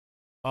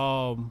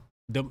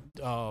 The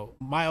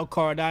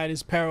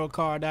myocarditis,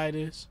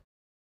 pericarditis,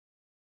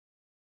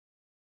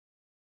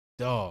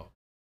 dog,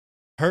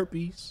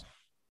 herpes,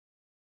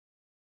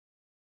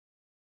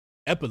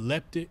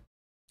 epileptic.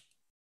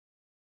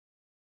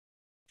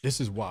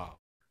 This is wild.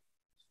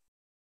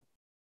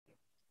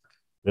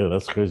 Yeah,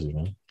 that's crazy,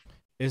 man.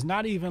 It's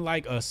not even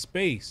like a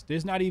space.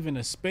 There's not even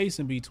a space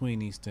in between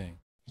these things.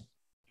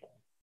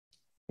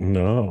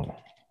 No.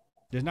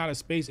 There's not a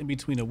space in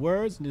between the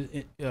words,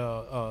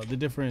 the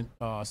different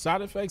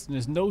side effects, and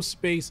there's no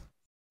space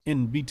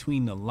in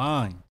between the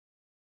line.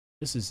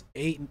 This is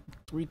 8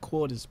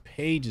 3/4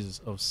 pages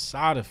of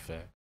side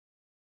effect.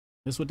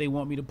 This what they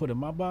want me to put in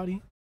my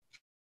body?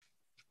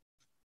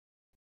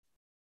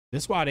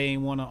 That's why they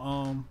ain't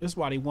wanna that's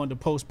why they wanted to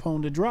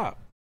postpone the drop.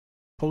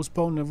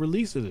 Postpone the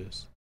release of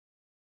this.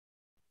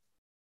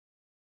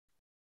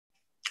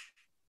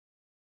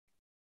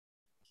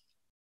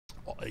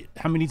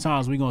 How many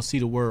times we gonna see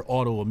the word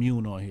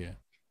autoimmune on here?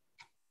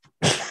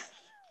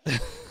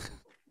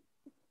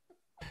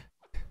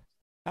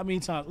 How many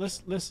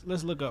times?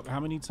 Let's look up how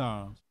many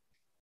times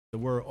the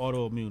word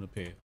autoimmune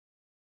appeared.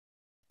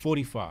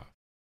 45.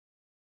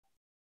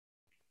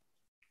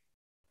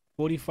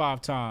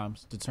 45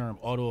 times the term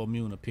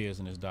autoimmune appears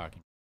in this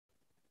document.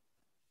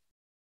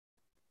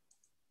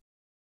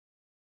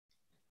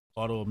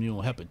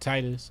 Autoimmune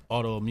hepatitis,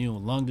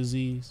 autoimmune lung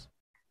disease,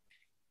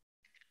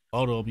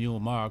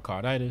 autoimmune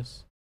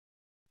myocarditis.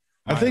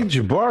 I think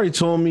Jabari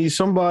told me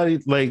somebody,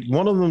 like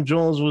one of them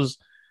Jones was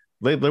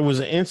like, there was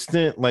an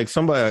instant, like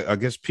somebody, I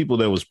guess people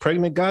that was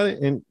pregnant got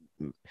it, and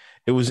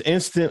it was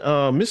instant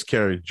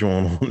miscarriage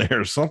drawn on there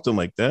or something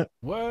like that.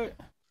 What?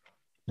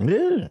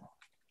 Yeah.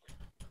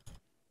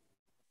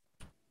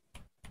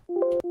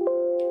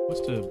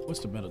 What's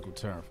the medical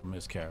term for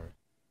miscarriage?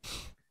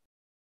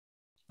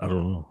 I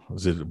don't know.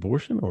 Is it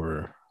abortion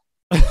or?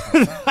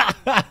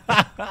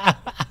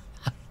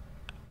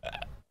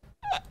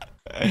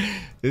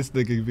 This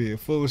nigga be a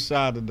full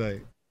shot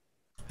today.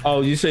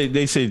 Oh,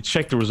 they say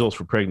check the results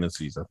for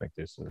pregnancies. I think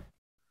they said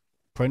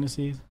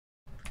pregnancies.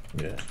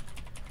 Yeah.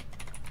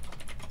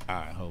 All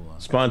right, hold on.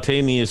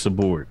 Spontaneous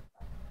abort.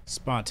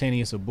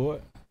 Spontaneous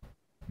abort.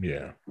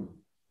 Yeah. All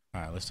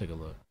right, let's take a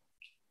look.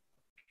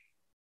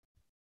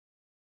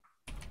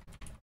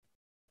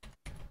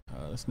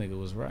 This nigga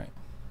was right.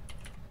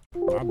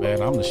 My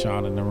bad. I'm the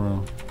Sean in the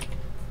room.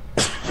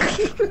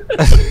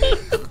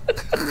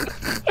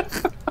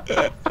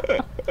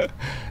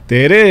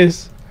 There it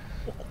is.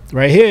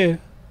 Right here.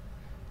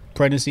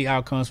 Pregnancy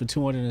outcomes for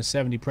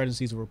 270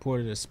 pregnancies were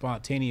reported as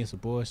spontaneous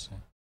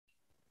abortion.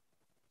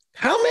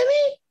 How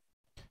many?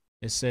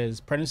 It says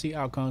pregnancy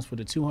outcomes for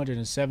the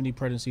 270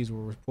 pregnancies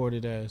were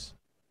reported as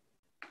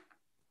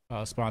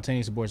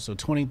spontaneous abortion. So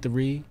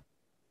 23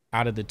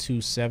 out of the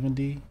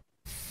 270,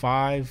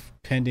 5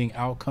 pending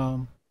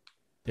outcome.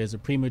 There's a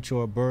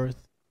premature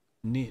birth,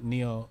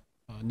 neonatal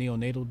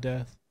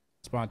death,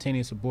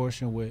 spontaneous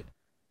abortion with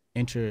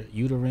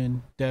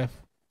intrauterine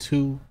death,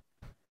 2.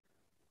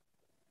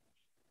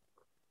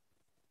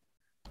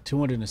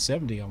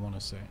 270, I want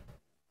to say.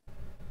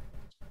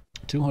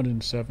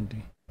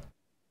 270.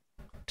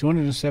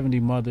 270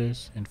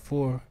 mothers and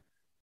 4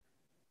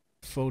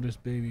 fetus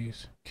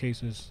babies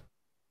cases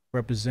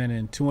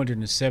representing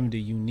 270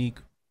 unique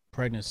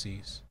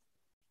pregnancies.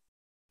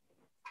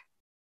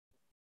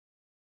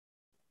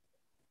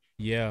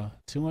 Yeah,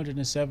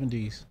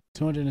 270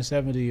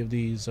 of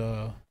these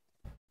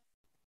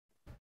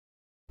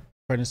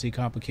pregnancy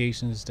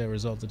complications that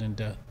resulted in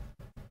death.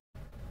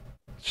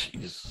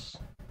 Jesus.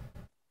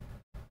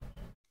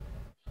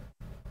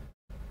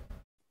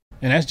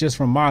 And that's just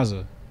from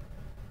Mazda.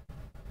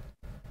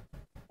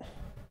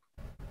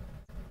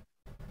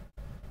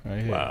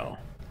 Right here. Wow.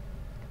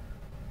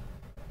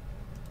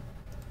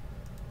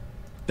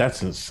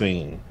 That's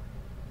insane.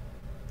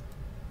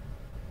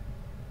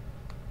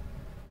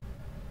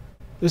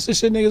 This is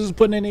shit niggas is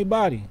putting in their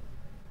body.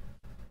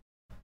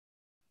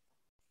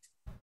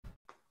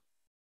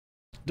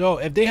 Though,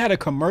 if they had a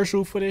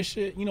commercial for this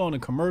shit, you know, in a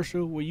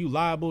commercial where you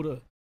liable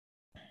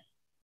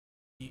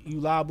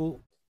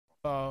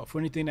for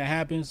anything that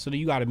happens, so that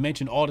you got to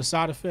mention all the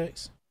side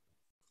effects.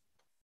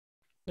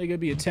 They could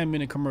be a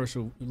 10-minute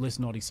commercial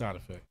listing all these side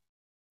effects.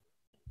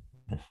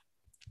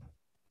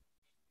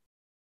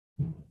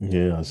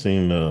 Yeah, I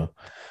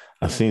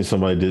seen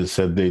somebody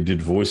said they did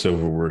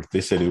voiceover work.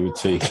 They said it would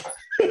take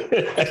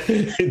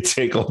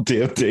take all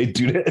damn day to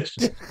do that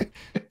shit.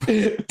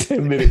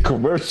 10-minute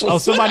commercial. Oh,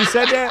 somebody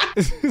said that?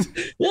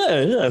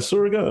 yeah, I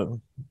swear to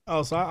God.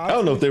 Oh, so I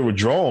don't know if they were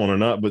drawn or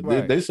not, but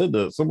right. they said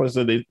that. Somebody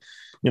said they,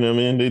 you know what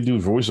I mean, they do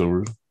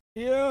voiceovers.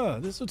 Yeah,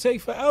 this will take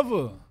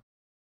forever.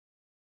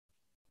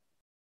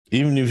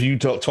 Even if you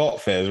talk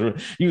fast,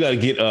 you got to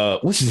get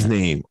what's his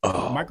name?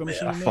 Oh, Micro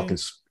man, Machine.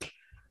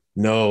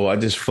 No, I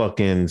just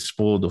fucking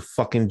spoiled the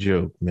fucking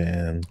joke,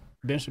 man.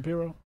 Ben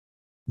Shapiro?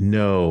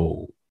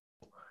 No.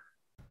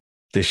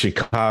 The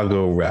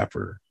Chicago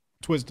rapper.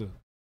 Twister.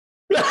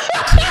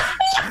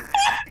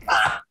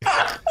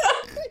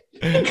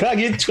 Can I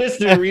get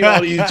Twister and read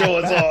all these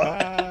joints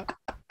off?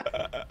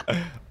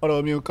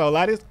 Autoimmune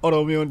colitis,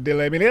 autoimmune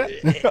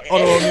delaminate,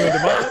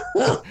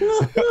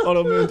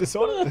 autoimmune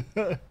disorder.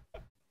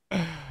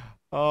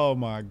 Oh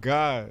my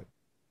God.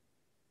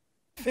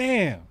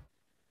 Fam.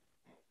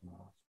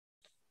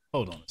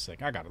 Hold on a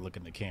second. I gotta look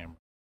in the camera.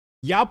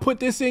 Y'all put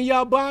this in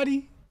y'all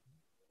body?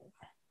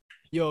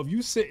 Yo, if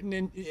you sitting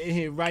in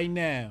here right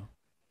now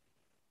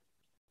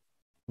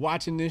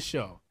watching this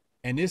show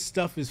and this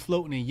stuff is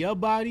floating in your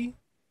body,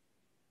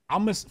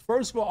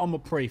 first of all, I'm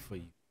gonna pray for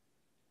you.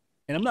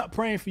 And I'm not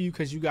praying for you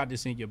because you got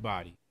this in your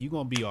body. You're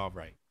gonna be all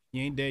right.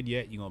 You ain't dead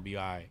yet, you're gonna be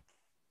all right.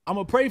 I'm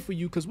gonna pray for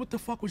you because what the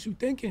fuck was you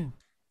thinking?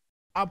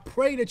 I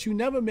pray that you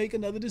never make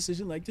another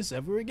decision like this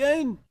ever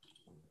again.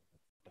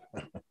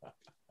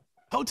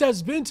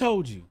 Hotep's been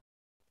told you.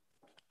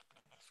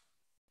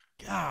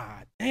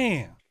 God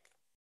damn.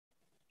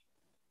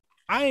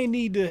 I ain't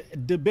need to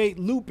debate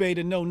Lupe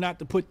to know not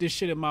to put this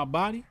shit in my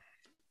body.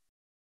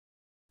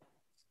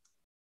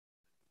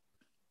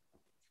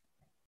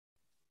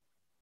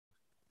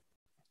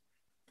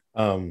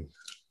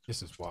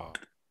 This is wild.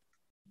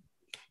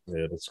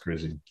 Yeah, that's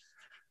crazy.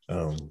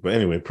 But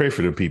anyway, pray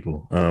for the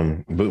people.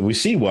 But we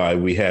see why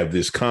we have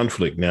this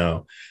conflict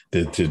now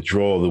to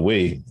draw the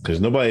way,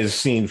 because nobody has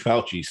seen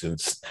Fauci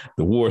since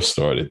the war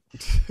started.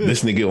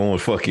 This nigga on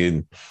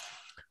fucking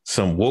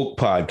some woke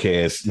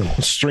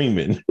podcast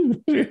streaming.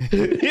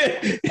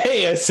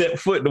 Hey, I set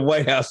foot in the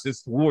White House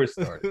since the war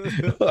started.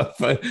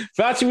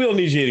 Fauci, we don't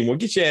need you anymore.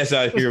 Get your ass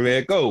out of here,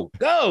 man. Go.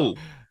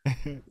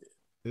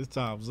 This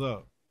time's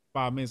up.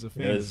 5 minutes of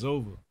fame is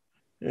over.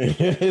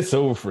 It's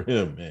over for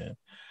him, man.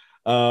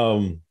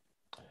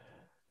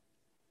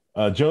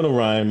 Jonah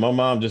Ryan, my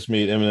mom just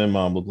made Eminem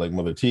mom look like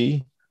Mother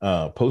T.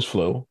 Post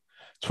flow,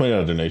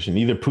 $20 donation.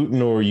 Neither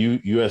Putin or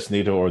U.S.,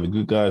 NATO, or the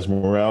good guys'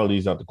 morality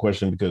is out the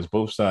question because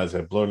both sides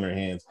have blood in their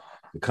hands.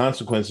 The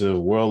consequences of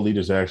world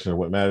leaders' action are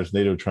what matters.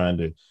 NATO trying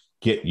to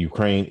get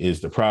Ukraine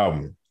is the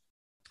problem.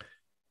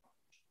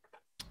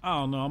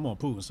 I don't know. I'm on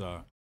Putin's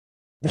side.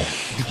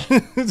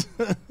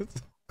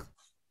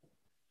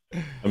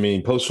 I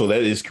mean, post flow,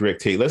 that is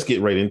correct. Hey, let's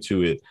get right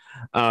into it.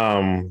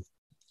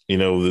 You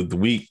know,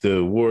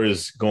 the war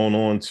is going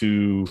on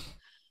to,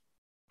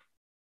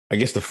 I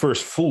guess, the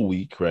first full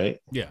week, right?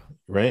 Yeah.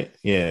 Right?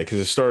 Yeah, because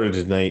it started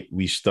tonight.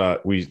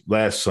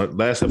 Last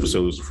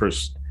episode was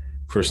the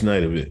first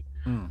night of it.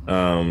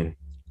 Mm-hmm.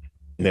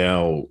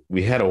 Now,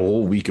 we had a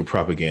whole week of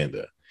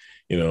propaganda.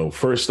 You know,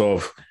 first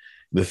off,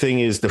 the thing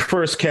is, the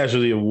first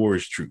casualty of war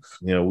is truth.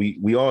 You know,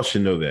 we all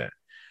should know that.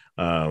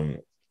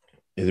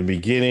 In the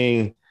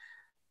beginning,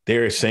 they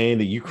were saying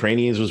the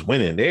Ukrainians was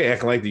winning. They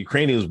acting like the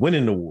Ukrainians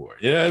winning the war.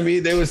 You know what I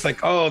mean? They was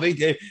like, oh,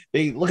 they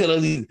look at all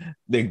these,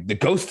 the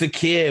ghost of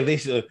Kiev. They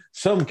said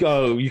some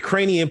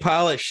Ukrainian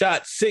pilot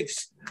shot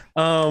 6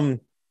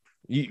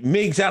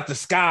 MiGs out the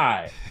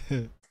sky.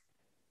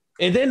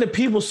 And then the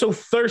people so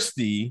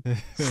thirsty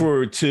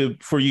for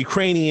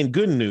Ukrainian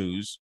good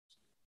news.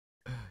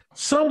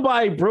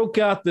 Somebody broke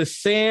out the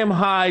Sam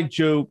Hyde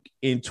joke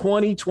in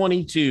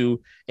 2022,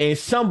 and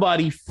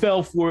somebody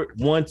fell for it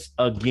once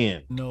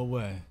again. No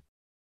way.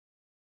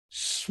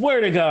 Swear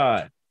to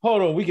God.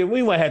 Hold on,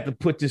 we might have to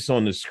put this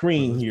on the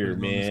screen here,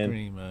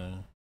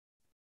 man.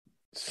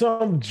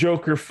 Some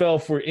joker fell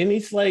for it, and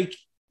he's like,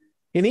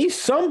 and he's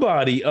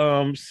somebody.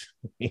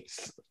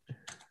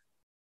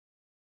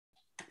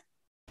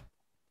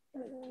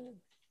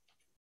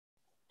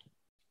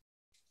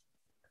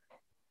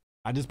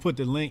 I just put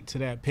the link to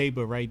that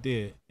paper right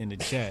there in the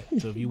chat.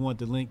 So if you want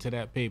the link to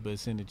that paper,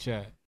 it's in the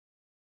chat.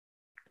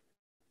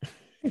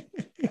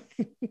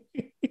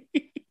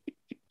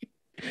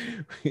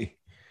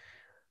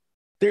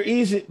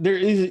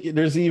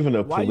 There's even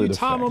a why you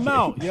time him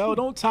out, yo?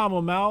 Don't time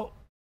him out.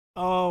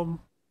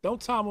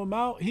 Don't time him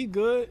out. He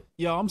good,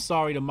 yo. I'm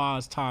sorry the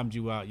mods timed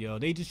you out, yo.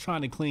 They just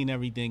trying to clean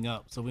everything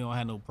up so we don't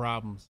have no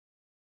problems.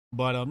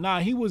 But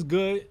nah, he was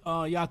good.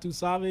 Yatu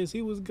Savez,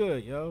 he was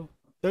good, yo.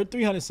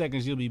 300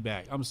 seconds, you'll be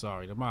back. I'm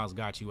sorry, the miles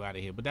got you out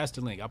of here, but that's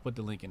the link. I put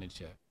the link in the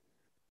chat.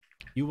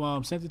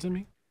 You sent it to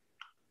me?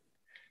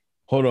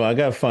 Hold on,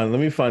 let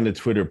me find the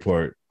Twitter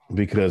part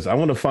because I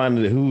want to find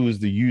who's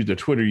the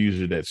Twitter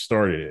user that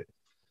started it.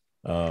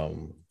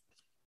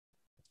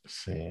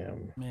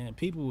 Sam. Man,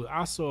 people,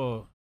 I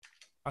saw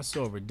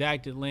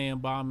redacted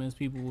land bombings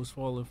people was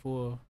falling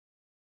for.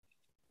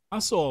 I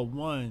saw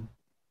one,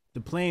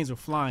 the planes were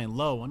flying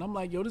low, and I'm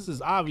like, yo, this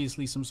is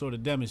obviously some sort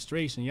of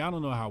demonstration. Y'all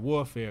don't know how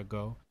warfare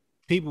go.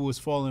 People was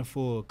falling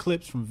for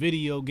clips from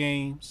video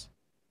games.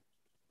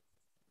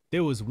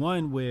 There was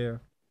one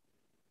where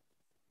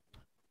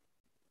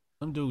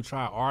some dude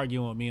tried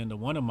arguing with me under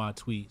one of my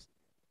tweets,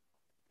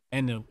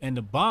 and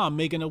the bomb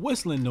making a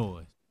whistling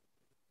noise.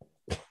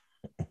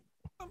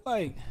 I'm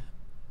like,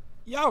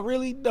 y'all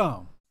really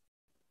dumb.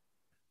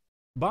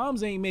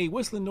 Bombs ain't made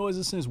whistling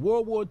noises since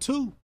World War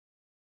II.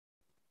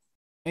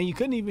 And you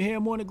couldn't even hear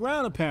them on the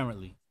ground,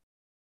 apparently.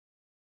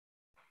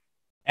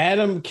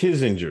 Adam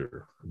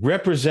Kinzinger,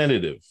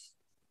 representative.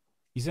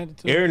 You sent it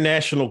to Air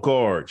National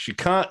Guard,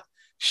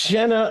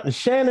 Shannon,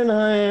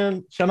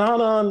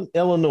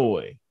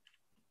 Illinois.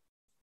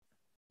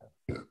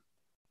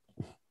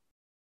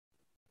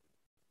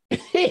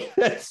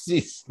 Let's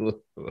see.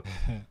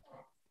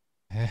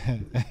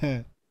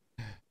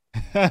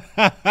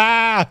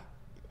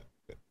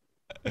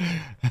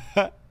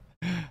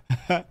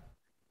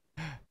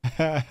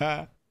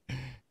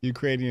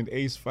 Ukrainian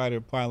ace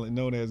fighter pilot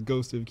known as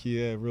Ghost of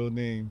Kiev, real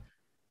name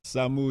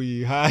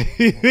Samuyi Hai.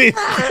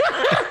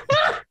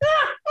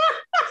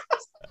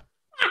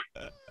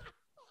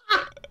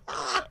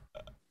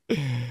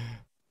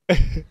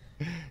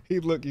 He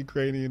looked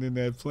Ukrainian in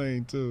that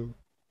plane too.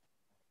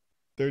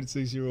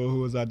 36-year-old who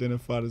was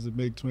identified as a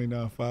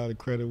MiG-29 fighter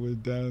credit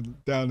with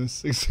down in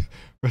 6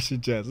 Russian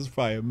jets. There's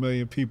probably 1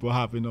 million people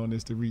hopping on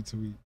this to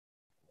retweet.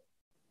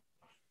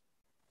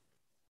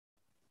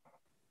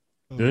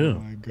 Oh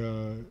my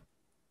God.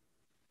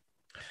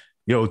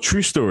 Yo,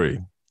 true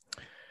story.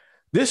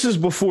 This is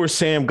before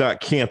Sam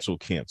got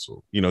canceled.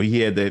 You know,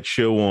 he had that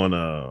show on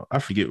I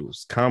forget, it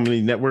was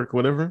Comedy Network,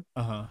 whatever.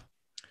 Uh-huh.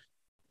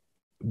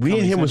 We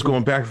and him was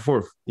going back and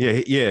forth.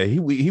 Yeah.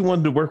 He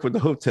wanted to work with the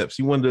Hoteps.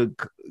 He wanted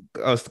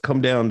us to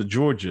come down to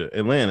Georgia,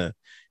 Atlanta,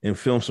 and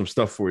film some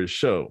stuff for his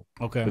show.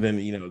 Okay. But then,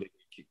 you know, they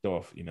kicked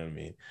off, you know what I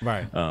mean?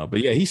 Right.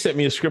 But yeah, he sent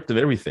me a script and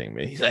everything,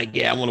 man. He's like,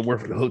 yeah, I want to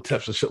work with the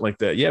Hoteps and shit like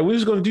that. Yeah, we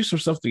was going to do some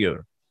stuff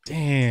together.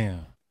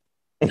 Damn.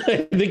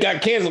 They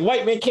got canceled.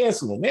 White man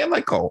canceled him. Man, I'm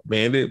like, oh,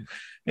 man,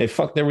 they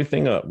fucked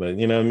everything up. But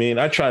you know what I mean?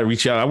 I tried to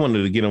reach out. I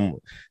wanted to get him,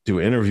 do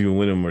an interview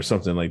with him or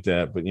something like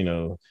that. But, you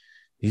know,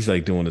 he's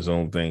like doing his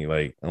own thing,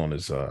 like on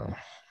his on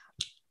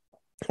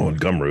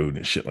Gumroad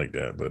and shit like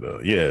that.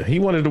 But yeah, he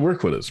wanted to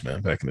work with us,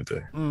 man, back in the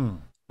day.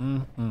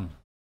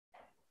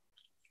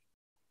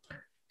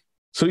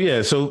 So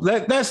yeah, so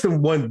that's the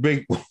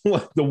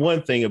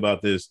one thing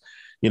about this.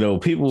 You know,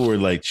 people were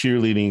like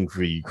cheerleading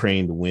for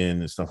Ukraine to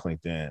win and stuff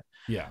like that.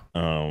 Yeah.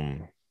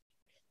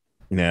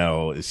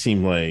 Now it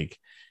seemed like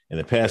in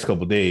the past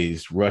couple of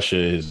days, Russia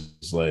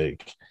is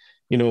like,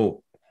 you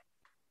know,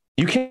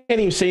 you can't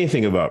even say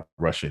anything about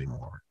Russia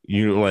anymore.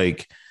 You know,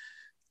 like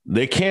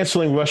they're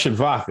canceling Russian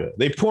vodka.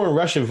 They pouring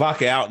Russian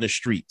vodka out in the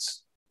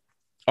streets.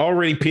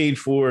 Already paid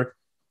for.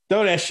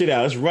 Throw that shit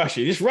out. It's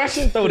Russian. It's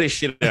Russian. Throw this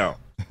shit out.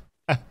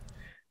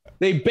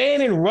 They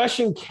banning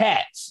Russian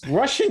cats.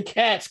 Russian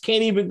cats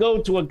can't even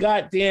go to a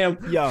goddamn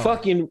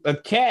fucking a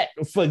cat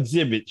for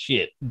exhibit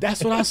shit.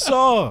 That's what I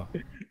saw.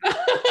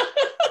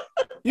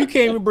 You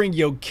can't even bring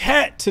your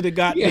cat to the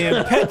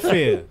goddamn pet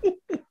fair.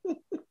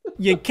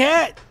 Your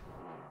cat.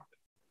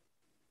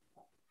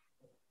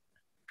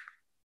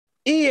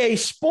 EA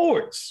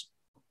Sports.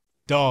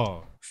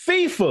 Dog.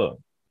 FIFA.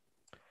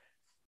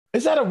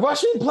 Is that a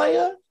Russian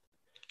player?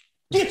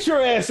 Get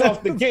your ass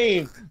off the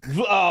game,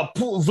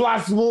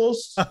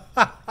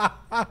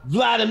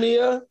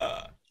 Vladimir.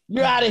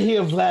 You're out of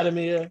here,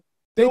 Vladimir.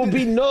 There will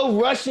be no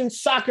Russian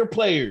soccer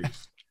players,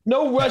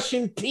 no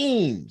Russian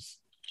teams.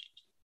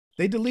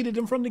 They deleted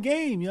them from the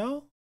game,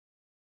 yo.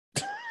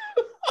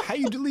 How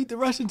you delete the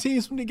Russian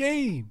teams from the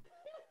game?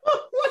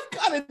 What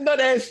kind of nut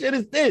ass shit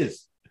is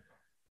this?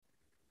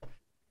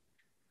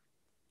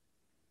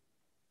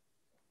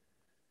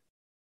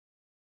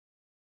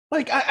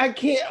 Like I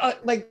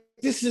can't like.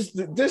 This is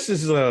now this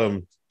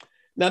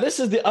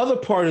is the other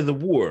part of the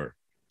war.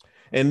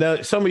 And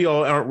now some of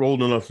y'all aren't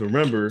old enough to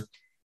remember.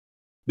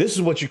 This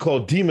is what you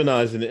call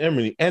demonizing the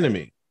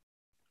enemy.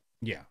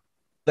 Yeah.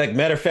 Like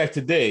matter of fact,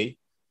 today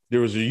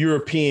there was a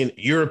European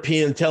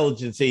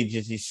intelligence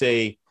agency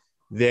say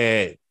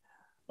that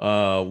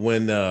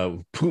when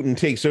Putin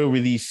takes over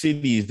these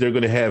cities, they're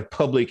going to have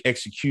public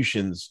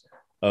executions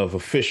of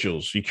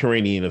officials,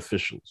 Ukrainian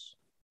officials.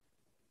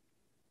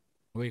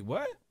 Wait,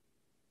 what?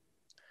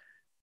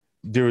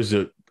 There was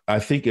I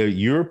think a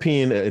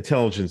European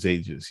intelligence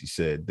agency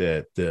said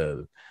that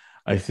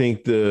I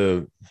think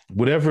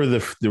whatever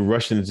the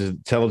Russian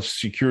intelligence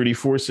security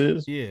force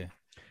is,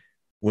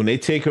 when they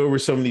take over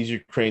some of these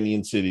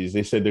Ukrainian cities,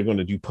 they said they're going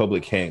to do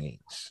public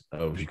hangings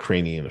of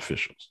Ukrainian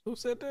officials. Who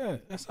said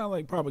that? That sounds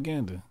like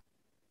propaganda.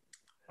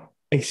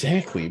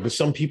 Exactly. But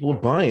some people are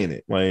buying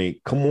it.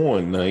 Like, come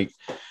on. Like,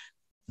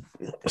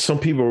 some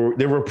people,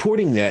 they're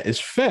reporting that as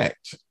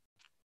fact.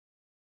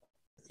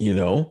 You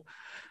know?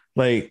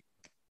 Like,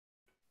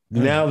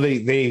 now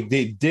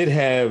they did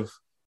have,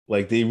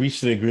 like, they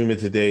reached an agreement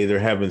today. They're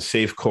having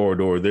safe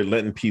corridor. They're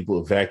letting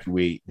people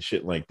evacuate and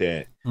shit like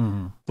that.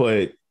 Mm-hmm.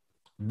 But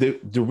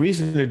the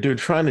reason they're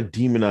trying to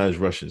demonize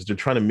Russians, they're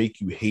trying to make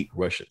you hate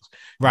Russians.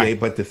 Right.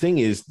 But the thing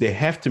is, they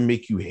have to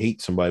make you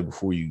hate somebody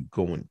before you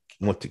go and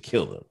want to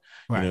kill them.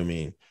 Right. You know what I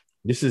mean?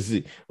 This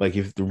is like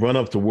if the run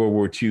up to World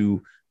War II,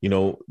 you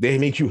know, they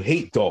make you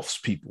hate Dolph's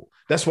people.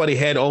 That's why they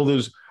had all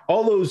those,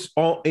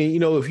 you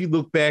know, if you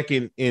look back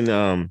in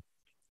the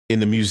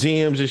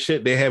museums and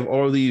shit, they have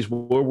all these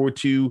World War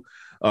II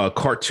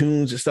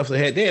cartoons and stuff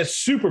they had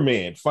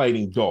Superman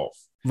fighting Dolph.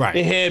 Right.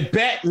 They had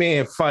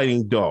Batman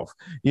fighting Dolph.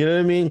 You know what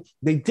I mean?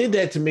 They did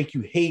that to make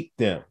you hate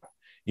them.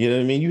 You know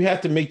what I mean? You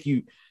have to make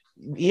you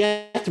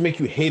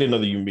hate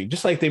another human being,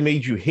 just like they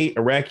made you hate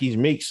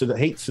Iraqis,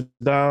 hate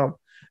Saddam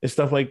and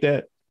stuff like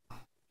that.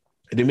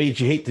 They made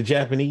you hate the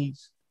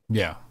Japanese.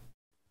 Yeah.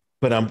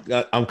 But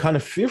I'm kind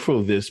of fearful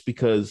of this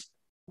because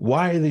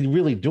why are they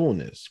really doing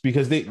this?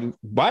 Because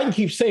Biden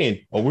keeps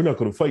saying, "Oh, we're not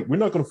going to fight. We're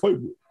not going to fight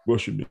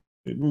Russia.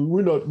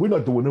 We're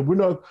not doing it. We're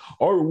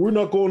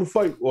not going to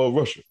fight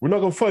Russia. We're not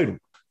going to fight them."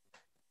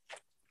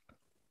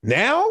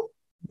 Now?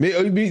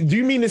 Do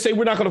you mean to say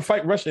we're not going to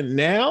fight Russia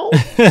now?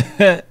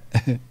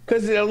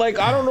 Because like,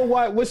 I don't know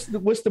why. What's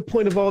the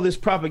point of all this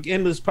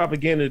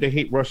propaganda to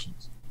hate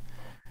Russians?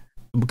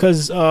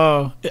 Because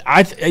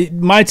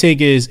my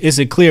take is it's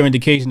a clear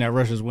indication that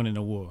Russia's winning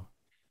the war.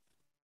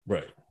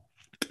 Right.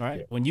 Right.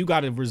 Yeah. When you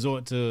got to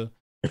resort to,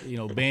 you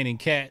know, banning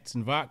cats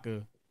and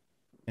vodka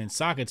and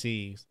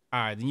Socrates, all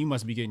right, then you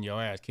must be getting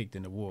your ass kicked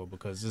in the war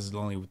because this is the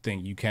only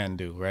thing you can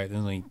do, right?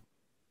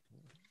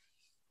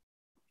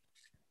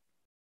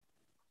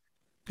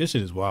 This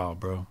shit is wild,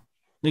 bro.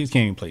 Niggas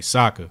can't even play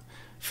soccer.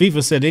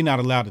 FIFA said they're not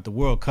allowed at the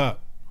World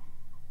Cup.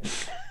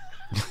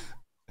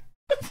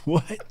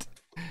 What?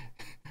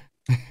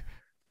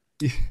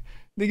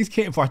 Niggas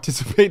can't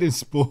participate in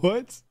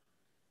sports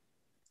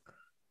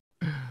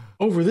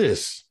over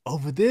this.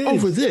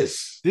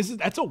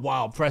 That's a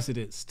wild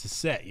precedent to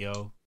set,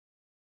 yo.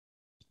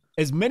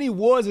 As many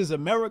wars as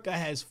America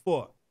has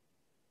fought,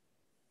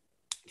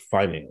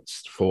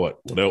 financed, fought,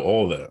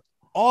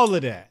 all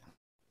of that,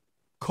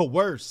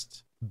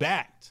 coerced,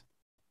 backed,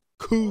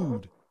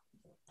 cooed.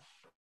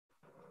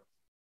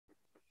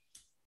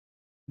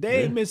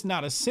 They ain't missed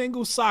not a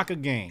single soccer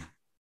game.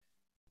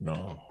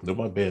 No, they're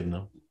my bad,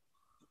 no.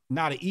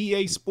 Not an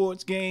EA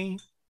Sports game.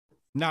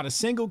 Not a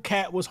single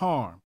cat was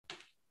harmed.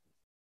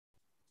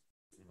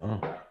 Oh.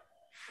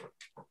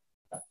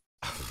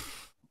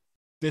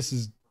 This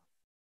is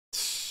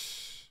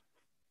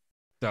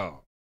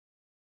dog.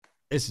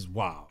 This is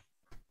wild.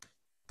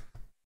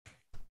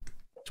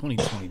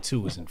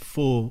 2022 is in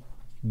full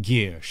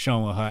gear,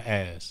 showing her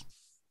ass.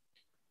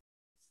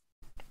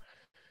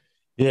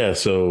 Yeah,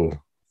 so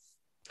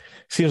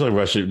seems like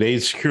Russia, they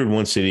secured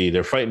one city.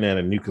 They're fighting at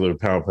a nuclear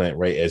power plant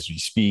right as we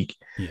speak.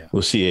 Yeah.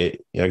 We'll see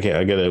it. I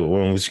gotta,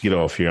 when we get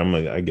off here,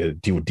 I gotta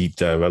do a deep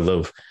dive. I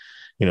love,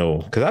 you know,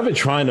 because I've been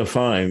trying to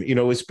find, you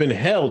know, it's been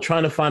hell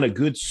trying to find a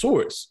good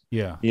source.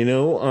 Yeah. You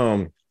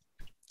know,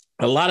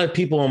 a lot of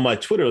people on my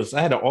Twitter list,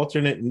 I had an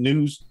alternate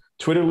news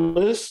Twitter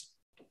list.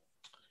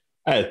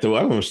 I'm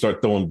gonna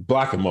start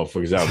blocking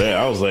motherfuckers out there.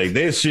 I was like,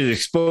 they should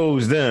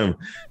expose them.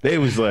 They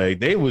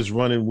was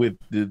running with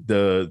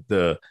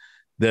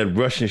that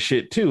Russian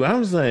shit too. I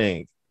was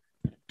like,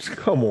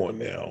 come on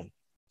now.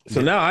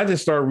 So now I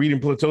just start reading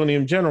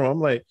Plutonium General. I'm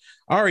like,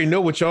 I already know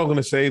what y'all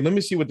gonna say. Let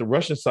me see what the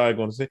Russian side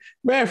gonna say.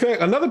 Matter of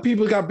fact, another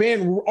people got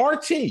banned.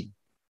 RT,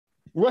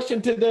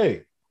 Russian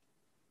Today,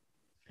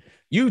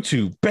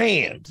 YouTube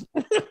banned.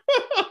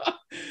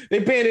 They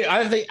banned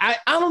it.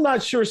 I'm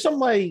not sure.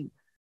 Somebody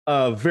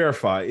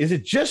verify. Is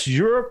it just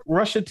Europe?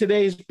 Russia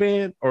Today is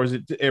banned, or is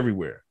it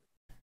everywhere?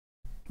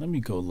 Let me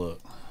go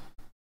look.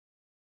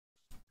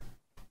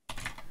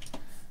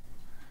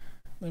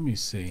 Let me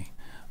see.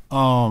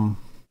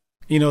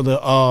 You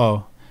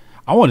know,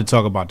 I want to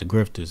talk about the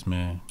grifters,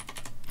 man.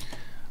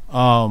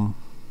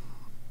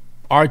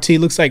 RT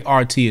looks like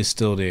RT is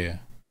still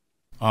there.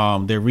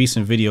 Their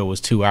recent video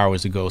was 2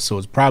 hours ago, so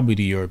it's probably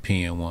the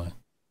European one.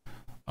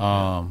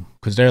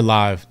 Because they're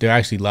live. They're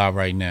actually live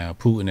right now.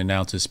 Putin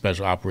announces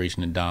special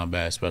operation in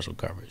Donbass, special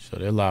coverage. So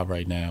they're live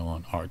right now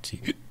on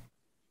RT.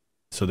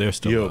 So they're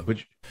still up. But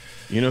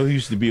you know who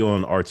used to be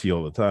on RT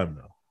all the time,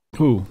 though?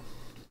 Who?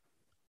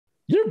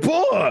 Your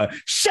boy.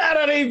 Shout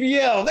out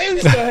ABL. They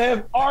used to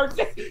have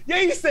RT.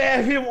 They used to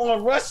have him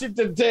on Russia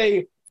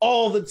Today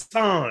all the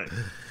time.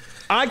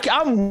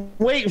 I'm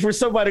waiting for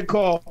somebody to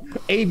call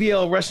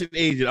ABL Russian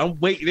agent. I'm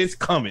waiting. It's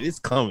coming. It's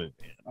coming,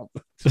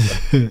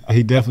 man.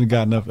 He definitely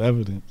got enough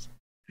evidence.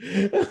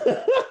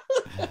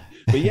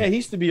 But yeah, he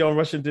used to be on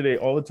Russian Today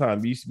all the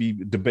time. He used to be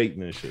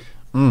debating and shit.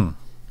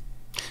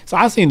 So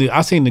I seen the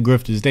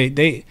grifters.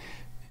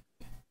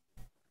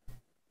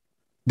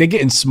 They're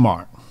getting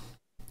smart.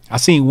 I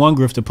seen one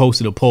grifter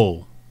posted a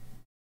poll.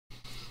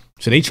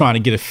 So they trying to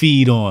get a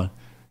feed on,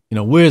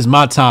 where's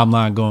my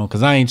timeline going?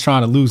 Because I ain't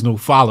trying to lose no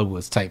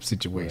followers type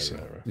situation.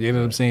 Right. You know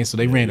what I'm saying? So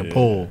they ran a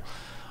poll.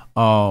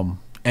 And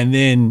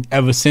then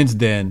ever since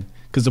then,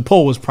 because the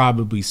poll was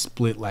probably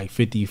split like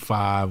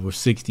 55 or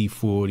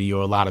 60-40 or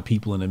a lot of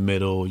people in the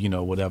middle,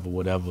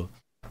 whatever.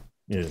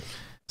 Yeah.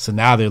 So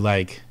now they're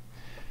like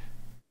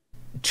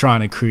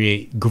trying to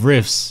create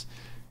grifts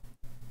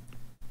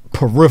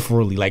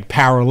peripherally, like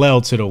parallel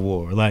to the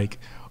war. Like,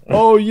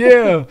 oh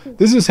yeah,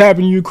 this is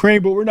happening in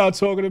Ukraine, but we're not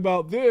talking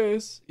about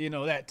this.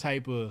 That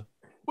type of,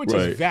 which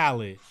is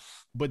valid,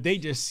 but they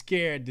just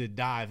scared to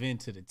dive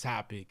into the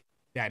topic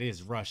that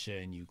is Russia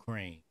and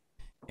Ukraine.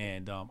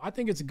 And I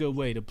think it's a good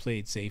way to play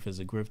it safe as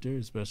a grifter,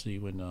 especially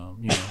when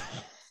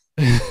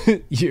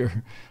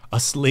you're a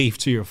slave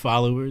to your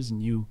followers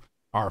and you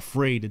are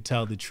afraid to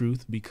tell the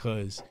truth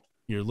because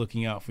you're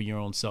looking out for your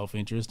own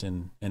self-interest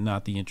and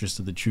not the interest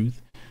of the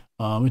truth.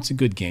 It's a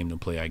good game to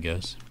play, I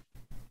guess.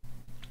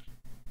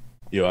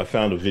 Yo, I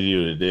found a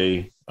video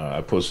today.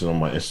 I posted on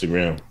my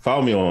Instagram.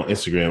 Follow me on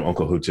Instagram,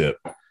 Uncle Hotep.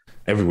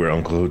 Everywhere,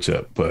 Uncle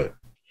Hotep. But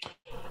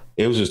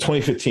it was just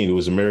 2015. It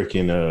was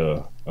American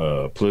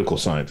political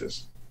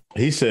scientist.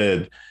 He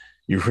said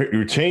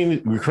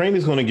Ukraine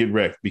is going to get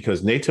wrecked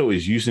because NATO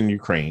is using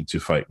Ukraine to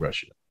fight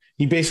Russia.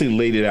 He basically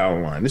laid it out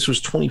online. This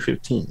was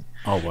 2015.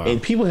 Oh, wow.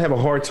 And people have a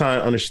hard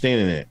time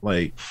understanding it.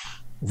 Like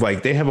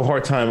they have a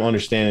hard time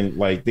understanding,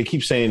 like they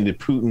keep saying that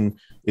Putin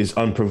is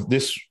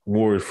this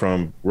war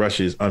from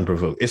Russia is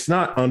unprovoked. It's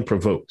not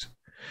unprovoked.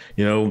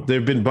 There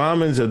have been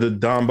bombings of the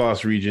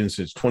Donbass region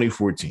since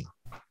 2014.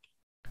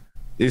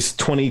 It's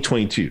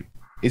 2022.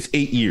 It's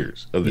 8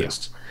 years of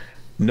this. Yeah.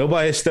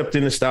 Nobody has stepped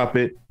in to stop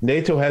it.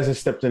 NATO hasn't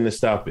stepped in to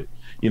stop it.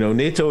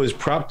 NATO has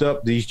propped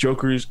up these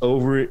jokers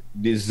over it.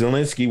 This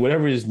Zelensky,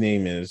 whatever his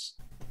name is.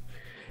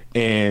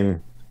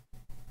 And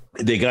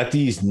they got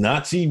these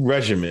Nazi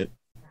regiment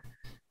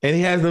and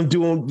he has them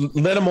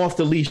let them off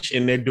the leash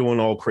and they're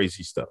doing all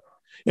crazy stuff.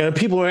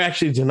 People are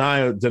actually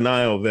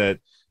denial that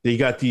they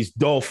got these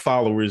dull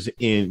followers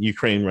in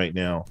Ukraine right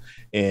now.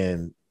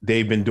 And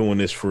they've been doing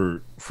this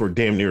for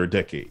damn near a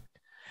decade.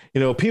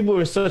 People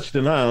are in such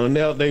denial, and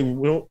now they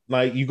won't,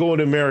 like, you go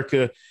to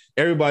America,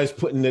 everybody's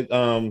putting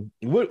the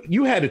what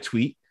you had a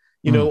tweet,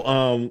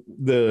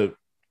 the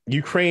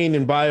Ukraine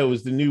in bio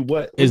is the new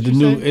what?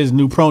 Is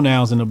new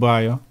pronouns in the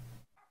bio.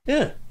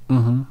 Yeah.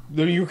 Mm-hmm.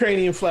 The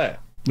Ukrainian flag.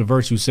 The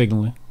virtue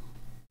signaling.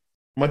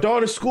 My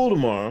daughter's school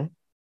tomorrow.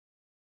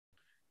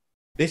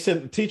 They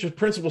sent the teacher's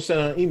principal sent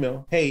out an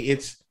email. Hey,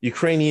 it's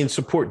Ukrainian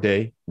support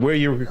day. Wear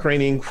your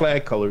Ukrainian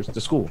flag colors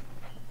to school.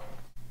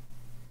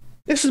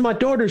 This is my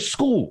daughter's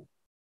school.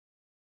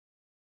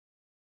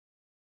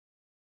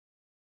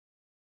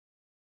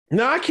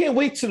 Now I can't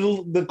wait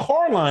to the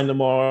car line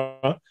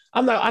tomorrow.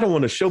 I don't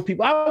want to show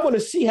people. I want to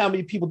see how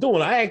many people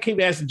doing it. I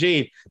keep asking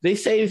Jade, they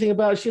say anything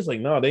about it? She's like,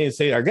 no, they didn't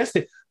say it. I guess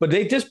but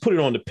they just put it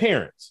on the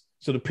parents.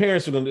 So the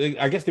parents are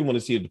I guess they want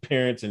to see the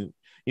parents and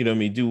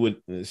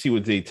see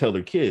what they tell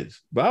their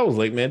kids. But I was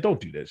like, man, don't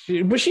do that. She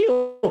ain't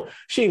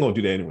gonna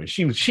do that anyway.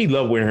 She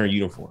loved wearing her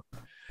uniform.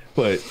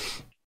 But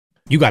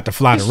you got to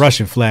fly the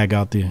Russian flag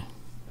out there.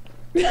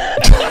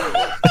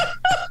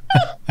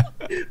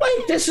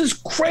 Like, this is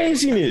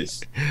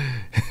craziness.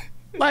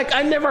 Like,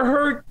 I never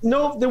heard,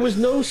 there was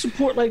no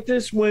support like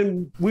this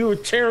when we were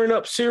tearing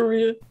up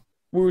Syria.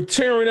 We were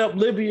tearing up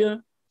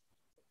Libya.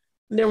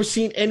 Never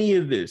seen any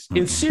of this.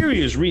 And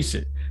Syria is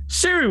recent.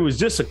 Syria was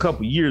just a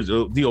couple years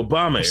of the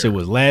Obama era. It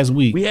was last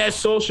week. We had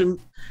social,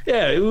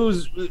 it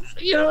was,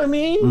 you know what I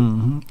mean?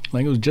 Mm-hmm.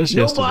 Like it was just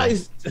yesterday.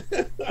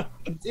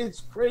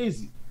 It's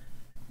crazy.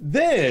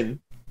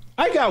 Then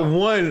I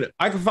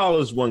can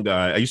follow this one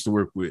guy I used to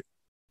work with.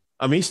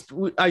 I used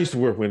to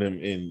work with him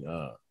in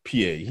PA.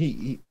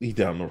 He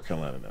down in North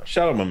Carolina now.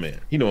 Shout out my man.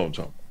 You know what I'm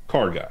talking about.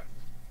 Car guy.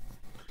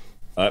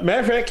 Matter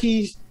of fact,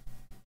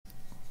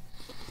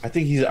 I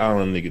think he's an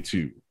island nigga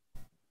too.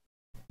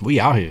 We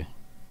out here.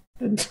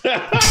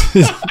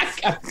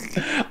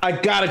 I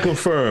gotta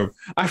confirm.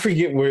 I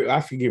forget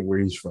where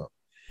he's from.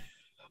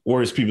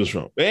 Where his people's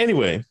from. But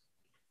anyway,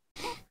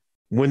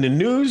 when the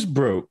news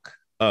broke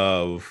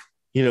of,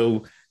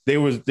 at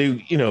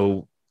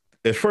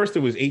first it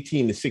was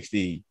 18 to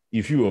 60.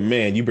 If you were a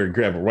man, you better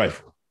grab a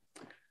rifle.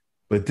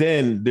 But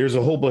then there's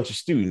a whole bunch of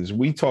students.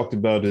 We talked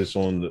about this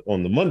on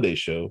the Monday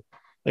show.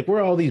 Like, where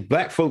are all these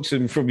black folks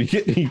from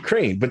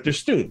Ukraine? But they're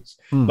students.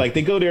 Like,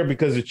 they go there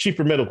because it's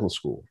cheaper medical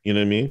school. You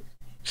know what I mean?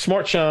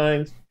 Smart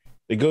shines.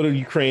 They go to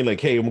Ukraine. Like,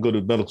 hey, I'm gonna go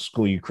to medical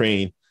school in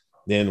Ukraine.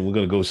 Then we're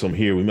gonna go some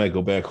here. We might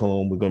go back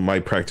home.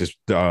 Might practice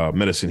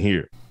medicine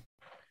here.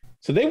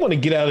 So they want to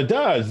get out of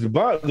Dodge.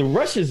 The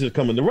Russians are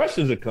coming. The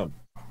Russians are coming.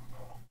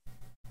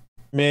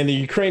 Man, the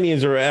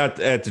Ukrainians are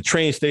at the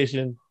train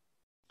station.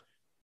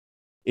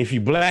 If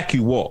you black,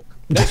 you walk.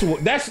 That's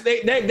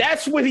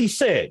what he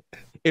said.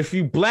 If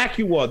you black,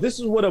 you walk. This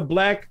is what a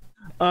black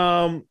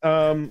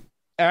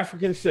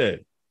African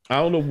said. I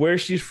don't know where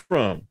she's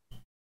from.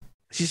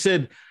 She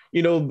said,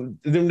 you know,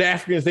 them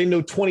Africans, they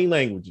know 20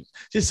 languages.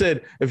 She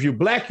said, if you're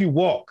black, you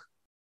walk.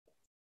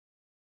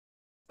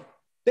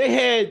 They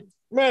had,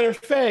 matter of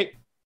fact,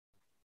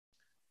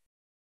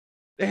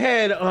 they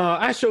had,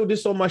 I showed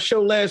this on my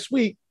show last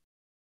week.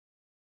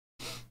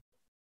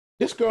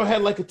 This girl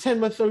had like a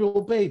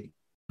 10-month-old baby.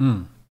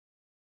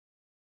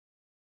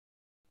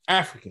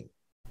 African.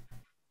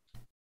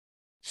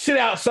 Sit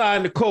outside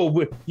in the cold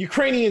with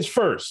Ukrainians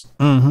first.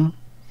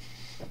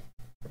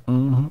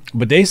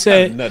 But they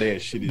said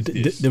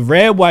the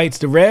red whites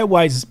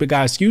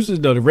got excuses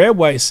though. The red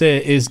whites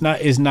said it's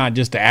not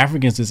just the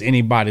Africans, it's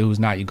anybody who's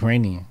not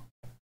Ukrainian.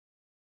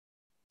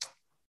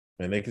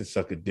 Man, they can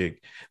suck a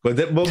dick.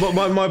 But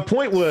my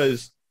point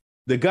was,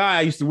 the guy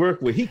I used to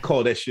work with, he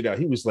called that shit out.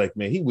 He was like,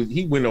 man, he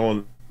went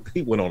on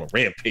a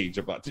rampage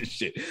about this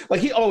shit.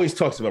 Like, he always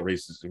talks about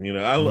racism, you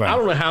know. I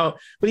don't know how,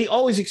 but he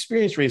always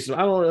experienced racism.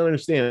 I don't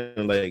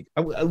understand. Like,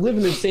 I live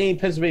in the same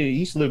Pennsylvania. He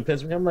used to live in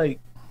Pennsylvania. I'm like,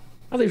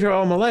 I live here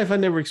all my life. I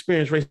never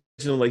experienced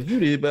racism like you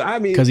did. But I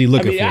mean, because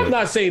I'm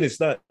not saying it's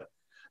not.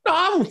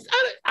 No,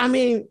 I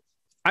mean,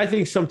 I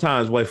think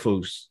sometimes white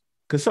folks,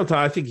 because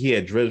sometimes I think he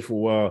had dreads for a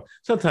while.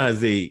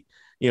 Sometimes they,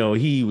 you know,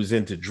 he was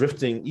into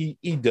drifting.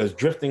 He does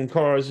drifting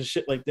cars and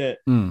shit like that.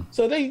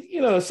 So they,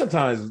 you know,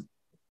 sometimes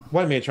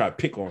white man try to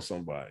pick on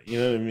somebody. You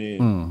know what I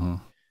mean?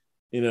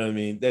 You know what I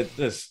mean?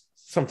 That's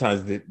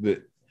sometimes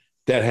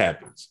that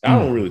happens. I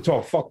don't really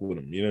fuck with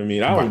him. You know what I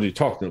mean? I don't really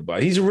talk to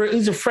nobody.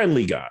 He's a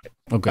friendly guy.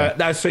 Okay,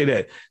 I say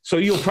that. So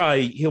he'll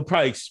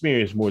probably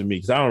experience more than me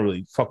because I don't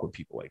really fuck with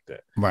people like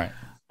that. Right.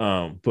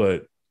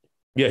 But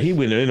yeah, he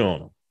went in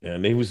on him.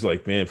 And they was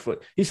like, man,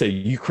 he said,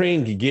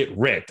 Ukraine can get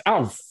wrecked.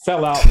 I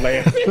fell out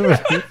laughing.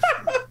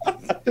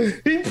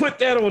 He put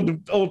that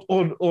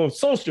on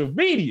social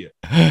media.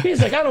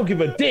 He's like, I don't give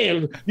a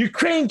damn.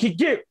 Ukraine can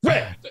get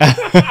wrecked.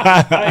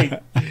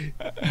 Like,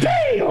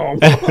 damn.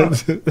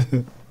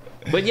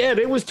 But yeah,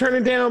 they was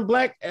turning down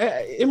black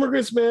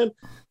immigrants, man.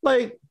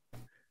 Like,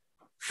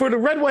 for the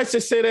red whites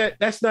to say that,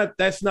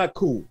 that's not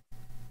cool.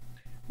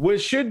 What it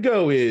should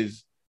go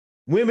is,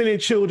 women and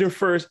children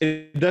first.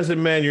 It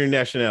doesn't matter your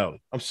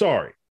nationality. I'm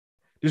sorry.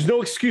 There's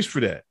no excuse for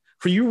that.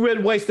 For you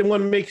red whites that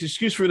want to make an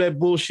excuse for that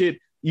bullshit,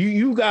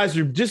 you guys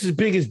are just as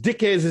big as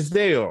dickheads as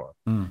they are.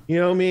 You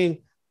know what I mean?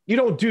 You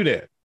don't do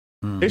that.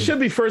 It should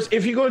be first.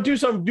 If you're going to do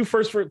something, do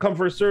first come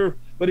first serve.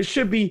 But it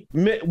should be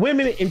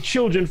women and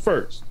children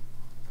first.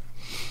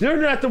 They're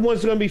not the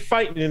ones going to be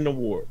fighting in the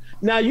war.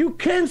 Now you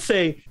can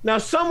say, now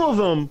some of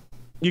them,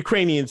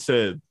 Ukrainians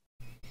said,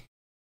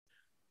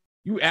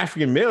 you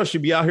African males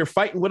should be out here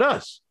fighting with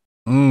us.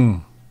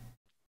 Now,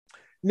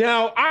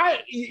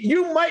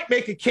 you might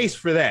make a case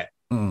for that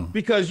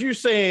because you're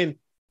saying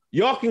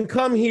y'all can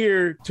come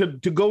here to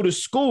go to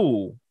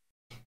school,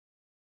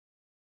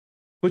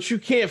 but you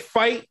can't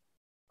fight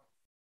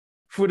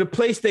for the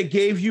place that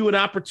gave you an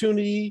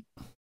opportunity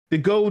to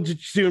go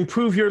to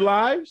improve your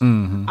lives.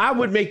 I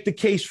would make the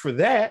case for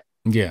that.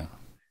 Yeah.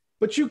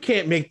 But you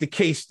can't make the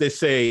case that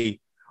say,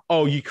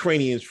 oh,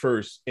 Ukrainians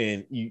first,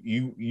 and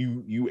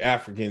you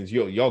Africans,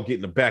 y'all get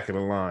in the back of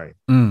the line.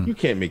 You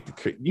can't make the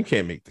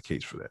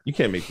case for that. You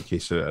can't make the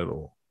case for that at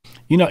all.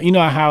 You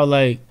know how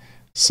like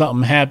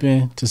something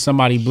happened to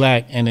somebody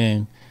black, and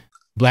then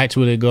black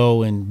Twitter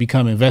go and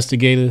become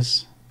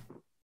investigators.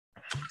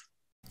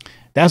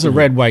 That's what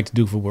red whites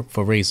do for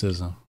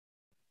racism.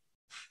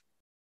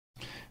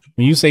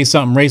 When you say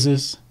something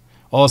racist,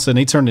 all of a sudden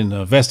they turn into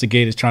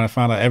investigators trying to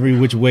find out every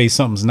which way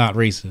something's not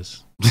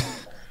racist.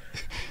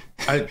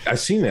 I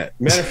seen that.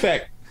 Matter of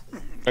fact,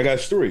 I got a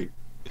story.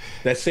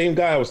 That same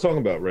guy I was talking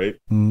about, right?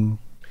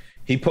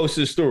 He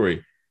posted a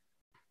story.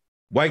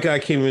 White guy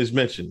came in his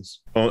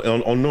mentions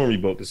on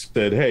Normie Boat that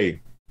said,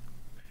 hey,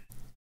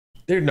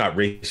 they're not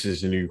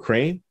racist in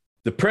Ukraine.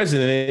 The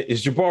president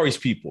is Jabari's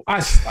people.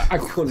 I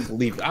couldn't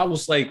believe it. I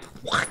was like,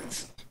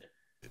 what?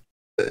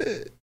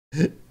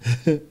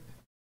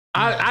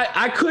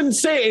 I couldn't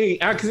say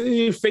any. I couldn't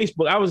even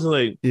Facebook. I was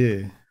like,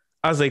 yeah.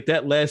 I was like,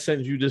 that last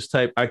sentence you just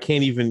typed, I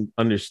can't even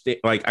understand.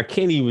 Like, I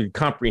can't even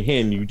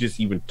comprehend you just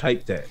even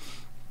typed that.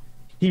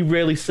 He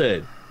rarely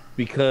said,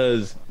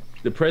 because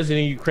the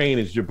president of Ukraine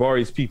is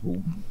Jabari's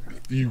people.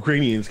 The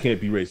Ukrainians can't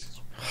be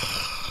racist.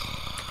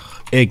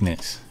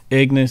 Ignorance.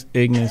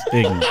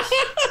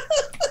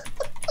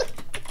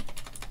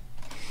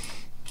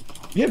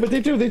 Yeah, but they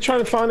do. They're trying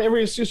to find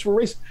every excuse for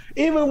race,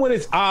 even when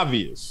it's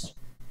obvious.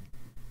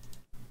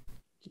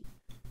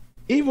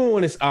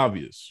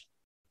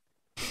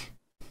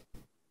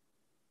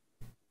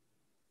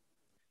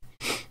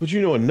 But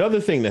you know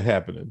another thing that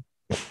happened.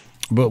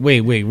 But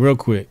wait, real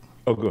quick.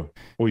 Oh, go.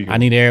 I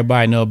need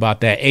everybody to know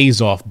about that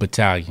Azov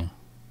battalion.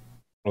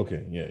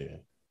 Okay, yeah.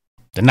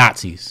 The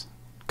Nazis.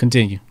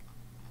 Continue.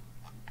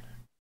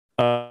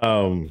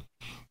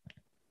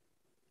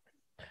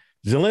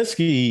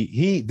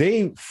 Zelensky,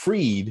 they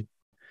freed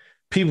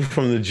people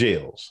from the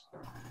jails.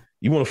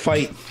 You want to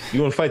fight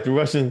the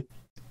Russian?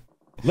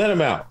 Let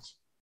them out.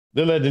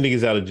 They let the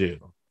niggas out of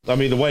jail. I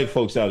mean, the white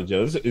folks out of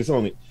jail. It's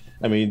only,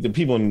 I mean, the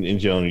people in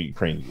jail in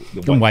Ukraine.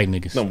 The white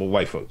niggas. No, but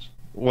white folks.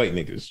 White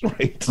niggas,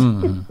 right?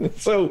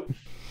 So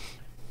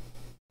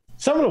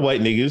Some of the white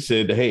niggas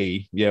said,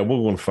 hey, yeah,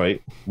 we're going to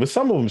fight. But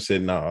some of them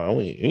said, nah,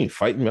 we ain't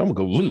fighting. I'm going to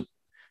go loot.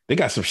 They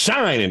got some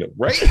shine in them,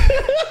 right?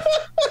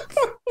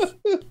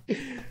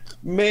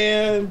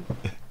 Man.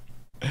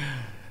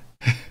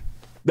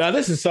 Now,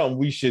 this is something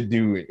we should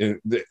do.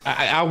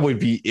 I would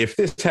be, if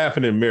this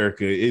happened in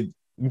America,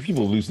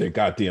 people lose their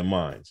goddamn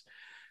minds.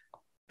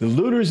 The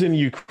looters in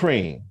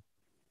Ukraine,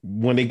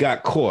 when they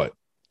got caught,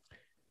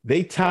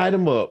 they tied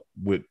them up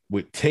with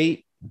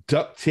tape,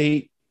 duct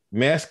tape,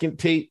 masking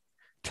tape,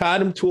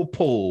 tied them to a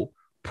pole,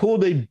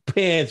 pulled their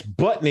pants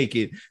butt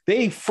naked. They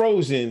ain't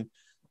frozen,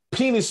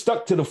 penis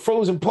stuck to the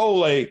frozen pole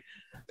like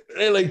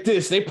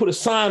this. They put a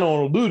sign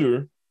on a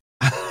looter.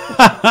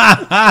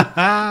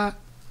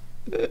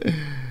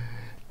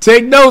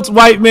 Take notes,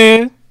 white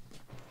man.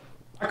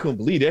 I couldn't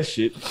believe that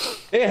shit.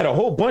 They had a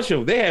whole bunch of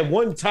them. They had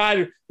one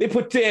tied. They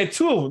had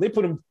two of them. They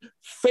put them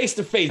face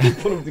to face. They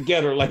put them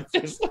together like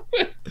this,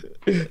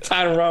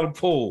 tied around a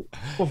pole.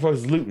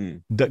 Motherfuckers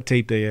looting. Duct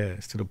tape their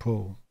ass to the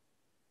pole.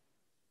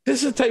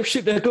 This is the type of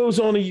shit that goes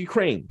on in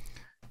Ukraine.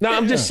 Now,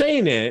 I'm just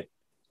saying that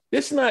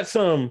it's not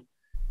some.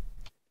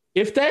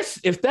 If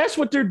that's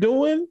what they're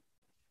doing,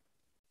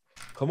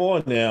 come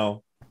on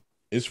now.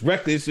 It's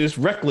reckless. It's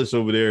reckless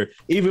over there,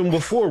 even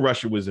before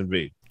Russia was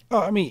invaded.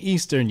 Oh, I mean,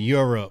 Eastern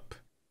Europe,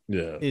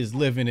 yeah, is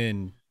living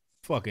in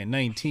fucking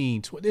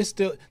 1920. It's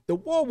still the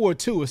World War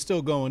II is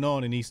still going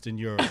on in Eastern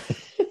Europe.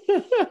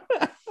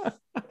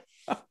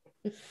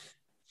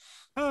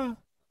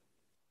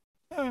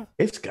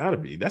 It's gotta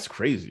be. That's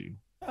crazy.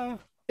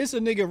 It's a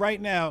nigga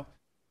right now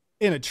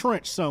in a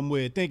trench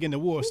somewhere thinking the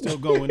war's still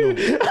going on.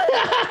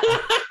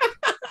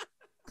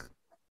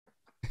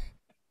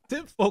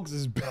 Them folks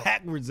is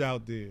backwards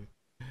out there.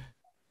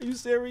 Are you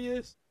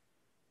serious?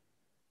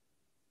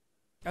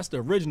 That's the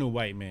original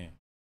white man.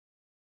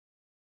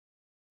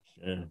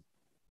 Yeah.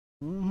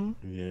 Mm-hmm.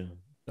 Yeah.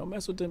 Don't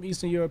mess with them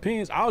Eastern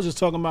Europeans. I was just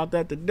talking about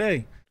that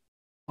today.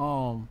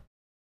 Last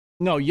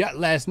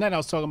night I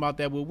was talking about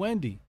that with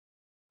Wendy.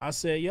 I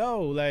said,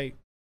 yo, like,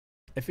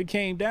 if it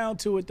came down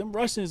to it, them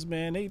Russians,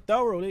 man, they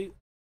thorough.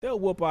 They'll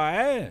whoop our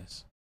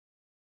ass.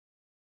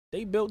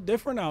 They built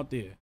different out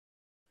there.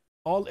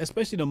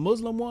 Especially the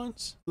Muslim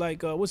ones,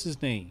 like what's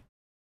his name?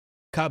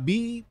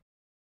 Khabib,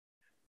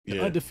 the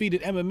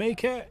undefeated MMA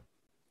cat.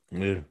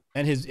 Yeah.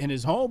 And his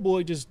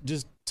homeboy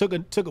just took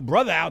a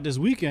brother out this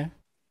weekend.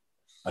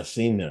 I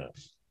seen that.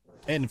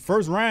 In the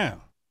first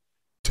round.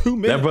 2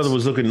 minutes. That brother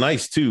was looking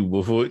nice too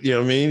before, you know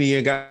what I mean? He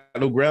ain't got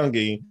no ground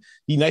game.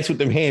 He nice with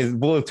them hands. The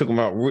boy took him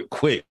out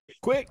quick.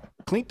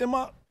 Cleaned them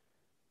up.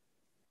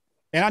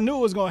 And I knew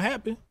it was gonna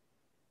happen.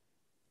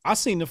 I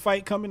seen the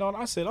fight coming on.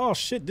 I said, oh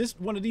shit, this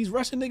one of these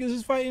Russian niggas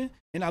is fighting.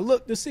 And I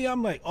looked to see,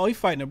 I'm like, oh, he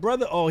fighting a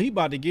brother. Oh, he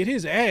about to get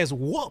his ass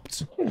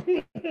whooped.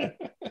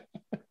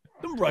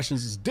 Them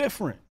Russians is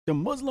different. The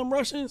Muslim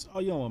Russians, oh,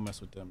 you don't want to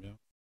mess with them, yo.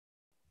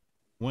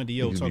 Wendy,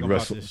 yo, talking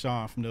about this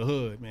Sean from the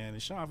hood, man.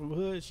 The Sean from the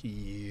hood,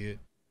 shit.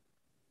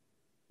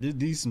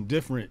 These some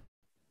different.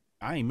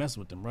 I ain't messing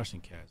with them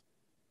Russian cats.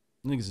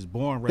 Niggas is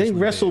born wrestling. They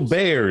wrestle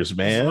bears,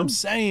 man. That's what I'm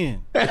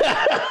saying. That's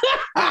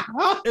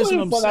what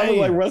I'm saying. I look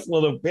like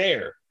wrestling a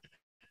bear.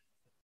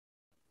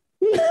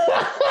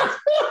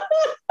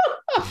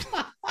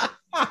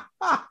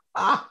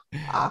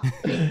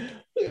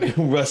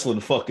 Wrestling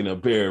fucking a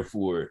bear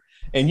for it.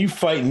 And you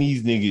fighting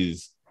these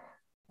niggas.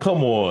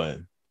 Come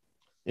on.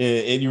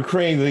 In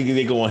Ukraine,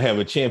 they gonna have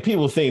a chance.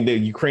 People think that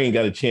Ukraine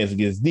got a chance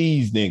against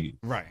these niggas.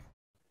 Right.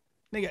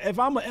 Nigga, if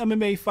I'm an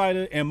MMA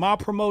fighter and my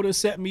promoter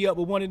set me up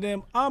with one of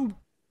them, I'm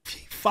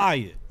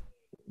fired.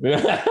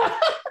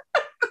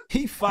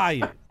 He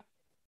fired.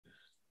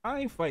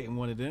 I ain't fighting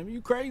one of them.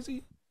 You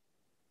crazy?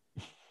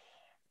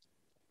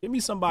 Give me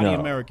somebody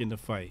American to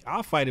fight.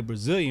 I'll fight a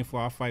Brazilian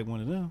before I fight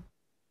one of them.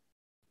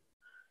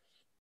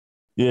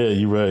 Yeah,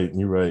 you're right.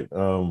 You're right.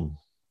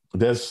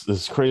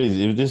 That's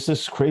crazy. This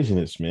is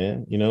craziness,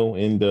 man. You know,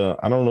 and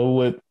I don't know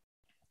what.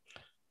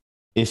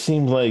 It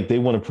seems like they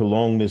want to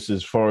prolong this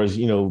as far as,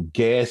 you know,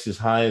 gas is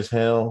high as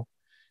hell.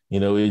 You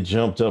know, it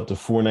jumped up to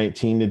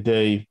 $4.19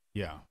 today.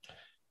 Yeah.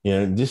 You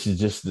know, this is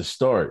just the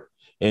start.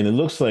 And it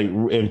looks like,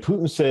 and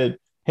Putin said,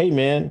 hey,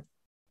 man,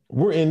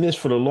 we're in this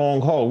for the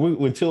long haul.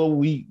 Until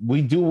we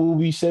do what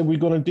we said we're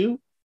going to do,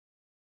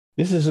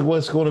 this is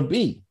what's going to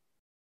be.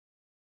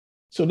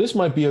 So this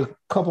might be a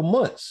couple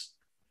months.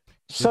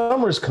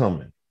 Summer's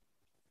coming.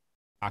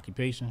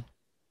 Occupation.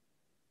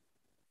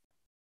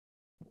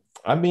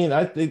 I mean,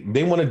 I think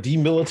they want to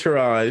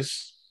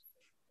demilitarize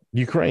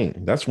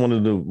Ukraine. That's one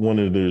of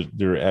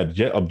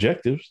their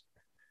objectives.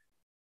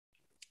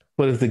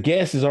 But if the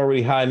gas is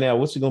already high now,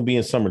 what's it going to be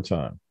in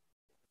summertime?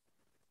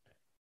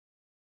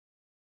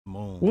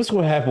 What's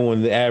going to happen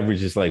when the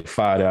average is like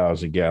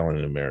 $5 a gallon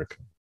in America?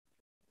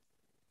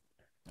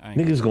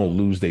 Niggas going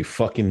to lose their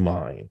fucking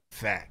mind.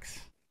 Facts.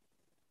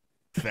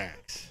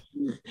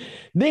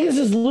 Niggas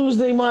is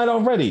losing their mind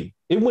already.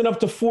 It went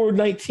up to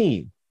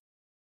 $4.19.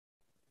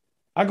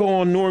 I go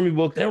on Normie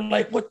Book. They're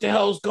like, what the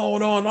hell's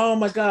going on? Oh,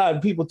 my God.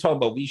 People talk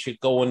about we should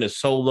go into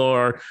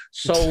solar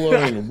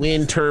and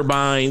wind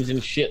turbines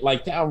and shit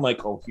like that. I'm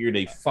like, oh, here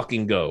they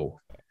fucking go.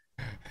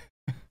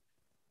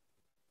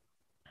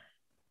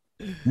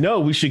 No,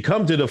 we should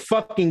come to the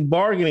fucking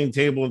bargaining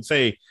table and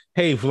say,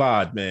 hey,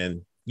 Vlad,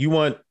 man, you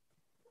want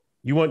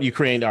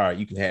Ukraine? All right,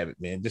 you can have it,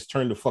 man. Just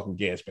turn the fucking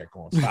gas back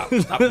on.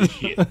 Stop this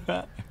shit.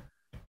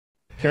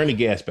 Turn the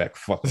gas back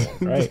fuck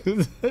on, right?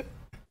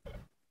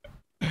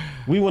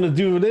 We want to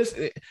do this.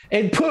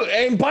 And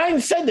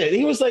Biden said that.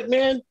 He was like,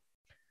 man,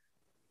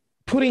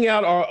 putting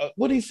out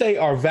what did he say?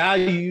 Our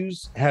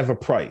values have a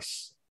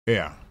price.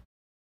 Yeah.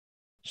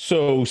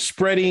 So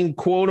spreading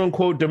quote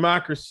unquote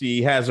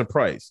democracy has a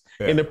price.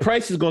 Yeah. And the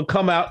price is going to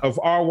come out of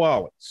our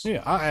wallets.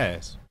 Yeah, our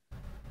ass.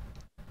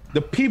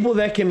 The people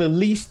that can at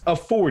least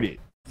afford it.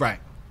 Right.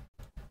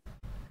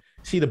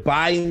 See the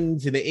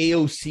Bidens and the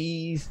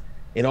AOCs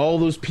and all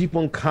those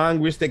people in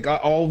Congress that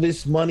got all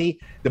this money,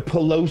 the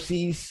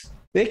Pelosi's,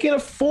 they can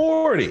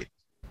afford it.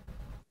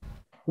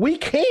 We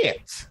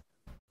can't.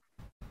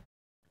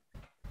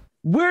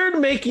 We're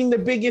making the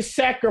biggest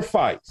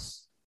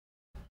sacrifice.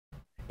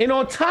 And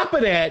on top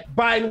of that,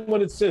 Biden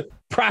wanted to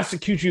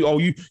prosecute you. Oh,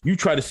 you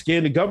try to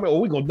scam the government. Oh,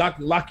 we're going to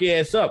lock your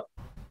ass up.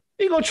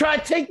 He's going to try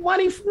to take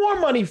more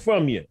money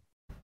from you.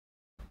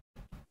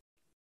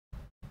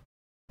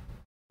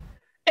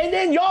 And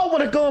then y'all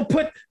want to go and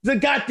put the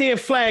goddamn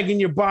flag in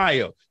your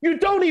bio. You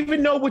don't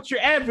even know what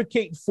you're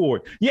advocating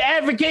for. You're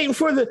advocating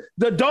for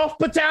the Dolph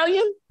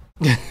Battalion?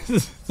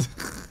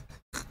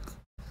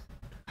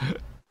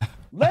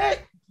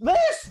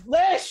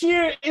 Last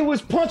year, it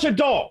was Punch a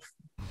Dolph.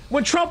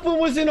 When Trump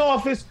was in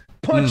office,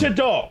 punch a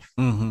Dolph.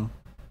 Mm-hmm.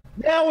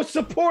 Now it's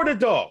support a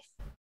Dolph.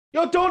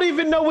 Y'all don't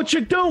even know what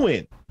you're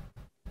doing.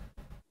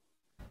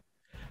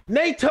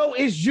 NATO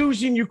is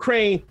using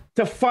Ukraine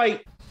to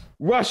fight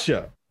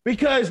Russia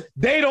because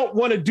they don't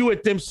want to do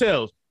it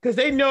themselves because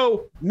they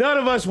know none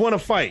of us want to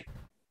fight.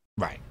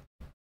 Right.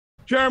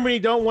 Germany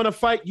don't want to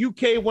fight.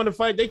 UK want to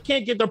fight. They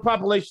can't get their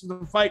population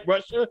to fight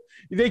Russia.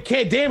 They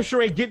can't, damn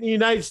sure ain't getting the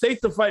United States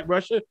to fight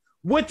Russia.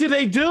 What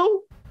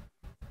do?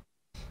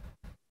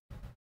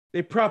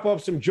 They prop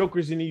up some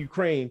jokers in the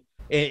Ukraine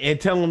and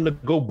tell them to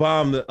go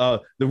bomb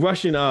the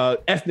Russian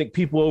ethnic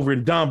people over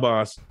in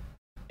Donbass.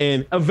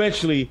 And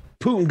eventually,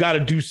 Putin got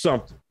to do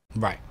something.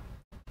 Right.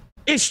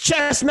 It's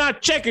chess,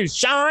 not checkers,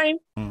 Shine.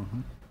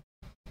 Mm-hmm.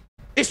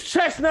 It's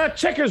chess, not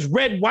checkers,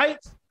 red,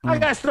 white. Mm-hmm. I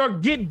got to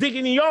start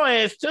digging in your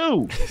ass,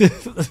 too.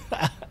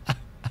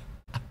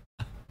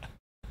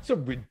 It's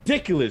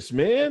ridiculous,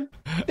 man.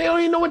 They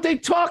don't even know what they're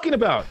talking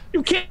about.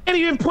 You can't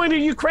even point to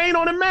Ukraine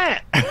on a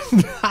map.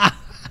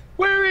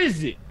 Where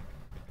is it?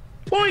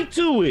 Point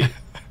to it.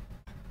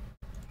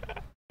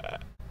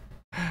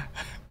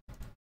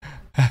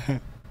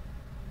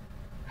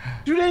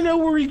 Do they know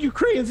where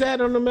Ukraine's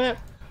at on the map?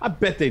 I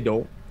bet they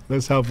don't.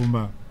 Let's help them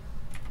out.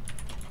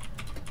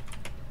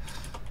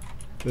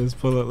 Let's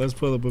pull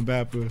up a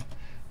mapper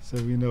so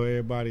we know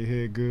everybody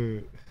here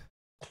good.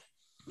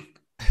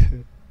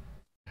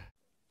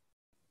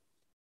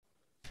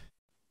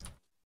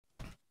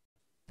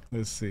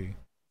 Let's see.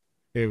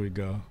 Here we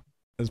go.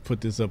 Let's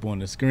put this up on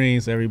the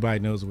screen so everybody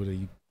knows what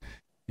the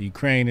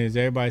Ukraine is.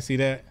 Everybody see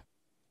that?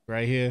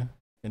 Right here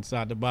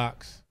inside the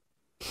box.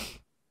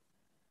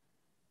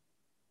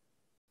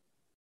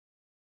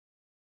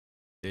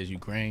 There's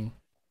Ukraine.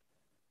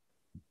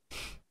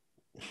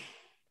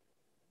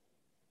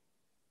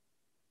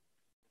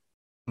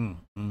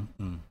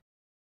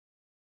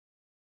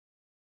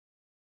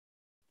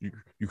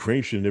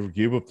 Ukraine should never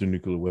give up their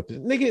nuclear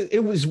weapons. Nigga, it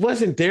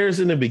wasn't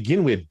theirs in the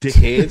beginning with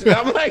dickheads.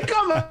 I'm like,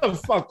 come the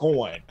fuck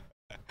on.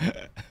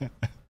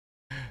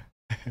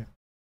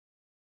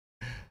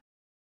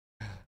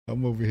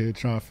 I'm over here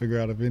trying to figure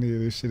out if any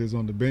of this shit is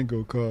on the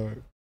bingo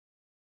card.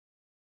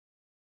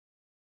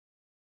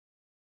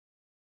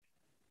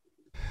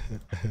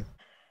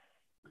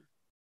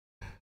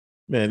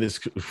 Man, this.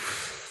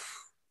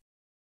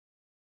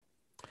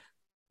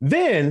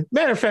 Then,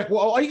 matter of fact,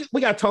 well, we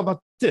got to talk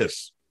about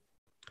this.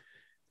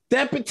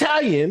 That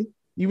battalion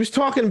you was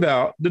talking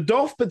about, the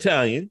Dolph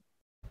Battalion.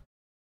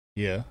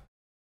 Yeah.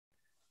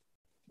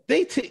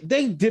 They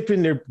dip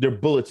in their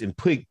bullets in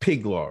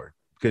pig lard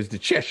because the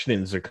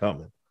Chechens are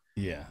coming.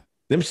 Yeah.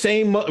 Them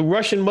same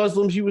Russian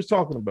Muslims you was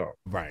talking about.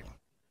 Right.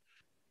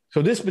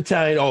 So this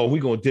battalion,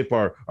 we're going to dip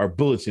our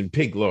bullets in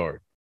pig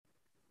lard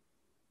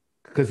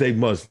because they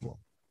Muslim.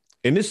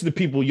 And this is the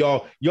people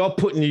y'all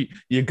putting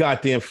your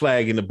goddamn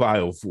flag in the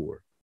bio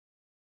for.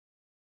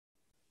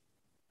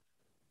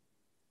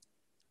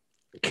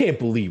 I can't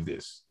believe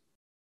this.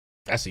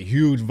 That's a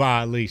huge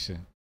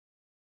violation.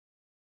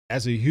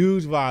 That's a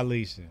huge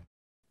violation.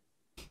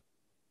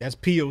 That's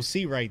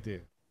POC right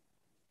there.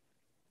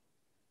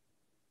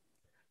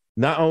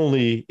 Not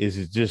only is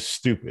it just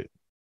stupid,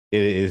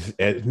 it's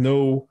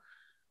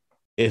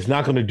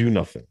not going to do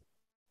nothing.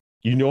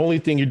 The only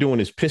thing you're doing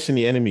is pissing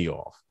the enemy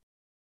off.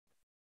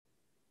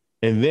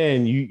 And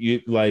then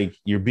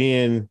you're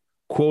being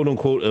quote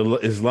unquote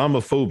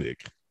Islamophobic.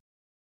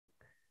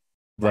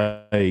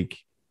 Like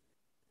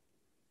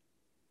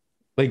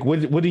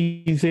what do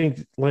you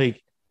think?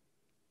 Like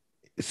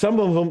some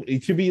of them,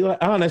 to be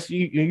honest,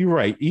 you're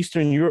right.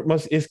 Eastern Europe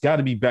it's got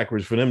to be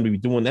backwards for them to be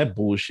doing that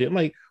bullshit. I'm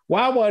like,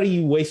 why do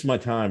you waste my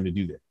time to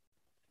do that?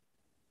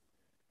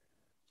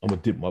 I'm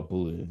gonna dip my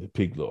bullet in the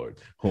pig lard.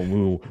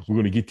 We're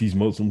gonna get these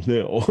Muslims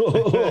now.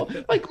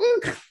 Like,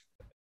 look.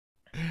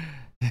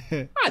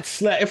 I'd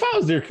slap if I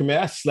was their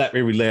commander. I'd slap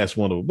every last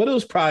one of them. But it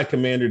was probably a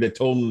commander that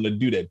told them to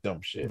do that dumb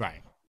shit.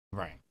 Right.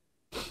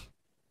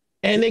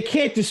 And they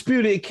can't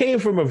dispute it. It came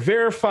from a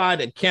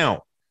verified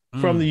account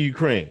from the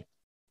Ukraine.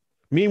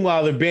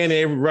 Meanwhile, they're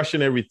banning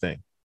Russian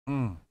everything.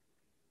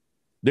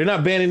 They're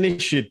not banning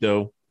this shit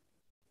though.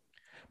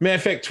 Matter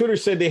of fact, Twitter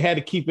said they had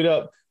to keep it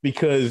up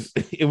because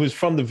it was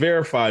from the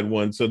verified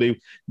one. So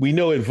we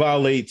know it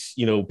violates,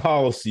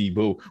 policy,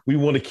 but we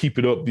want to keep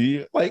it up.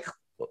 Like.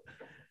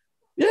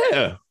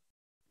 Yeah.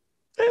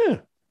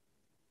 That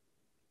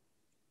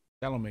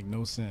don't make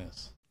no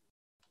sense.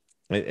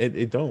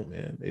 It don't,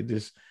 man. It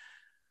just,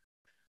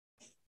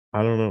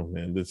 I don't know,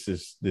 man. This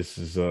is it's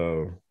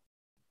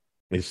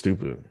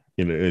stupid.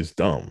 It's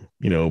dumb.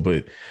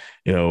 But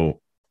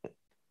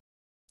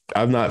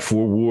I'm not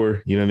for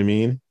war. You know what I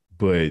mean?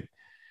 But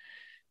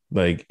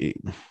like,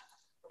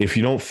 if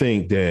you don't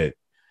think that,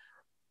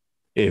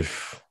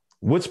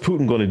 what's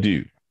Putin going to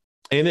do?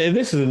 And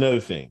this is another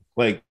thing.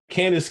 Like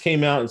Candace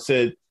came out and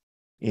said,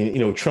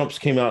 Trump's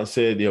came out and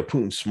said,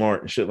 Putin's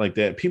smart and shit like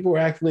that. People were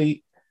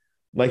actually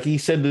like he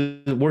said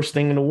the worst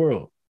thing in the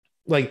world.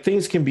 Like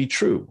things can be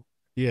true.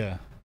 Yeah.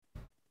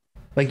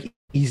 Like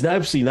he's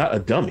obviously not a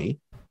dummy.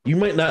 You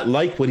might not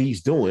like what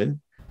he's doing,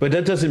 but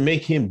that doesn't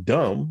make him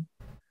dumb.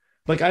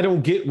 Like I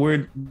don't get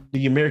where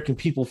the American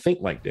people think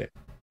like that.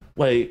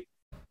 Like,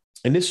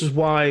 and this is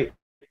why.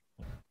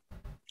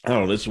 I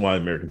don't know. This is why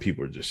American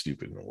people are just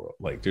stupid in the world.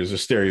 Like, there's a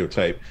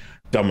stereotype,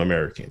 dumb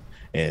American,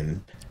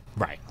 and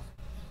right.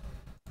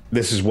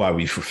 This is why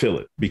we fulfill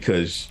it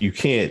because you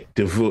can't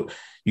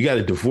you got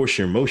to divorce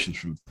your emotions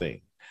from the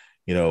thing.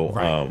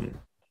 Right.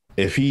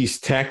 If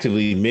he's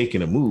tactically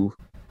making a move,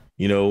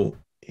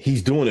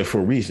 he's doing it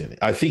for a reason.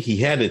 I think he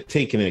had to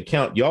take into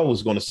account y'all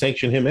was going to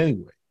sanction him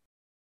anyway.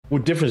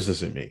 What difference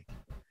does it make?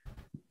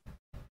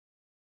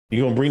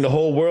 You're going to bring the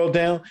whole world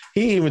down?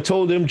 He even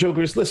told them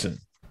jokers, listen.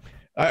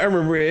 I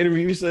remember an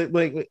interview. He said,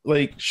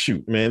 like,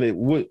 shoot, man.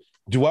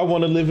 Do I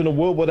want to live in a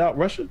world without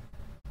Russia?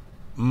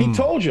 He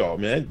told y'all,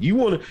 man. You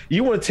want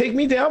to take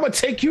me down? I'm gonna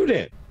take you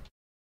down.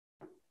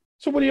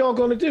 So what are y'all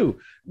gonna do?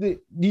 The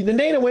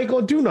NATO ain't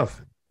gonna do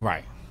nothing,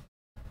 right?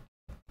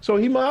 So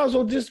he might as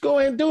well just go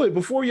ahead and do it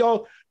before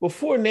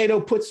NATO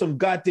puts some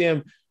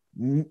goddamn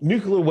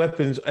nuclear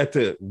weapons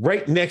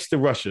right next to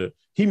Russia.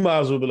 He might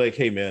as well be like,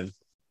 hey, man,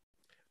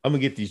 I'm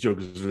gonna get these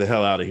jokers the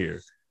hell out of here.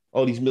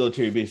 All these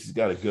military bases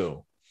gotta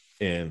go.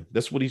 And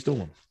that's what he's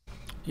doing.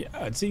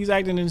 Yeah, he's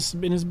acting in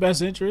his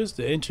best interest,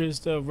 the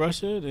interest of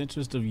Russia, the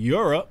interest of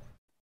Europe.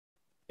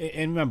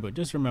 And remember,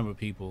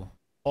 people,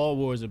 all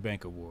wars are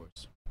banker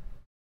wars.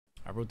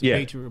 I wrote the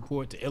Patriot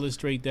Report to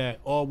illustrate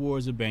that. All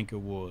wars are banker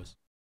wars.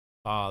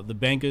 The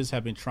bankers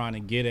have been trying to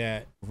get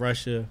at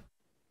Russia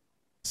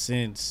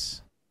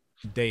since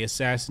they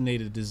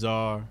assassinated the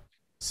Tsar,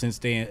 since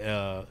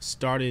they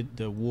started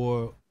the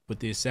war with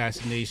the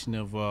assassination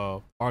of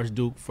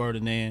Archduke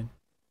Ferdinand.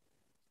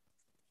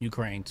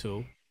 Ukraine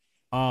too,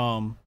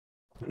 and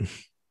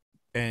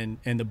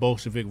the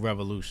Bolshevik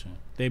Revolution.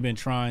 They've been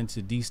trying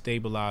to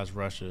destabilize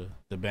Russia,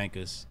 the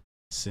bankers,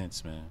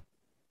 since, man.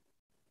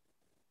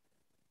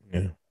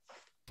 Yeah.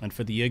 And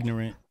for the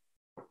ignorant,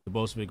 the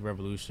Bolshevik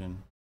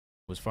Revolution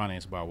was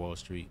financed by Wall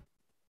Street.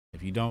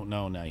 If you don't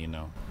know, now you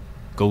know.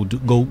 Go do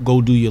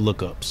your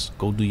lookups.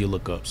 Go do your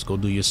lookups. Go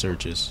do your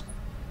searches.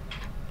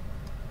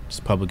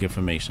 It's public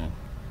information.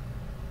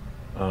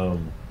 Let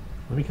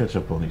me catch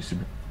up on these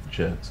super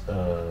chats.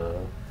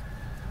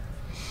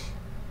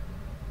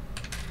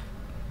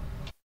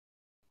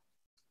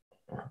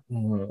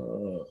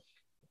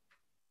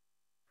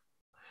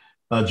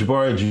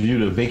 Jabari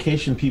Judah,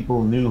 vacation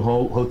people new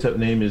Hotep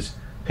name is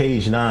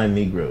Page 9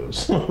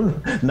 Negroes.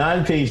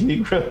 9-page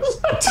Negroes.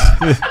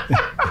 I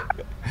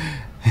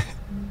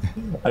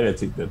gotta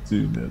take that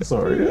too, man.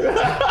 Sorry.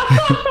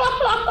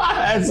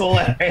 That's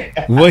hilarious.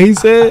 What he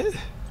said?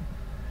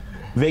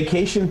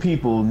 Vacation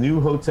people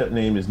new Hotep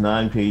name is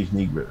 9-page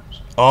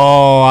Negroes.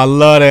 Oh, I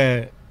love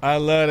that.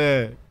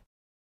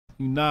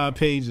 You 9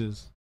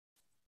 pages.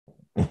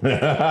 I'm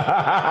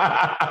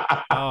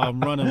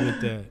running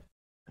with that.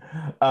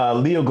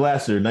 Leo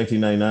Glasser,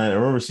 1999. I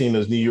remember seeing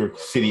those New York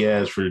City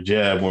ads for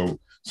Jab where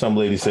some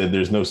lady said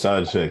there's no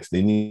side effects.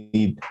 They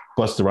need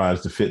Busta Rhymes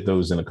to fit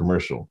those in a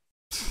commercial.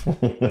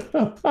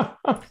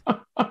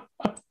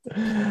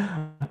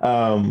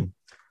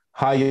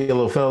 High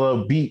Yellow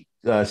Fellow beat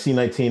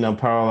C19. I'm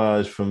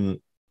paralyzed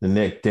from the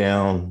neck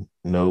down.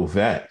 No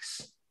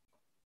vax.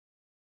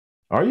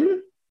 Are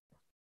you?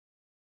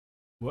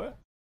 What?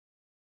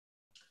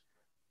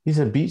 He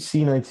said beat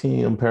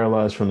C19. I'm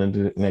paralyzed from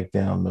the neck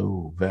down.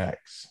 No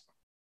vax.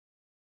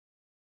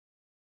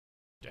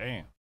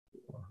 Damn.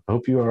 I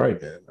hope you're all right,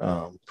 man.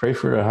 Pray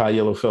for a High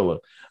Yellow Fellow.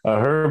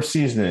 Herb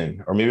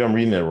Seasoning, or maybe I'm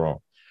reading that wrong.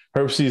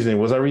 Herb Seasoning,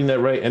 was I reading that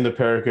right? End of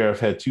paragraph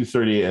had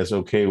 238 as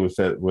okay with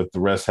that, with the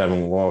rest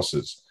having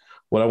losses.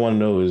 What I want to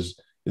know is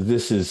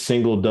this is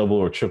single, double,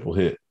 or triple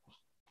hit?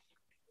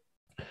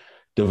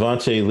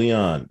 Devontae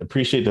Leon,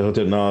 appreciate the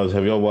hotel knowledge.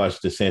 Have y'all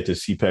watched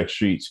DeSantis CPAC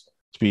Streets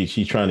speech?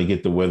 He's trying to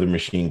get the weather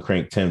machine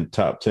cranked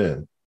top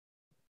 10.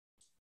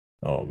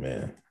 Oh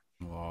man.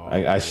 Oh,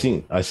 I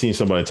seen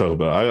somebody talk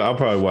about it. I'll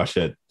probably watch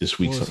that this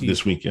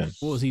weekend.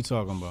 What was he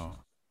talking about?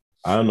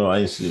 I don't know. I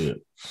didn't see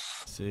it.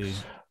 See.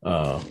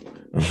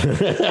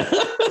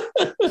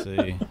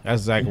 See,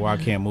 that's exactly why I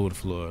can't move to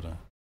Florida.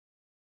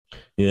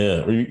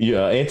 Yeah.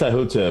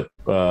 Anti-Hotep.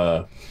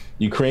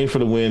 Ukraine for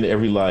the win.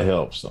 Every lie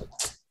helps. So,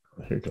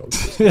 here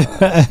goes.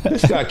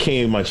 This guy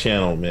came to my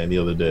channel, man, the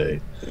other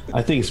day.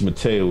 I think it's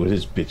Mateo with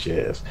his bitch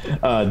ass.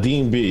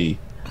 Dean B.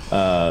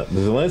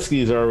 Zelensky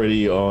is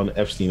already on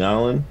Epstein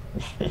Island.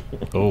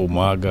 Oh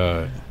my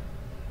God.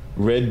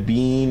 Red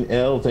Bean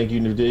L, thank you,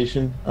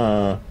 invitation.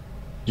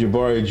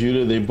 Jabari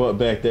Judah, they brought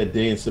back that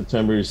day in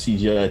September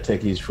CGI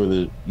techies for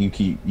the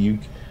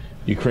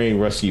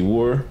Ukraine-Russia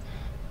war.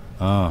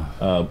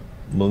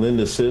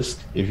 Melinda Sisk,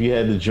 if you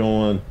had to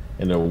join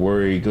and are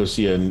worried, go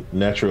see a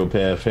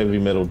naturopath, heavy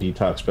metal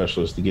detox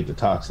specialist to get the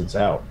toxins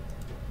out.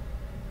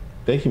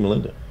 Thank you,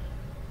 Melinda.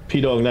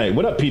 P-Dog Knight.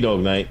 What up, P-Dog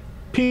Knight?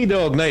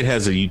 P-Dog Knight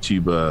has a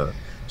YouTube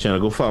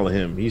channel. Go follow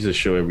him. He's a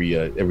show every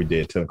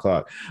day at 10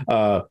 o'clock.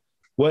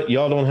 What?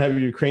 Y'all don't have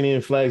your Ukrainian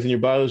flags in your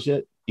bios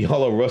yet? You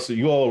all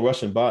are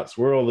Russian bots.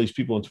 Where are all these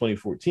people in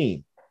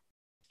 2014?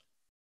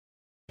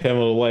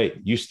 Pamela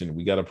White, Houston,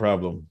 we got a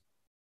problem.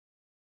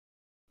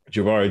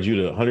 Jabari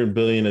Judah, 100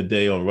 billion a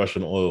day on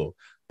Russian oil.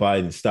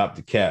 Biden stopped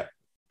the cap.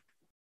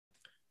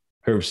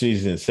 Herb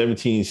Season,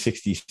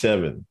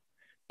 1767.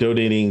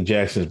 Donating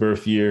Jackson's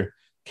birth year.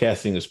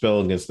 Casting a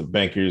spell against the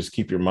bankers.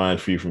 Keep your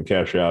mind free from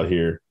capture out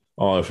here.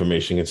 All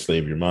information can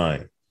slave your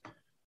mind.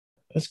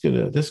 That's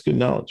good. That's good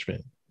knowledge,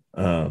 man.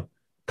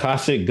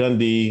 Cossack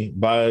Gundy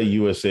by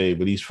USA,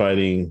 but he's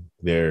fighting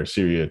their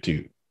Syria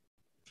too.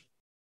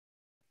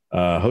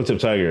 Hotep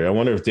Tiger, I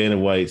wonder if Dana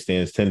White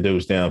stands 10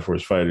 toes down for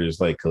his fighters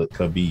like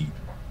Khabib.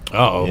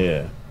 Uh-oh.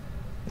 Yeah.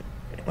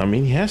 I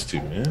mean, he has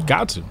to, man.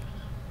 Got to.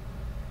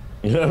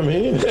 You know what I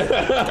mean?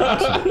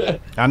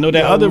 I know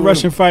that other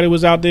Russian fighter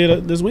was out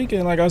there this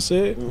weekend, like I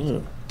said.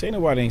 Mm. Dana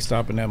White ain't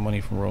stopping that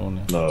money from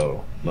rolling.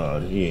 No,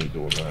 he ain't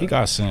doing that. He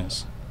got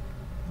sense.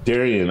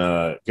 Darian,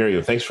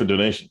 Gary, thanks for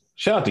donation.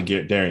 Shout out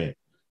to Darian.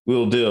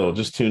 Will Dill,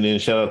 just tune in.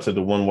 Shout out to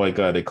the one white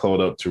guy that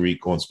called up Tariq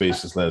on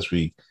Spaces last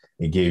week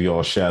and gave you all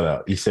a shout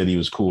out. He said he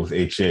was cool with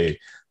HA,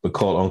 but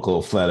called Uncle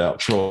a flat out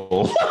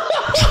troll.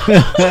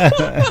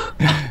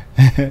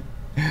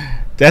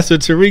 That's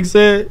what Tariq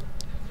said?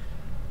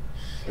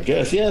 I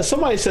guess, yeah.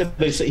 Somebody said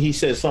he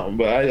said something,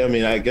 but I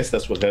mean, I guess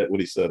that's what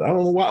he said. I don't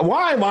know why.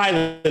 Why am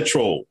I the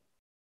troll?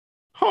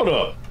 Hold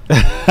up.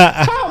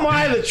 How am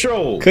I the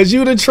troll? Cause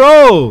you the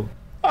troll.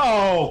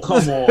 Oh,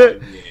 come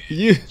on.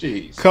 You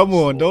come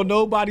on. Don't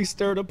nobody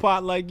stir the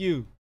pot like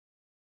you.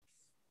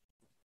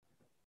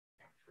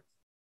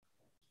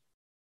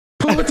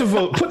 Put the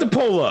vote. Put the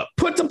poll up.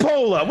 Put the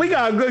poll up. We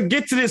gotta go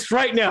get to this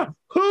right now.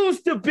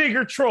 Who's the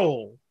bigger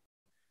troll?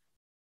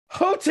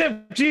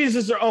 Hotep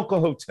Jesus or Uncle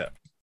Hotep?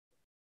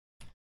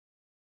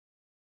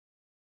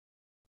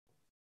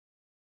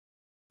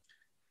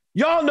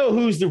 Y'all know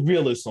who's the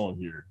realest on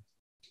here.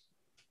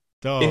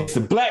 Dog. It's the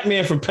black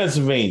man from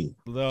Pennsylvania.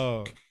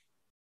 Dog.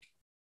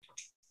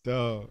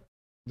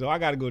 I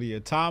gotta go to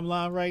your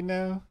timeline right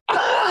now.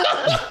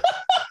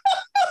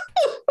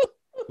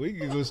 We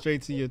can go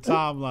straight to your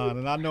timeline,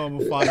 and I know I'm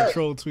gonna find a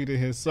troll tweet in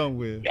here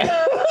somewhere.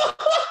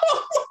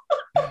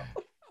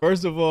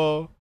 First of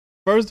all,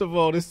 this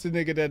is the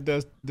nigga that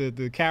does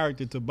the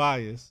character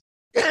Tobias.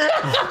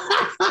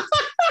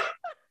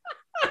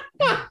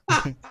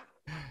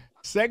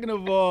 Second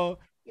of all,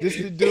 this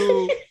is the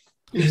dude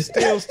who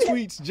steals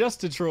tweets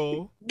just to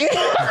troll.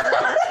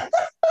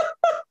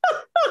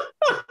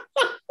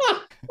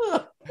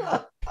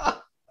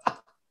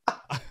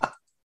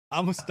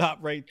 I'm gonna stop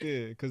right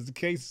there because the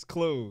case is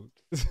closed.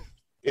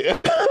 Yeah.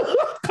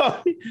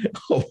 Oh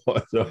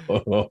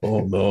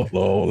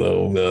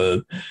no,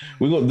 man.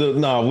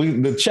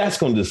 The chat's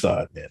gonna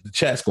decide, man. The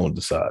chat's gonna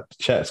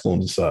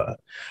decide.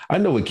 I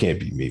know it can't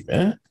be me,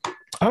 man.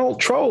 I don't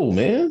troll,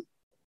 man.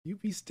 You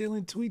be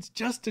stealing tweets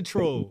just to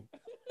troll.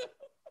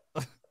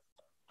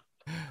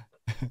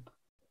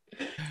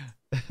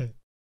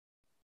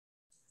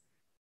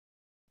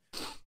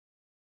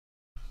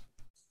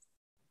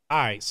 All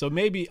right, so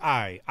maybe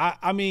I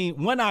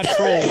mean, when I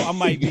troll, I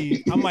might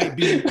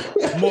be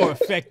more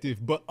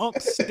effective, but Unc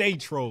stay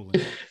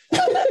trolling.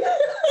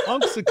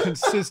 Unc's a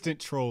consistent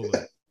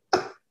troller.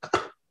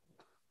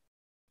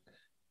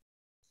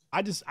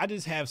 I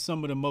just have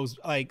some of the most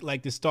like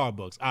the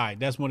Starbucks. All right,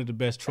 that's one of the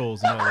best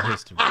trolls in all of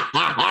history.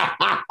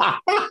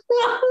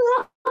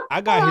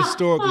 I got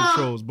historical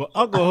trolls, but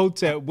Uncle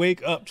Hotep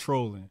wake up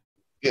trolling.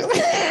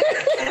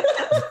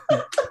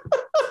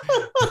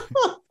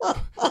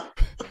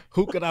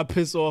 Who could I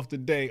piss off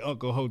today,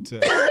 Uncle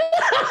Hotep?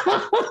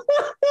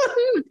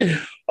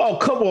 Oh,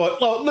 come on.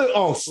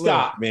 Oh,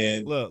 stop,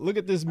 man. Look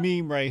at this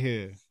meme right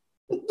here.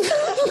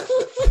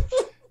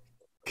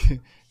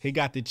 He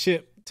got the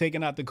chip,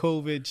 taking out the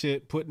COVID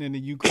chip, putting in the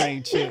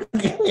Ukraine chip.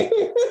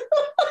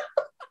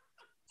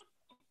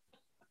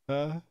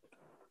 Huh?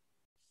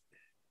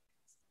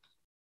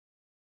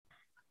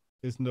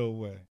 There's no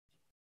way.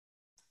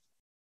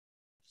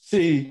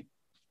 See,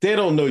 they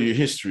don't know your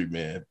history,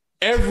 man.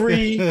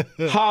 Every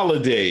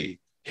holiday,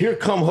 here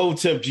come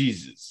Hotep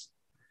Jesus.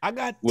 I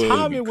got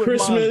timing with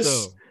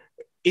Christmas,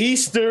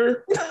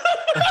 Easter.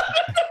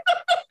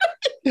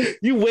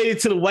 You waited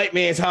till the white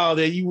man's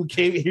holiday. You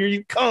came. Here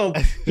you come.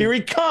 Here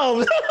he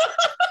comes.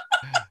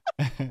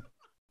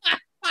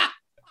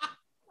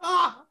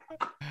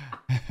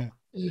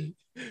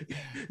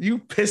 You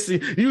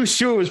pissing. You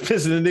sure was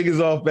pissing the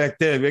niggas off back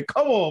then, man.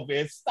 Come on,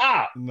 man.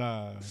 Stop.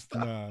 Nah. This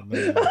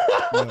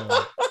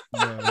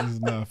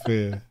is not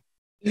fair.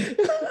 This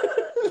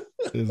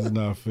is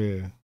not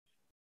fair.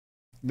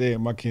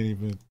 Damn, I can't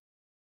even.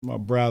 My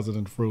browser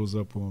done froze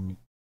up on me.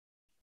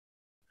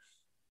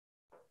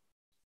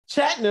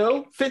 Chat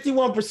no,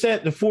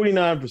 51% to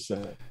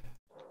 49%.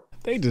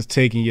 They just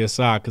taking your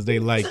side because they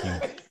like you.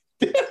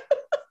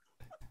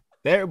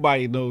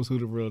 Everybody knows who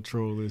the real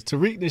troll is.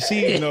 Tariq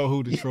Nasheed know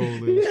who the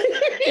troll is.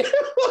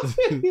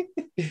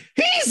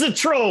 He's a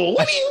troll.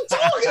 What are you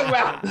talking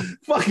about?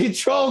 Fucking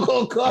troll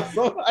gonna cost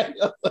somebody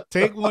else.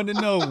 Take one to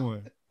know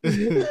one.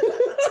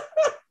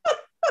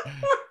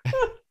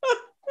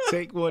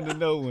 Take one to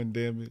know one,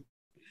 damn it.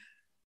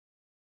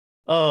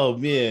 Oh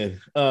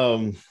man.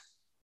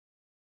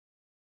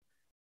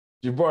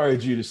 Jabari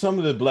Judah, some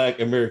of the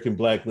American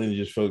black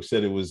lineage folks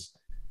said it was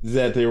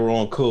that they were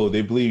on code.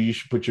 They believe you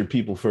should put your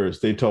people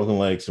first. They talking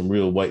like some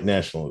real white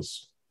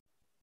nationalists.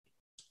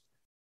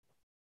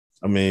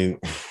 I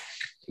mean,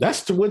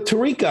 that's what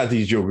Tariq got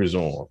these jokers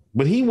on.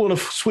 But he want to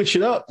switch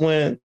it up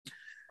when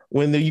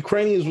the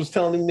Ukrainians was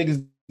telling them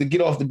niggas to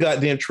get off the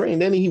goddamn train.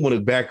 Then he want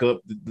to back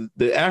up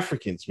the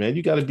Africans, man.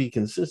 You got to be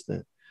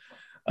consistent.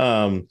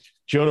 Jonah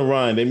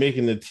Ryan, they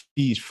making the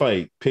T's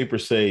fight. Paper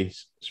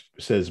says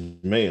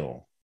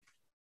male.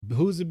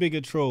 Who's the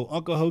bigger troll?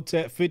 Uncle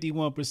Hotep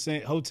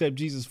 51%, Hotep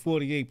Jesus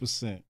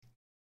 48%.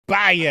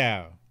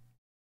 Bye.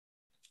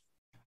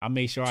 I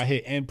made sure I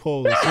hit end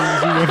poll as soon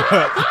as you went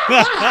up.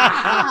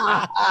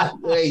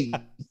 Wait,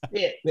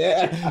 shit,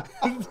 man.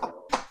 As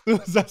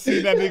soon as I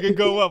see that nigga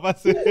go up, I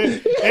said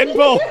end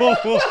poll.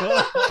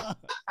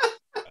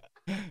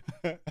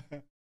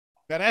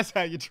 Now that's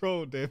how you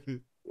troll,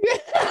 David.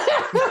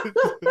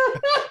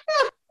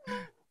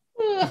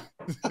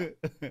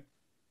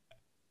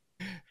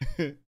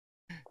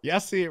 Y'all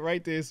see it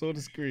right there. It's on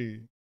the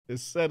screen.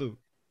 It's settled.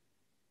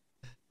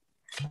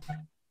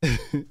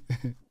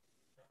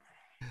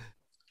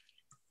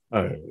 All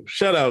right.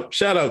 Shout out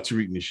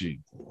Tariq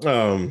Nasheed.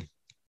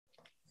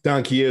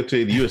 Don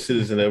Quixote, the U.S.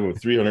 citizen that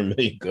with 300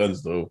 million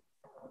guns, though.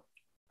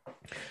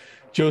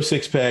 Joe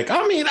Sixpack.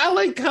 I mean,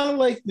 I kind of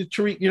like the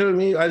Tariq. You know what I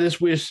mean? I just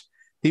wish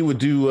he would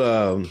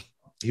do.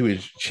 He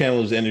would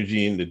channel his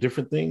energy into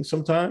different things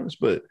sometimes,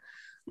 but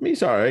I mean,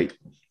 he's all right.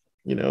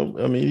 You know,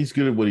 I mean, he's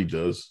good at what he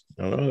does.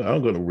 I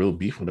don't go to real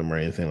beef with him or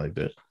anything like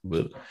that.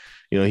 But,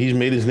 you know, he's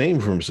made his name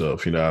for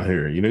himself, you know, out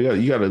here. You know,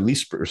 you got to at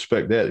least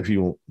respect that if you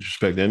don't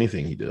respect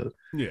anything he does.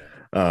 Yeah.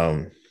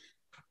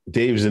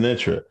 Dave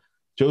Zanetra.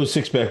 Joe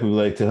Sixpack would be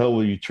like, to hell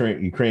with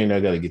Ukraine, I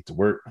got to get to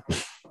work.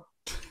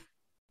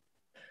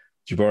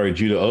 Jabari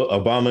Judah.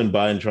 Obama and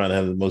Biden trying to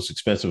have the most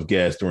expensive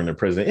gas during their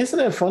presidency. Isn't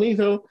that funny,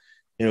 though?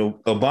 You know,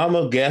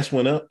 Obama gas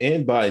went up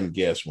and Biden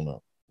gas went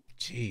up.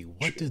 Gee,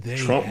 what do they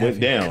Trump have went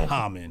down. in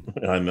common?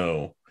 I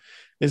know.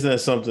 Isn't that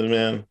something,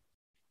 man?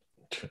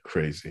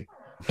 Crazy.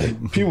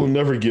 People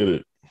never get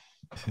it.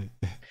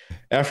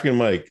 African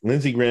Mike,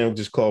 Lindsey Graham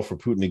just called for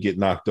Putin to get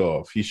knocked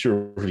off. He for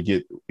sure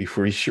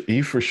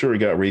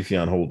got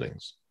Raytheon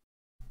Holdings.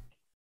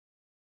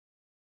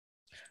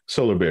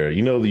 Solar Bear,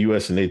 you know the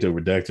U.S. and NATO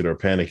redacted are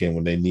panicking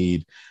when they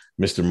need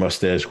Mr.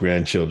 Mustache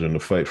grandchildren to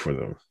fight for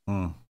them.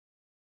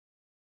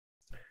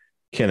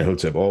 Ken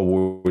Hotep, all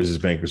wars is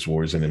bankers'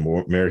 wars, and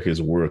America is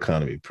a war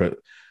economy.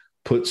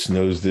 Puts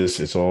knows this.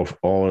 It's all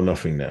or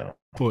nothing now.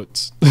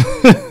 Puts.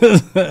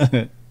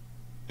 Big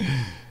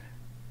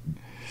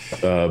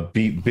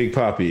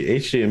Poppy.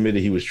 HJ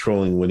admitted he was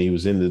trolling when he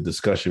was in the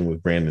discussion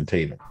with Brandon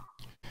Tatum.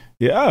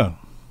 Yeah.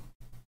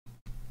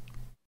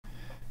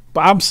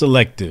 But I'm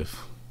selective.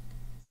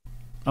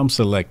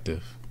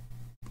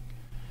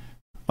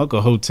 Uncle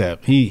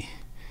Hotep, he's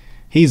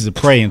a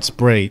pray and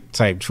spray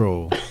type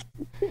troll.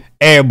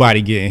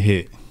 Everybody getting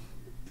hit.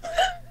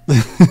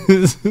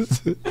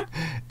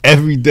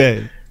 Every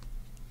day.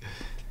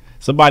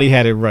 Somebody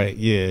had it right.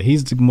 Yeah,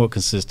 he's the more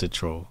consistent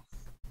troll.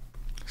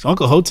 So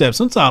Uncle Hotep,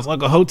 sometimes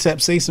Uncle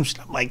Hotep say some shit.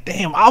 I'm like,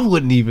 damn, I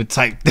wouldn't even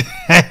type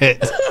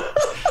that.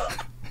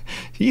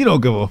 He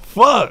don't give a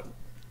fuck.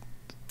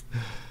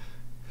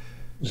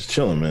 Just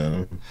chilling,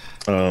 man.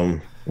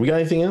 We got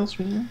anything else?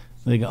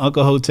 Nigga,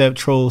 Uncle Hotep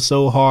trolled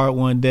so hard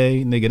one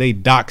day, nigga, they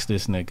doxed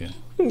this nigga.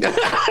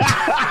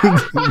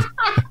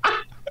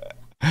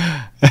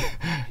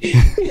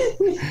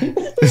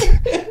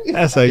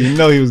 That's how you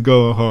know he was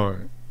going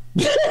hard.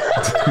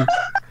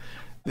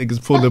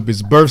 Niggas pulled up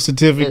his birth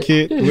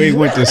certificate, where he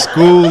went to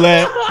school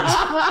at,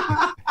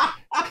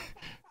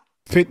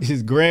 fit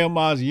his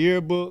grandma's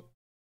yearbook.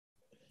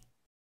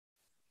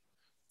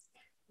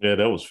 Yeah,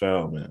 that was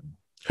foul, man.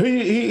 Who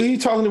you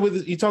talking to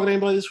with? You talking to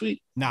anybody this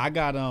week? Nah, I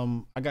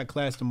got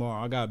class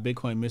tomorrow. I got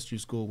Bitcoin Mystery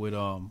School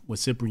with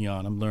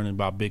Cyprian. I'm learning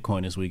about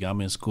Bitcoin this week.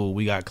 I'm in school.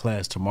 We got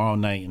class tomorrow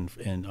night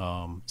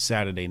and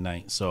Saturday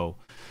night. So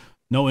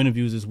no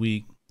interviews this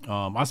week.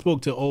 I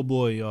spoke to old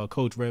boy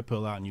Coach Red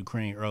Pill out in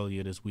Ukraine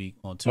earlier this week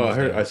on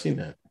Tuesday. I seen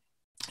that.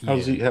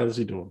 How's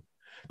he doing?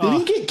 Did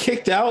he get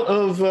kicked out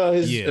of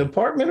his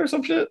apartment or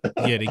some shit?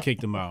 Yeah, they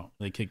kicked him out.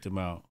 They kicked him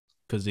out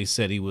because they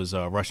said he was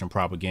Russian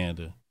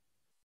propaganda.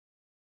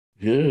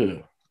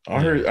 Yeah, I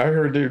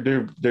heard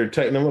they're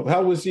tightening him up.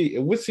 How was he?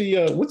 What's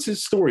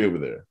his story over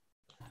there?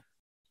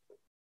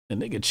 The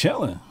nigga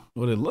chilling.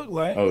 What it looked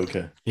like? Oh,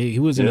 okay. He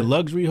was in a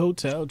luxury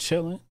hotel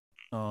chilling.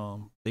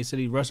 They said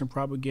he Russian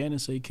propaganda,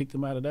 so he kicked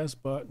him out of that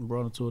spot and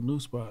brought him to a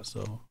new spot.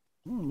 So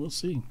we'll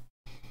see.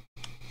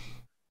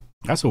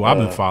 That's who I've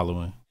been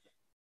following.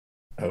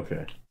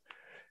 Okay.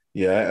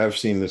 Yeah, I've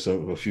seen this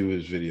a few of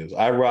his videos.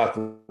 I rock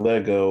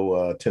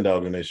Lego $10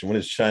 donation. When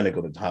is China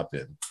going to hop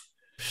in?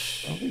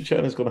 I don't think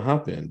China's going to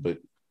hop in, but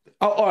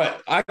all right.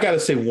 I got to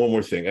say one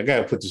more thing. I got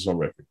to put this on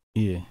record.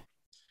 Yeah.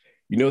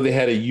 You know, they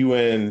had a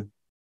UN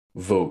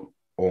vote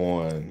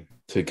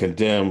to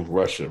condemn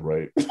Russia,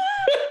 right?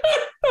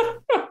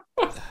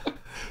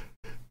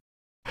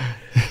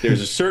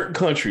 There's a certain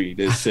country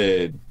that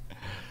said,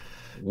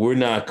 we're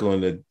not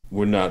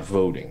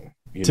voting.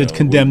 To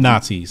condemn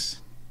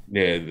Nazis.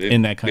 Yeah.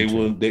 In that country.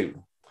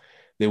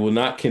 They will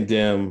not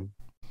condemn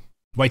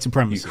white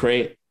supremacy.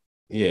 Ukraine.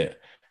 Yeah.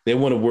 They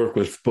want to work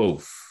with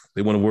both.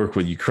 They want to work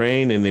with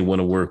Ukraine and they want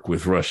to work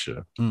with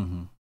Russia.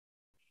 Mm-hmm.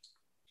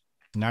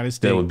 United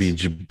States that would be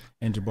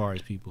and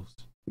Jabari's peoples.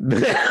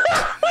 I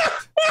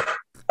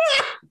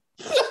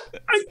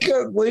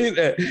can't believe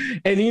that.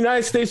 And the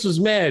United States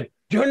was mad.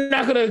 You're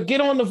not going to get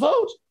on the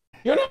vote?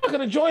 You're not going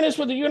to join us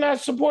you're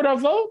not support our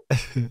vote?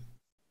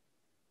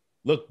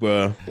 Look,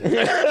 bro, we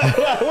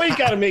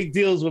got to make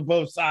deals with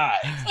both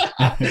sides.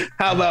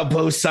 How about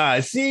both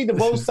sides? See the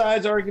both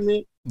sides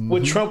argument? Mm-hmm.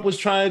 What Trump was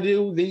trying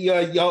to do,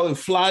 y'all, it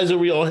flies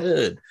over your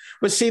head.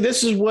 But see,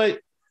 this is what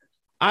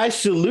I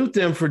salute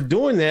them for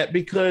doing that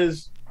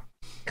because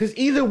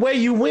either way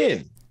you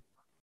win,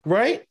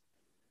 right?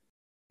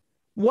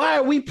 Why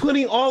are we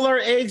putting all our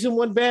eggs in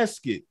one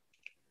basket?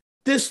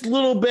 This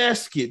little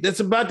basket that's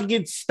about to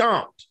get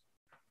stomped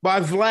by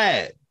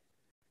Vlad.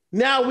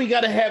 Now we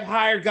got to have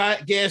higher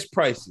gas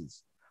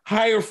prices,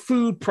 higher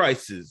food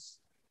prices.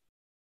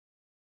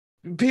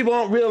 People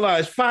don't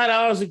realize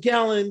 $5 a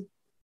gallon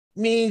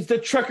means the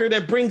trucker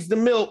that brings the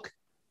milk,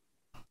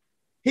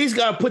 he's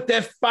got to put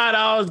that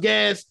 $5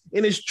 gas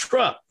in his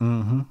truck.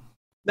 Mm-hmm.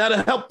 Now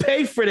to help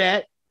pay for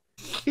that,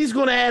 he's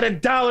going to add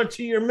 $1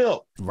 to your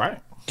milk. Right.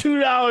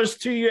 $2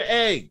 to your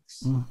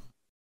eggs.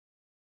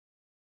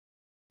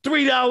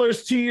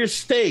 $3 to your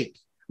steak.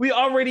 We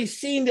already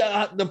seen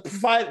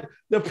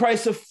the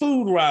price of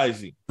food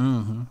rising.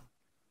 Mm-hmm.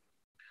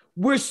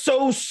 We're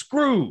so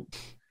screwed,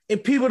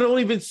 and people don't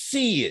even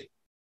see it,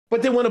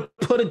 but they want to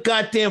put a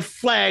goddamn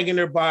flag in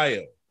their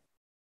bio.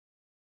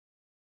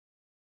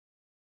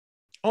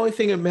 Only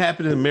thing that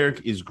happened in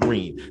America is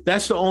green.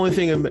 That's the only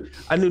thing.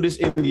 I knew this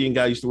Indian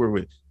guy I used to work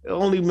with. The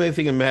only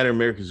thing that matters in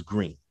America is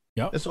green.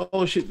 Yep. That's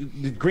all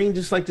shit. The green,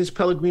 just like this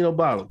Pellegrino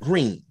bottle.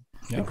 Green.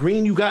 Yep. The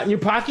green you got in your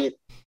pocket,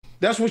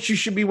 that's what you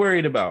should be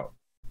worried about.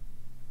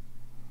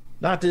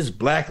 Not this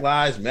Black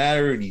Lives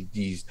Matter,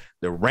 the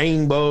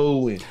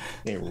rainbow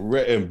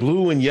and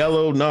blue and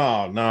yellow.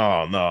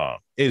 No.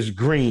 It's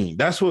green.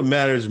 That's what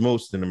matters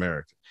most in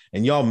America.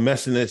 And y'all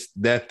messing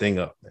that thing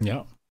up. Man.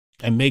 Yeah.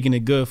 And making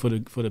it good for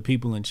the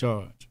people in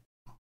charge.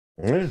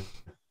 Yeah.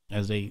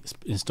 As they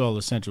install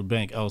a central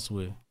bank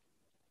elsewhere.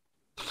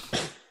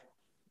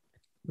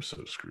 We're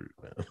so screwed,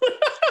 man.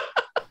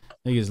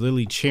 Niggas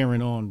literally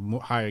cheering on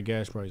higher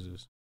gas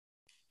prices.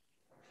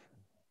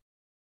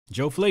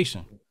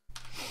 Joeflation.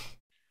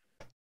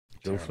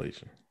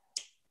 Joeflation.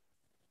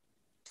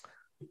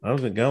 I don't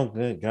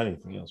think got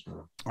anything else,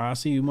 bro. I'll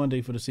see you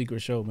Monday for the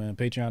secret show, man.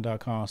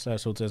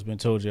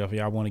 Patreon.com/HotepsBeenTold you if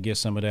y'all want to get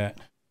some of that.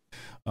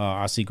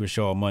 Our secret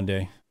show on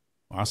Monday.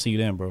 I'll see you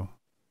then, bro.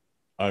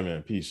 All right,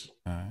 man. Peace.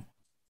 All right.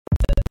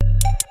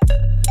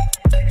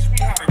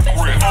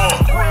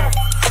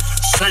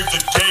 Save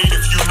the date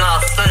if you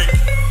not fake.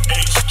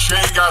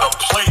 HJ got a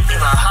plate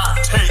and a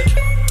hot take.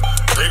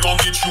 They gon'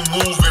 get you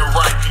moving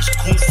right. These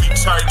goofy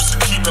types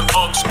and keeping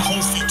unks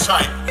goofy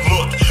tight.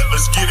 Look,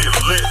 let's get it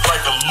lit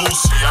like a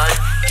Lucy, aight?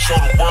 Show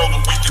the world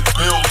what we can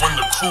build when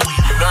the crew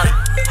unite.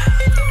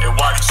 And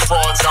while these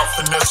frauds out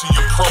finessing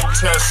your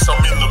protests,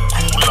 I'm in the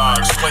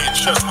gulags playing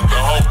chess with the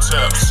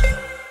hoteps.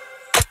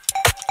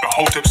 The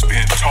hoteps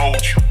been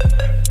told you.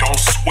 Don't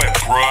sweat,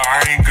 bruh,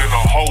 I ain't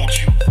gonna hold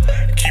you.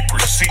 Keep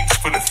receipts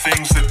for the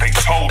things that they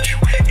told you.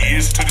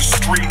 Ears to the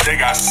street, they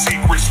got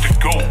secrets to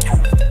go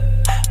through.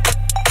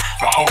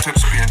 The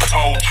hoteps been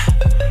told you.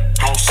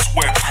 Don't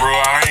sweat,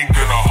 bruh, I ain't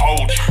gonna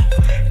hold you.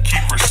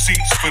 Keep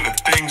receipts for the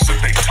things that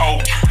they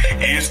told you.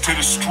 Ears to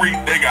the street,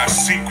 they got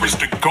secrets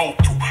to go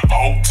through.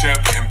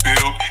 Hotep and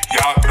build,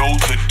 y'all know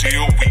the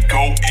deal. We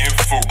go in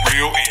for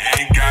real and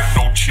ain't got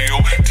no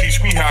chill. Teach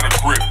me how to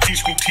grip.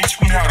 teach me,